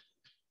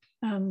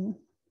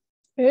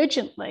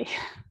urgently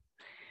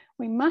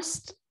we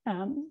must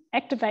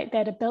activate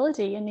that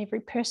ability in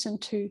every person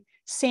to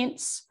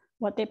sense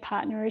what their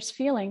partner is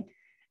feeling.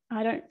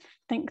 I don't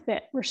think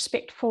that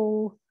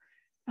respectful,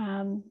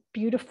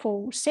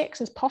 beautiful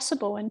sex is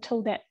possible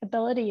until that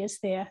ability is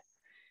there.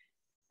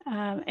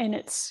 And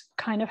it's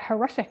kind of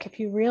horrific if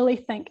you really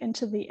think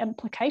into the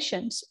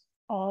implications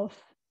of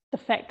the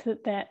fact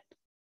that that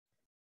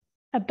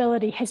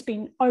ability has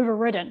been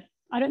overridden.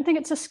 I don't think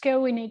it's a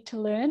skill we need to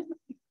learn.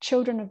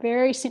 Children are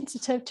very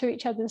sensitive to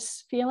each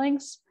other's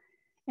feelings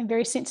and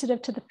very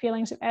sensitive to the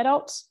feelings of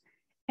adults.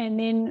 And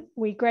then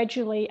we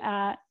gradually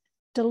are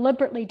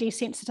deliberately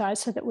desensitized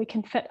so that we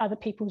can fit other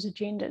people's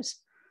agendas.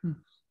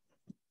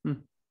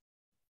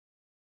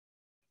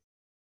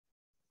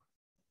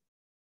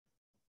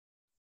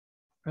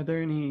 Are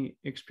there any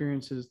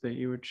experiences that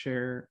you would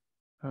share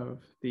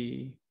of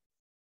the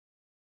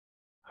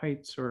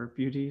heights or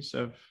beauties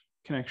of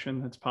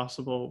connection that's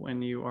possible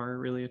when you are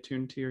really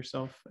attuned to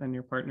yourself and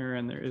your partner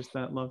and there is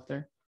that love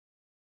there?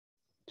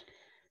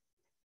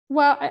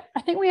 Well,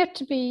 I think we have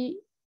to be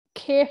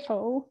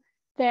careful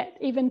that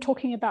even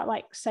talking about,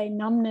 like, say,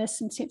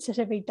 numbness and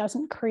sensitivity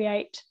doesn't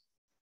create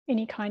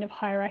any kind of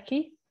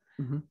hierarchy.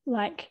 Mm-hmm.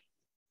 Like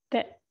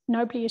that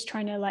nobody is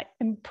trying to like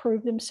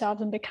improve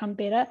themselves and become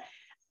better.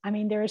 I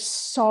mean, there is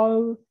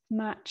so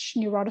much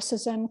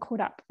neuroticism caught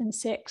up in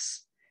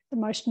sex. The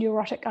most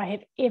neurotic I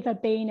have ever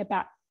been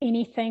about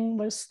anything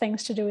was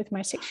things to do with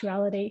my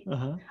sexuality.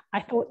 Uh-huh.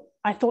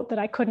 I thought that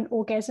I couldn't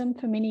orgasm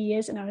for many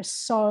years, and I was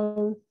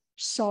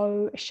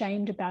so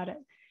ashamed about it.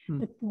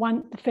 The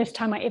first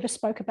time I ever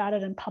spoke about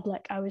it in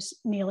public, I was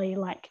nearly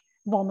like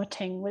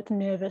vomiting with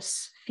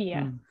nervous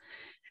fear.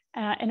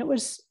 And I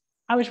was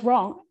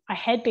wrong. I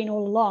had been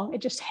all along.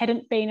 It just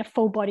hadn't been a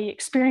full body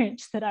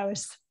experience that I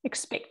was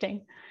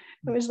expecting.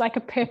 It was like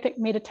a perfect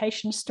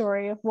meditation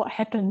story of what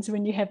happens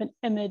when you have an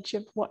image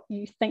of what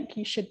you think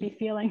you should be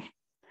feeling.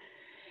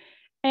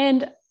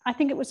 And I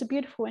think it was a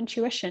beautiful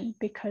intuition,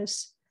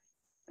 because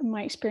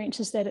my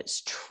experience is that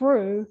it's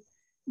true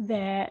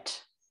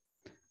that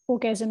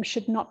orgasm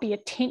should not be a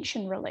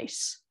tension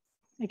release.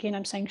 Again,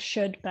 I'm saying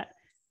should, but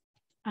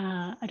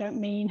I don't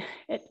mean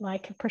it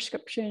like a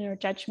prescription or a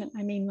judgment.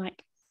 I mean,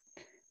 like,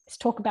 let's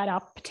talk about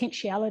our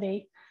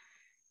potentiality,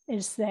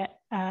 is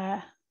that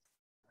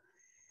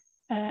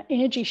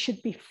energy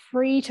should be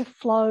free to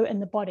flow in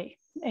the body.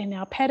 And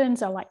our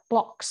patterns are like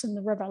blocks in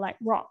the river, like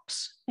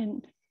rocks.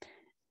 And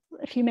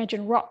if you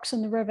imagine rocks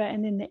in the river,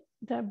 and then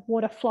the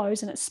water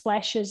flows and it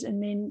splashes,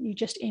 and then you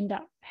just end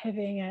up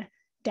having a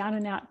down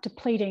and out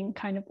depleting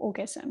kind of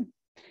orgasm.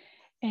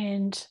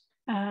 And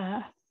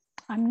I'm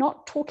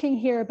not talking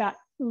here about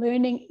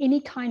learning any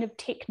kind of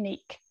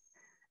technique.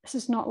 This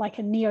is not like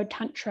a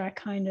neo-tantra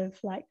kind of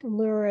like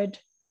lurid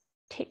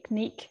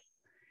technique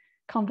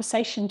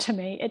conversation to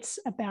me. It's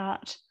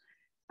about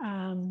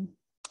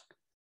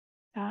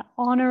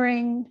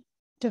honoring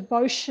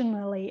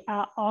devotionally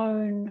our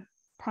own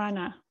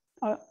prana,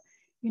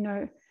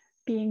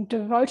 being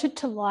devoted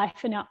to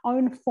life in our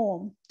own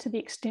form to the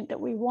extent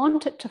that we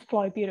want it to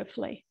flow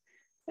beautifully.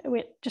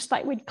 Just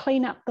like we'd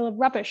clean up the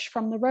rubbish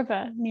from the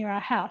river near our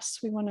house,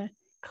 we want to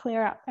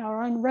clear up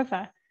our own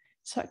river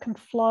so it can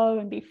flow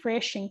and be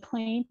fresh and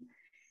clean.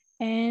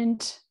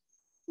 And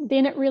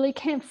then it really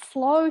can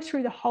flow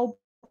through the whole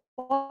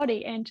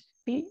body and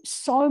be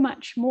so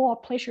much more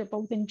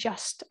pleasurable than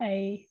just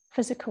a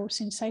physical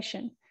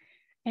sensation,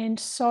 and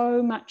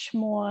so much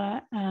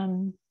more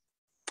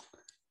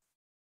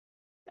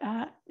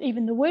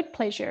even the word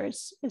pleasure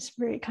is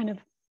very kind of,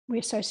 we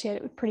associate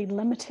it with pretty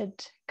limited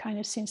kind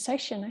of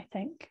sensation, I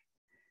think.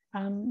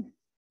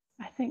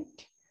 I think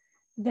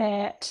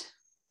that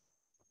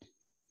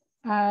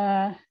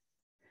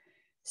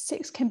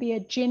sex can be a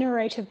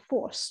generative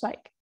force.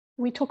 Like,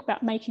 we talk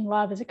about making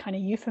love as a kind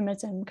of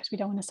euphemism because we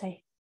don't want to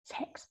say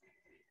sex,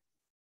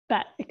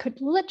 but it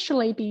could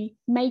literally be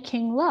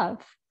making love.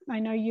 I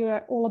know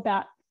you're all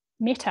about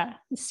metta,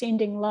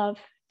 sending love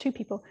to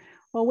people.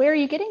 Well, where are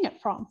you getting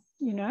it from?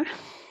 You know,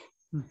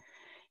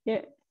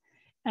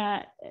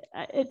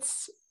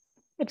 it's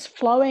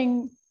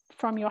flowing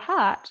from your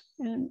heart,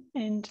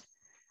 and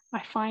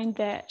I find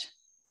that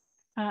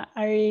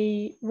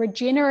a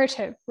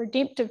regenerative,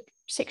 redemptive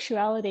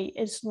sexuality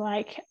is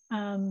like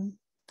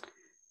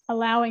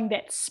allowing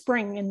that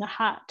spring in the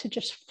heart to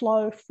just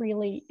flow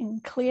freely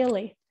and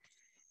clearly,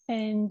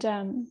 and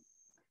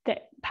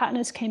that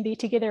partners can be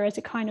together as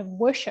a kind of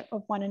worship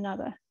of one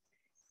another,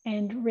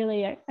 and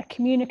really a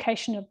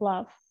communication of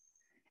love,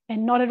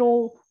 and not at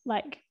all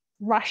like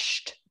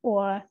rushed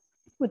or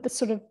with the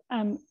sort of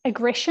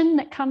aggression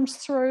that comes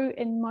through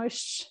in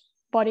most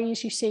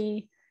bodies you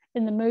see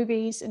in the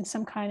movies, in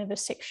some kind of a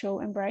sexual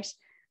embrace.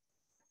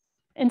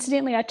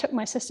 Incidentally, I took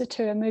my sister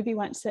to a movie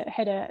once that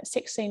had a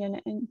sex scene in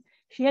it, and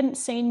she hadn't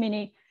seen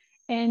many,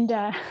 and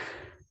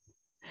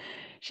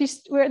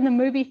we're in the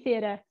movie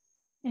theater,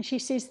 and she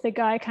sees the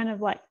guy kind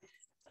of like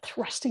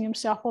thrusting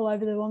himself all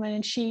over the woman,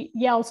 and she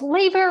yells,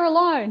 "Leave her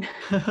alone."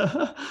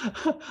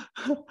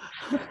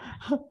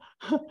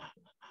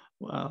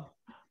 Wow.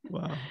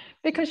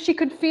 Because she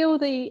could feel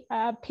the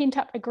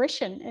pent-up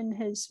aggression in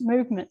his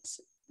movements.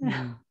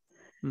 Mm-hmm.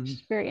 Which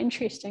is very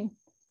interesting.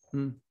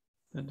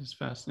 That is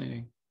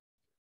fascinating.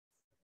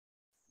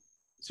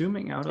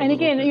 Zooming out a and little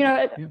again, bit. you know,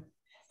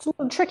 it's a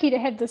little tricky to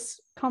have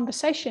this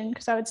conversation,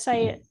 because I would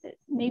say it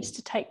needs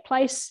to take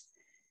place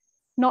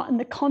not in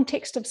the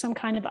context of some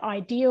kind of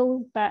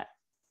ideal, but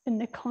in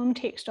the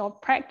context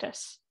of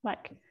practice.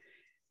 Like,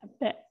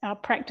 that our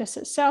practice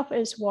itself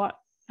is what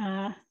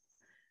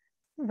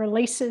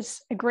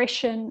releases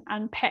aggression,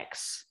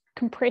 unpacks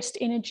compressed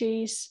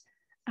energies,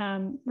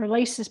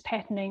 releases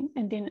patterning,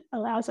 and then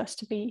allows us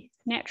to be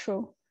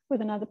natural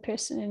with another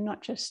person and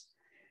not just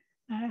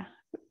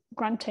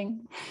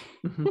grunting.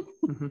 Mm-hmm,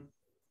 mm-hmm.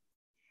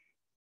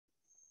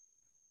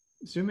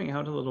 Zooming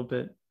out a little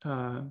bit,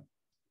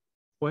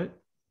 what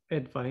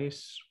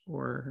advice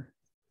or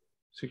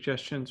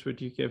suggestions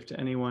would you give to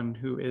anyone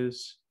who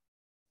is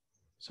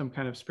some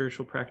kind of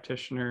spiritual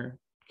practitioner,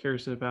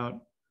 cares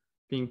about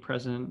being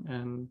present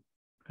and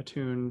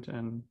attuned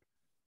and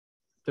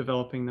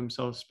developing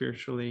themselves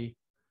spiritually,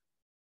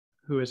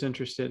 who is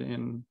interested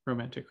in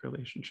romantic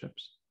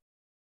relationships?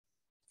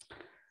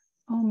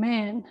 Oh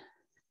man.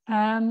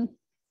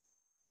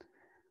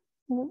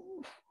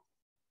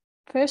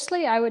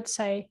 Firstly, I would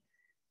say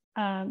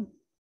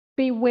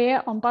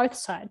beware on both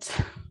sides.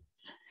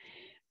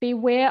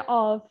 Beware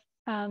of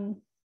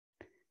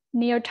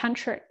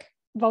neo-tantric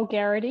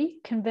vulgarity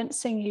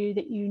convincing you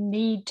that you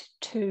need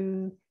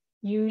to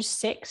use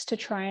sex to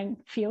try and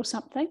feel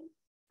something,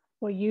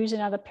 or use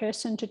another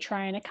person to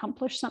try and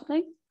accomplish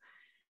something.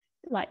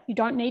 Like, you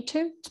don't need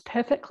to. It's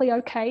perfectly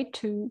okay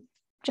to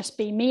just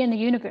be me in the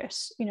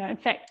universe. You know, in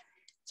fact,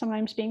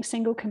 sometimes being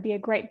single can be a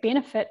great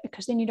benefit,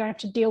 because then you don't have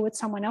to deal with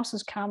someone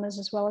else's karmas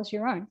as well as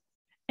your own,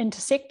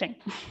 intersecting,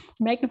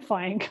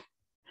 magnifying.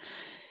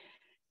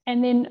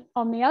 And then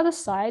on the other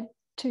side,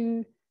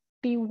 to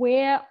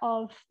beware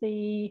of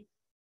the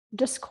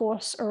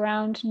discourse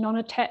around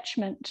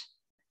non-attachment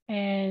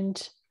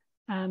and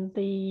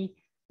the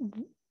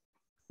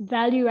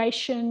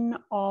valuation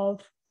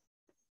of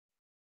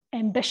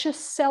ambitious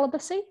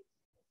celibacy.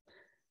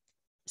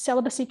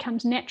 Celibacy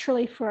comes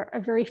naturally for a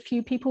very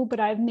few people, but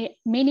I've met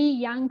many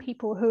young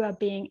people who are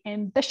being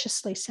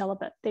ambitiously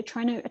celibate. They're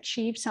trying to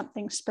achieve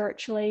something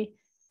spiritually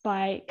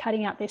by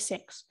cutting out their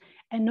sex.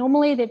 And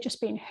normally they've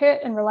just been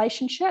hurt in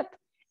relationship,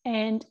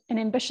 and an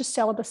ambitious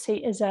celibacy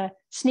is a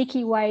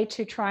sneaky way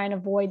to try and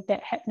avoid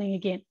that happening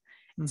again.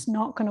 It's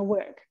not going to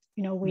work.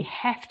 You know, we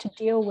have to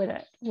deal with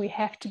it. We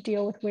have to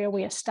deal with where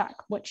we are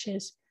stuck, which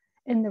is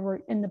in the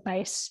root, in the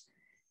base.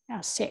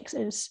 Our sex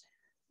is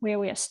where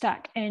we are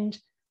stuck. And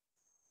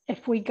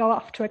if we go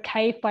off to a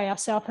cave by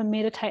ourselves and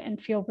meditate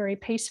and feel very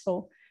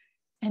peaceful,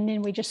 and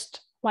then we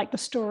just, like the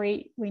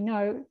story we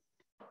know,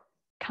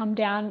 come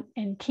down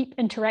and keep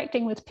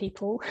interacting with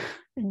people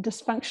in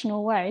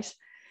dysfunctional ways.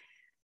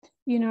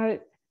 You know,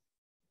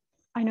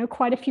 I know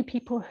quite a few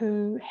people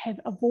who have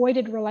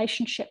avoided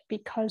relationship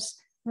because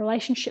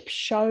relationship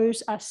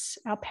shows us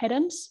our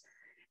patterns.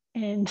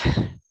 And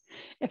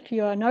if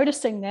you're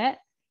noticing that,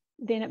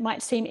 then it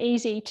might seem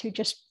easy to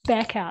just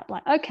back out,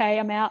 like, okay,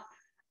 I'm out.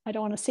 I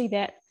don't want to see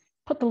that.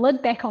 Put the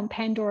lid back on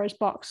Pandora's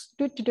box.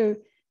 They're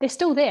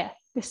still there.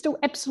 They're still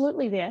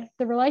absolutely there.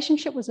 The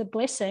relationship was a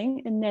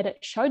blessing in that it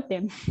showed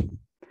them,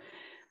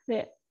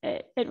 that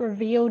it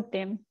revealed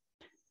them.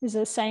 there's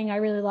a saying I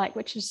really like,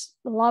 which is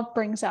love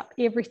brings up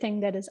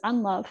everything that is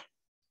unlove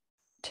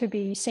to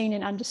be seen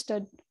and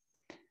understood.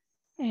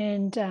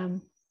 And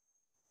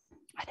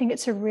I think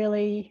it's a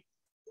really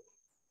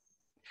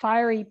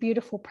fiery,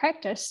 beautiful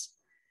practice.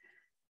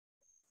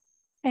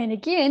 And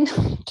again,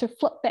 to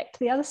flip back to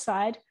the other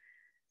side,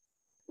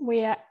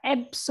 we are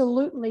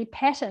absolutely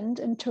patterned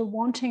into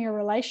wanting a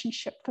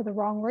relationship for the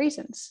wrong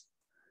reasons,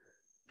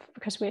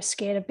 because we're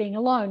scared of being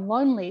alone,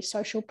 lonely,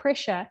 social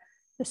pressure,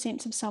 the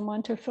sense of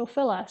someone to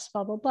fulfill us,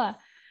 blah, blah, blah.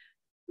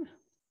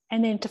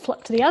 And then to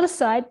flip to the other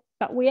side,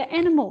 but we are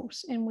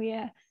animals and we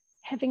are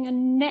having a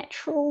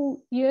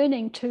natural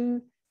yearning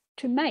to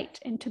mate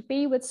and to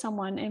be with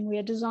someone, and we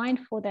are designed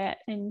for that,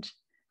 and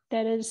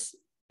that is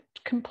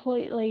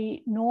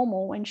completely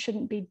normal and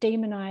shouldn't be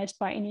demonized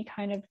by any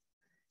kind of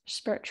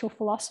spiritual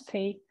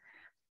philosophy.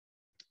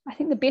 I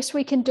think the best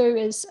we can do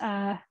is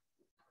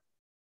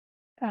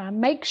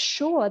make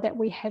sure that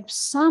we have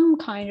some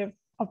kind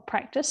of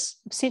practice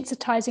of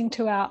sensitizing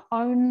to our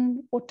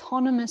own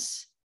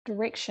autonomous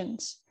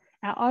directions,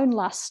 our own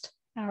lust,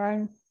 our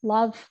own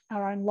love,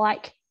 our own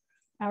like,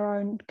 our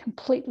own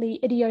completely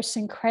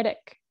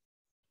idiosyncratic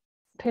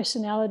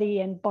personality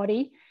and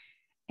body,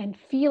 and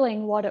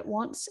feeling what it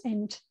wants,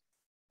 and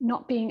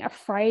not being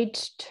afraid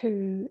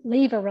to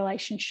leave a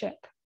relationship,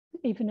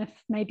 even if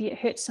maybe it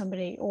hurts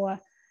somebody, or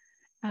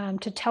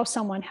to tell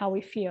someone how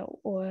we feel,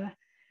 or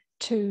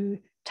to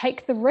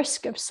take the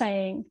risk of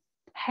saying,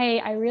 hey,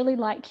 I really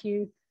like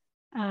you.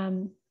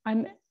 I'm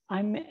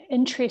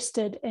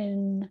interested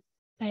in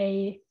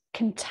a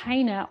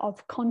container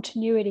of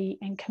continuity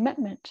and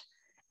commitment.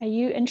 Are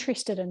you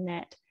interested in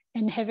that?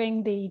 And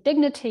having the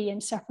dignity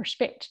and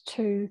self-respect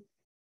to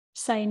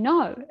say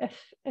no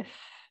if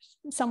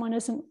someone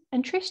isn't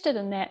interested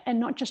in that, and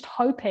not just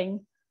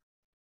hoping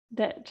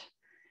that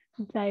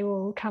they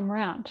will come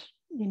around.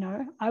 You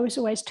know, I was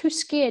always too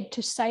scared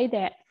to say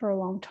that for a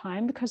long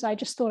time, because I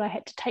just thought I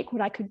had to take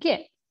what I could get.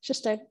 It's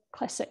just a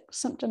classic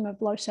symptom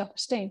of low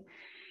self-esteem.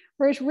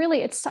 Whereas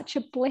really, it's such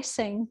a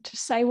blessing to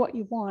say what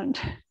you want,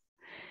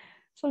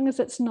 as long as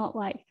it's not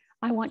like,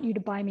 I want you to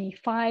buy me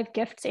 5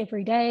 gifts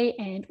every day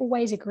and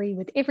always agree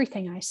with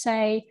everything I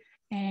say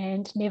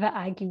and never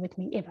argue with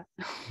me ever.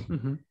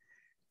 Mm-hmm.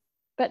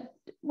 But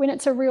when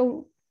it's a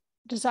real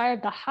desire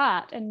of the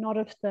heart and not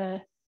of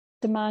the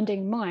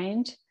demanding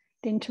mind,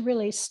 then to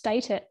really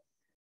state it,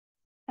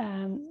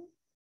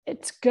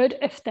 it's good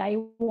if they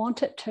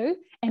want it to,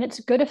 and it's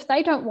good if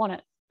they don't want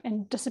it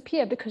and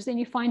disappear, because then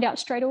you find out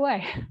straight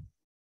away.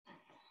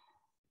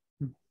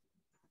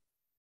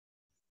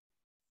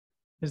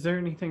 Is there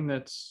anything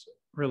that's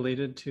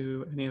related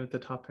to any of the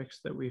topics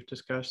that we've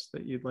discussed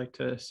that you'd like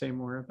to say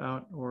more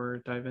about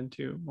or dive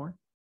into more?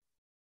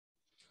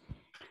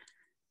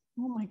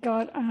 Oh my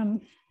God.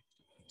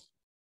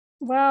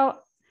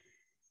 Well,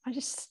 I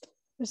just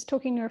was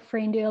talking to a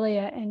friend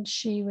earlier, and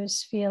she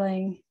was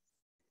feeling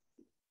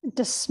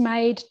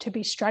dismayed to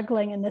be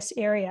struggling in this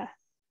area.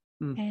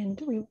 And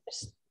we were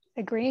just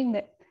agreeing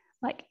that,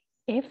 like,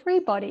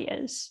 everybody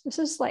is. This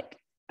is like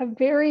a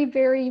very,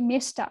 very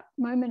messed up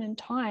moment in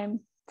time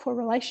for a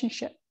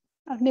relationship.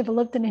 I've never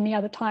lived in any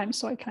other time,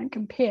 so I can't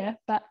compare,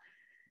 but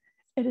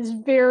it is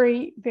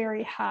very,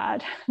 very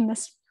hard in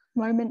this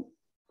moment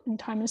in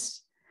time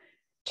is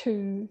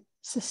to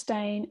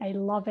sustain a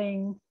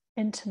loving,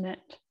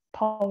 intimate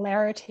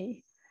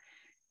polarity.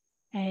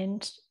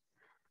 And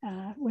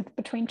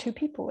between two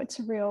people, it's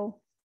a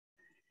real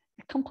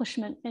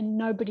accomplishment, and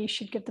nobody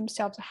should give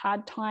themselves a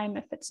hard time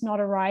if it's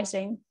not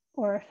arising,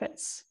 or if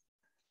it's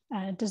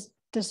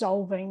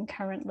dissolving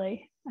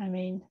currently. I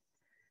mean,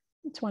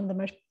 it's one of the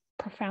most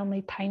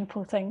profoundly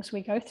painful things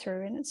we go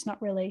through, and it's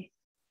not really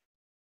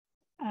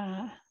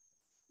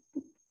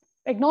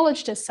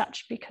acknowledged as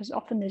such, because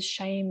often there's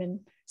shame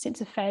and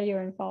sense of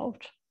failure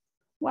involved.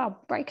 Wow,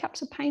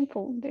 breakups are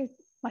painful. They're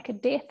like a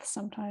death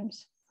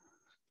sometimes.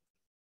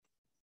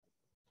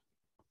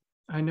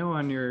 I know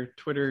on your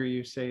Twitter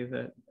you say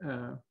that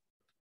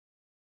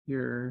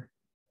you're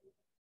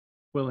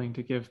willing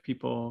to give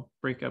people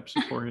breakup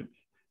support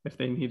if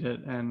they need it.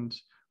 And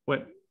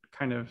what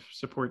kind of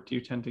support do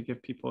you tend to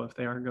give people if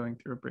they are going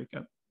through a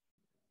breakup?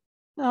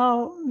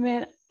 Oh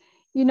man,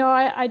 you know,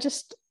 I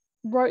just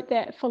wrote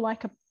that for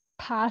like a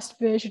past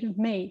version of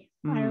me.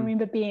 I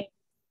remember being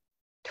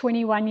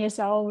 21 years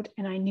old,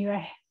 and I knew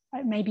I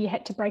maybe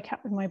had to break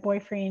up with my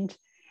boyfriend.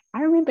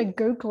 I remember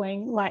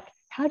Googling, like,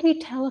 how do you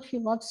tell if you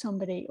love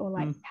somebody, or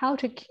like how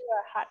to cure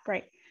a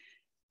heartbreak?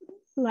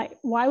 Like,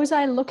 why was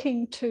I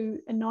looking to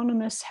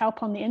anonymous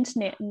help on the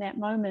internet in that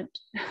moment?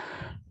 I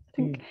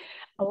think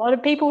a lot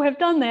of people have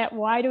done that.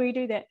 Why do we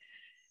do that?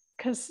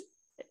 Because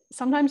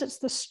sometimes it's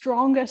the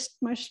strongest,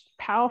 most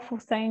powerful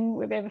thing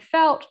we've ever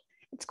felt.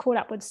 It's caught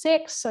up with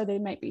sex, so there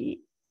may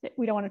be,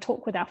 we don't want to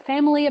talk with our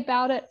family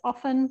about it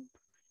often.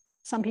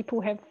 Some people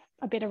have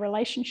a better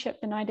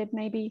relationship than I did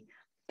maybe.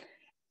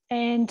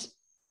 And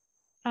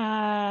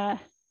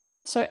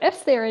so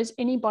if there is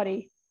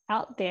anybody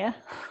out there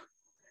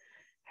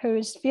who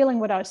is feeling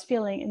what I was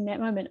feeling in that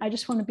moment, I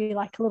just want to be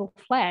like a little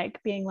flag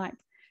being like,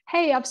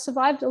 hey, I've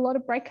survived a lot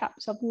of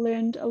breakups. I've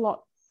learned a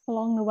lot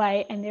along the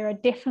way, and there are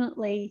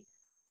definitely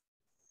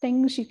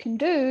things you can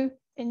do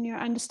in your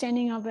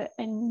understanding of it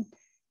and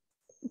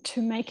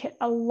to make it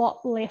a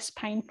lot less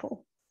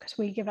painful, because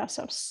we give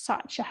ourselves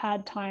such a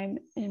hard time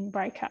in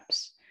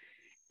breakups.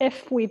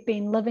 If we've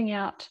been living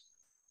out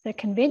the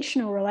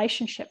conventional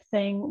relationship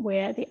thing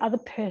where the other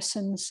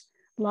person's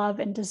love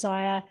and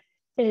desire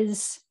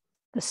is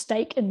the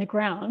stake in the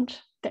ground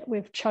that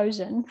we've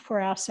chosen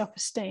for our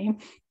self-esteem,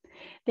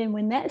 then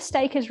when that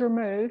stake is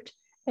removed,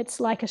 it's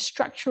like a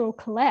structural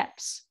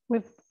collapse.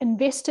 We've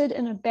invested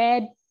in a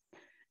bad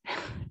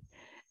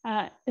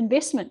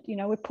investment. You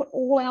know, we put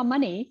all our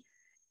money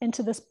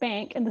into this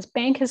bank, and this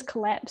bank has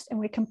collapsed, and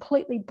we're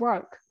completely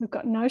broke. We've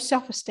got no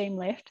self-esteem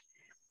left,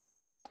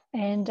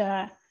 and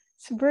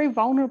it's a very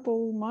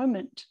vulnerable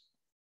moment.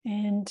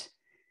 And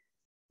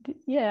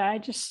yeah,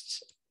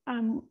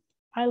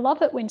 I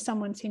love it when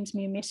someone sends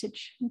me a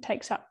message and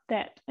takes up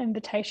that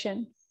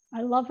invitation.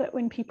 I love it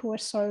when people are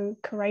so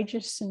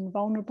courageous and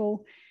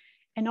vulnerable.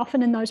 And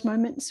often in those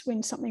moments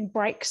when something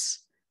breaks,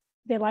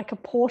 they're like a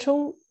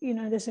portal. You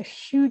know, there's a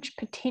huge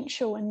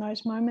potential in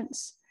those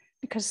moments,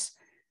 because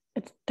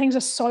things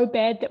are so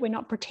bad that we're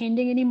not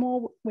pretending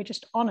anymore. We're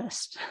just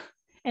honest.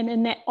 And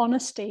in that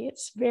honesty,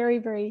 it's very,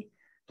 very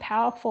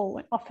powerful.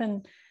 And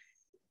often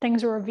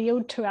things are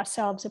revealed to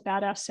ourselves,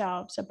 about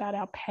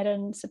our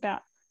patterns,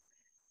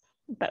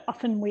 but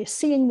often we're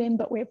seeing them,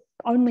 but we're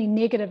only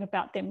negative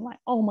about them. Like,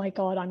 oh my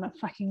God, I'm a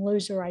fucking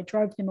loser. I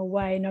drove them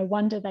away. No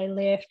wonder they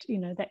left, you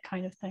know, that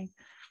kind of thing.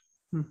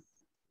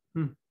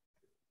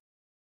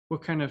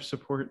 What kind of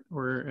support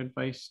or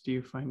advice do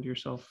you find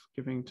yourself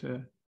giving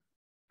to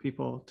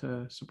people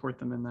to support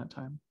them in that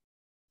time?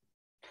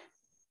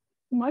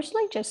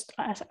 Mostly just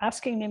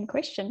asking them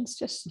questions,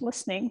 just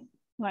listening,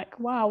 like,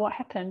 wow, what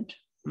happened?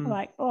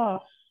 Like,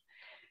 oh,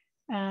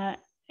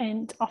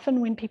 and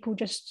often when people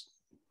just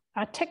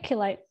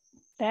articulate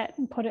that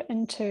and put it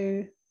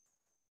into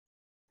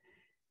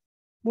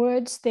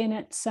words, then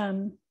it's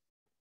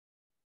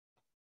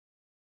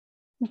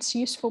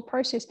useful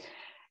process.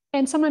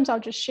 And sometimes I'll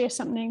just share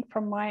something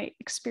from my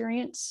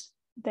experience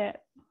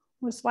that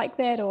was like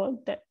that, or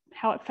that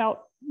how it felt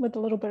with a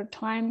little bit of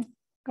time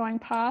going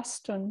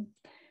past. And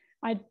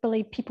I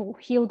believe people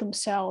heal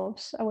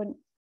themselves. I wouldn't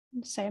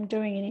say I'm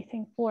doing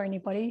anything for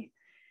anybody,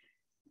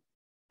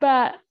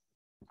 but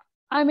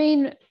I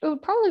mean, it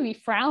would probably be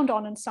frowned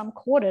on in some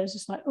quarters.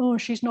 It's like, oh,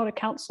 she's not a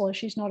counselor,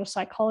 she's not a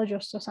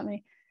psychologist or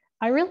something.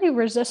 I really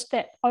resist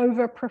that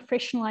over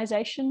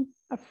professionalization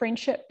of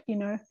friendship, you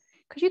know,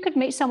 because you could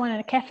meet someone in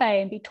a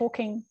cafe and be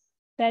talking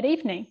that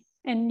evening,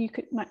 and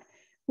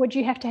would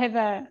you have to have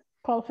a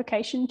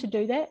qualification to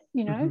do that?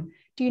 You know,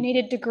 do you need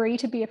a degree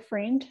to be a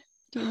friend?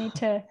 Do you need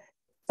to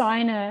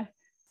sign a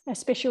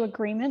special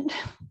agreement?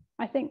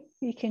 I think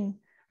we can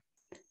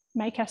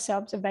make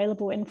ourselves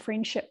available in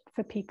friendship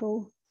for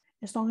people,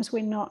 as long as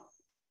we're not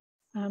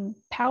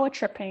power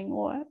tripping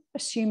or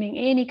assuming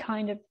any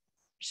kind of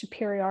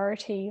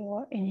superiority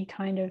or any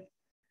kind of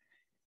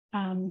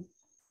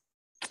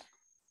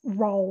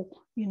role,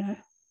 you know.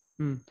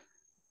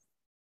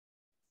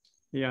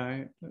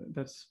 Yeah,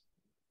 that's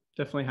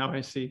definitely how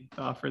I see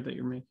the offer that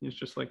you're making. It's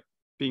just like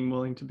being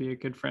willing to be a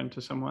good friend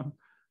to someone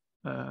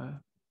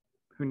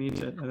who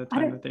needs it at a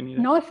time that they need it.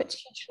 I don't know if it's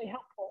hugely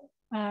helpful.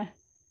 I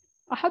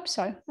hope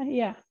so.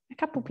 Yeah, a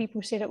couple of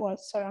people said it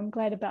was, so I'm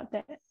glad about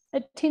that.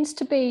 It tends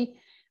to be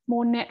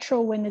more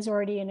natural when there's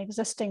already an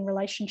existing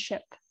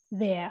relationship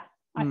there.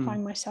 I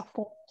find myself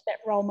falling into that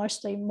role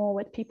mostly more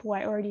with people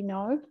I already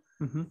know.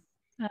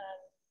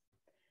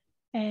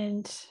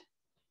 And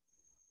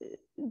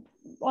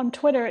on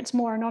Twitter, it's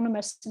more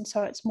anonymous, and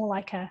so it's more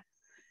like a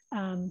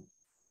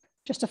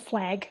just a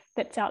flag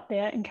that's out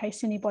there in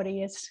case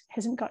anybody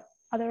hasn't got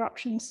other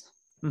options.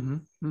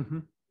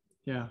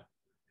 Yeah,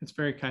 it's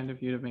very kind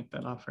of you to make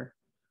that offer.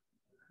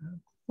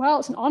 Well,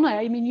 it's an honor.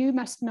 I mean, you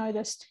must know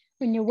this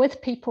when you're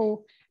with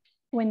people,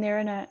 when they're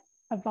in a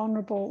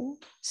vulnerable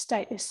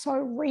state. It's so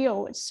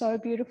real. It's so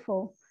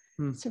beautiful.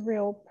 It's a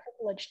real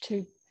privilege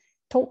to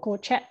talk or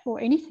chat or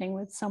anything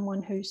with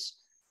someone who's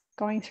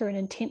going through an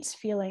intense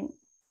feeling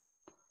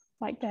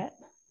like that.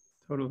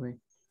 Totally.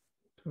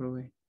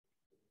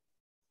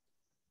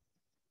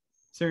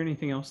 Is there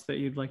anything else that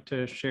you'd like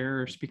to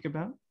share or speak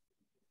about?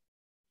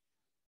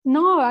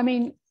 No, I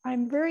mean,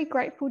 I'm very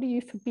grateful to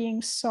you for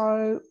being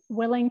so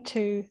willing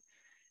to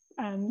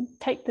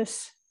take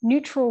this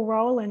neutral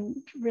role and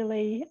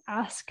really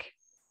ask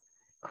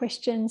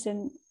questions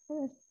and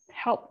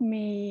help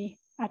me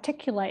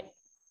articulate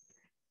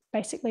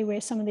basically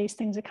where some of these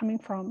things are coming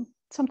from.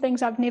 Some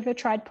things I've never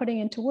tried putting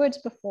into words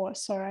before,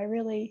 so I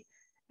really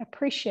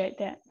appreciate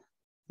that.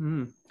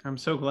 I'm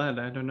so glad.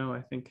 I don't know.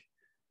 I think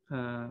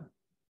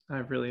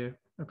I've really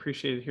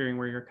appreciated hearing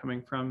where you're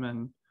coming from,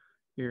 and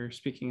you're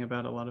speaking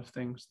about a lot of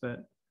things that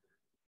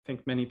I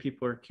think many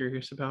people are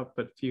curious about,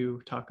 but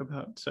few talk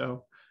about.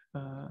 So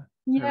I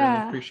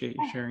really appreciate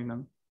you sharing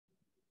them.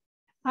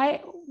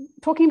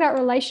 Talking about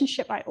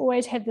relationship, I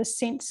always have this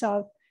sense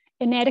of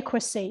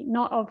inadequacy,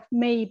 not of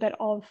me, but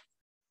of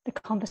the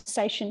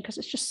conversation, because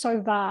it's just so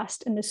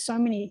vast and there's so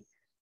many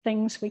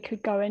things we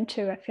could go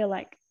into. I feel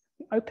like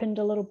we opened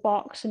a little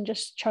box and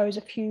just chose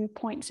a few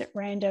points at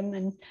random,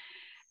 and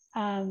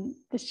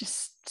there's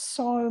just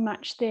so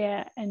much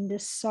there, and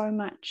there's so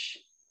much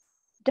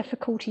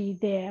difficulty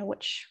there,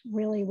 which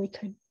really we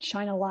could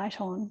shine a light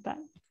on, but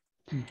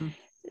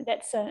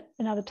that's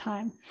another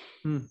time.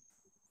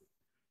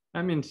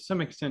 I mean, to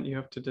some extent, you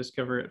have to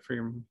discover it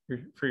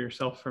for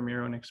yourself from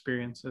your own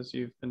experience, as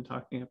you've been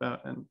talking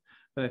about,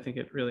 but I think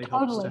it really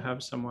helps to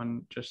have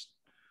someone, just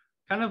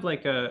kind of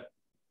like a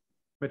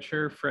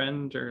mature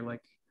friend or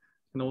like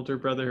an older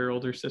brother or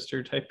older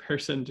sister type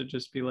person, to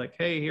just be like,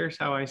 hey, here's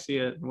how I see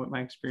it and what my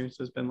experience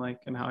has been like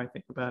and how I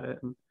think about it,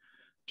 and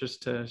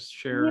just to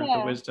share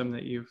the wisdom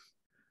that you've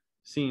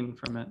seen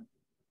from it.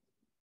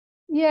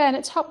 Yeah, and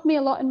it's helped me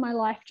a lot in my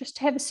life just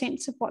to have a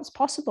sense of what's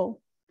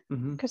possible,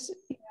 because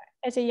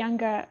as a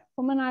younger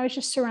woman, I was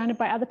just surrounded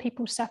by other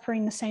people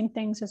suffering the same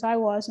things as I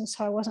was, and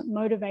so I wasn't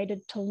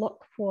motivated to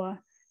look for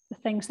the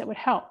things that would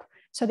help.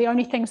 So the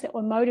only things that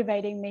were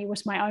motivating me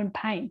was my own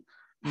pain.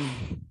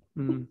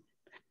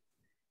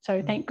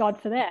 So thank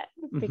God for that,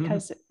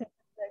 because it's a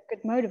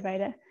good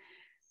motivator.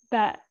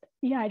 But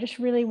yeah, I just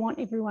really want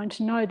everyone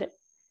to know that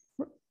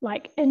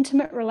like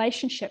intimate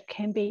relationship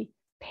can be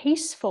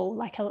peaceful,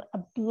 like a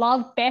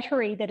love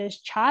battery that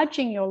is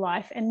charging your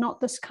life, and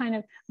not this kind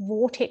of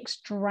vortex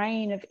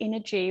drain of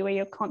energy where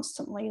you're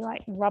constantly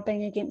like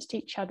rubbing against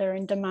each other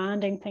and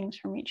demanding things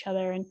from each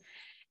other. And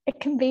it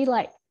can be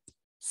like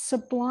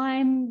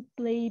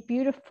sublimely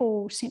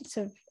beautiful sense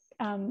of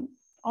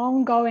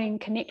ongoing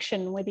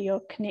connection, whether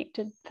you're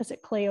connected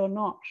physically or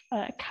not,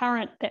 a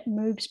current that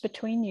moves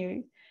between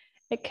you.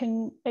 It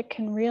can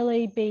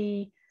really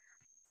be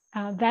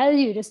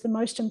valued as the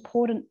most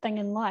important thing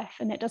in life,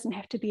 and it doesn't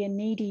have to be a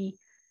needy,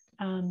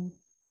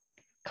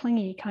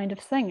 clingy kind of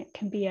thing. It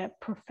can be a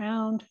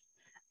profound,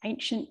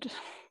 ancient,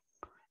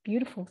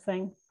 beautiful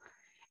thing.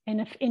 And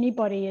if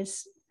anybody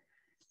is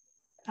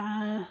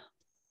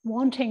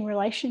wanting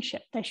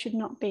relationship, they should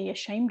not be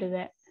ashamed of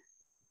that.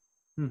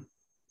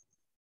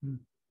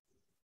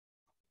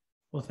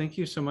 Well, thank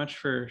you so much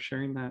for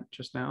sharing that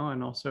just now,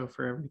 and also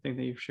for everything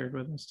that you've shared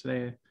with us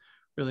today. I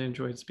really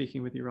enjoyed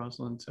speaking with you,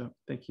 Rosalind. So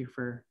thank you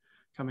for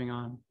coming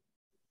on.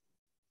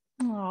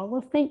 Oh,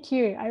 well, thank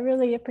you. I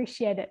really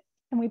appreciate it.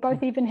 And we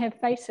both even have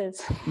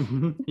faces.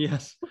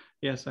 Yes.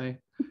 It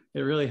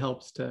really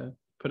helps to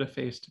put a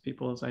face to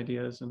people's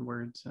ideas and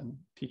words and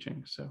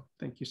teaching. So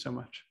thank you so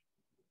much.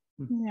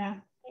 Yeah,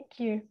 thank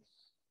you.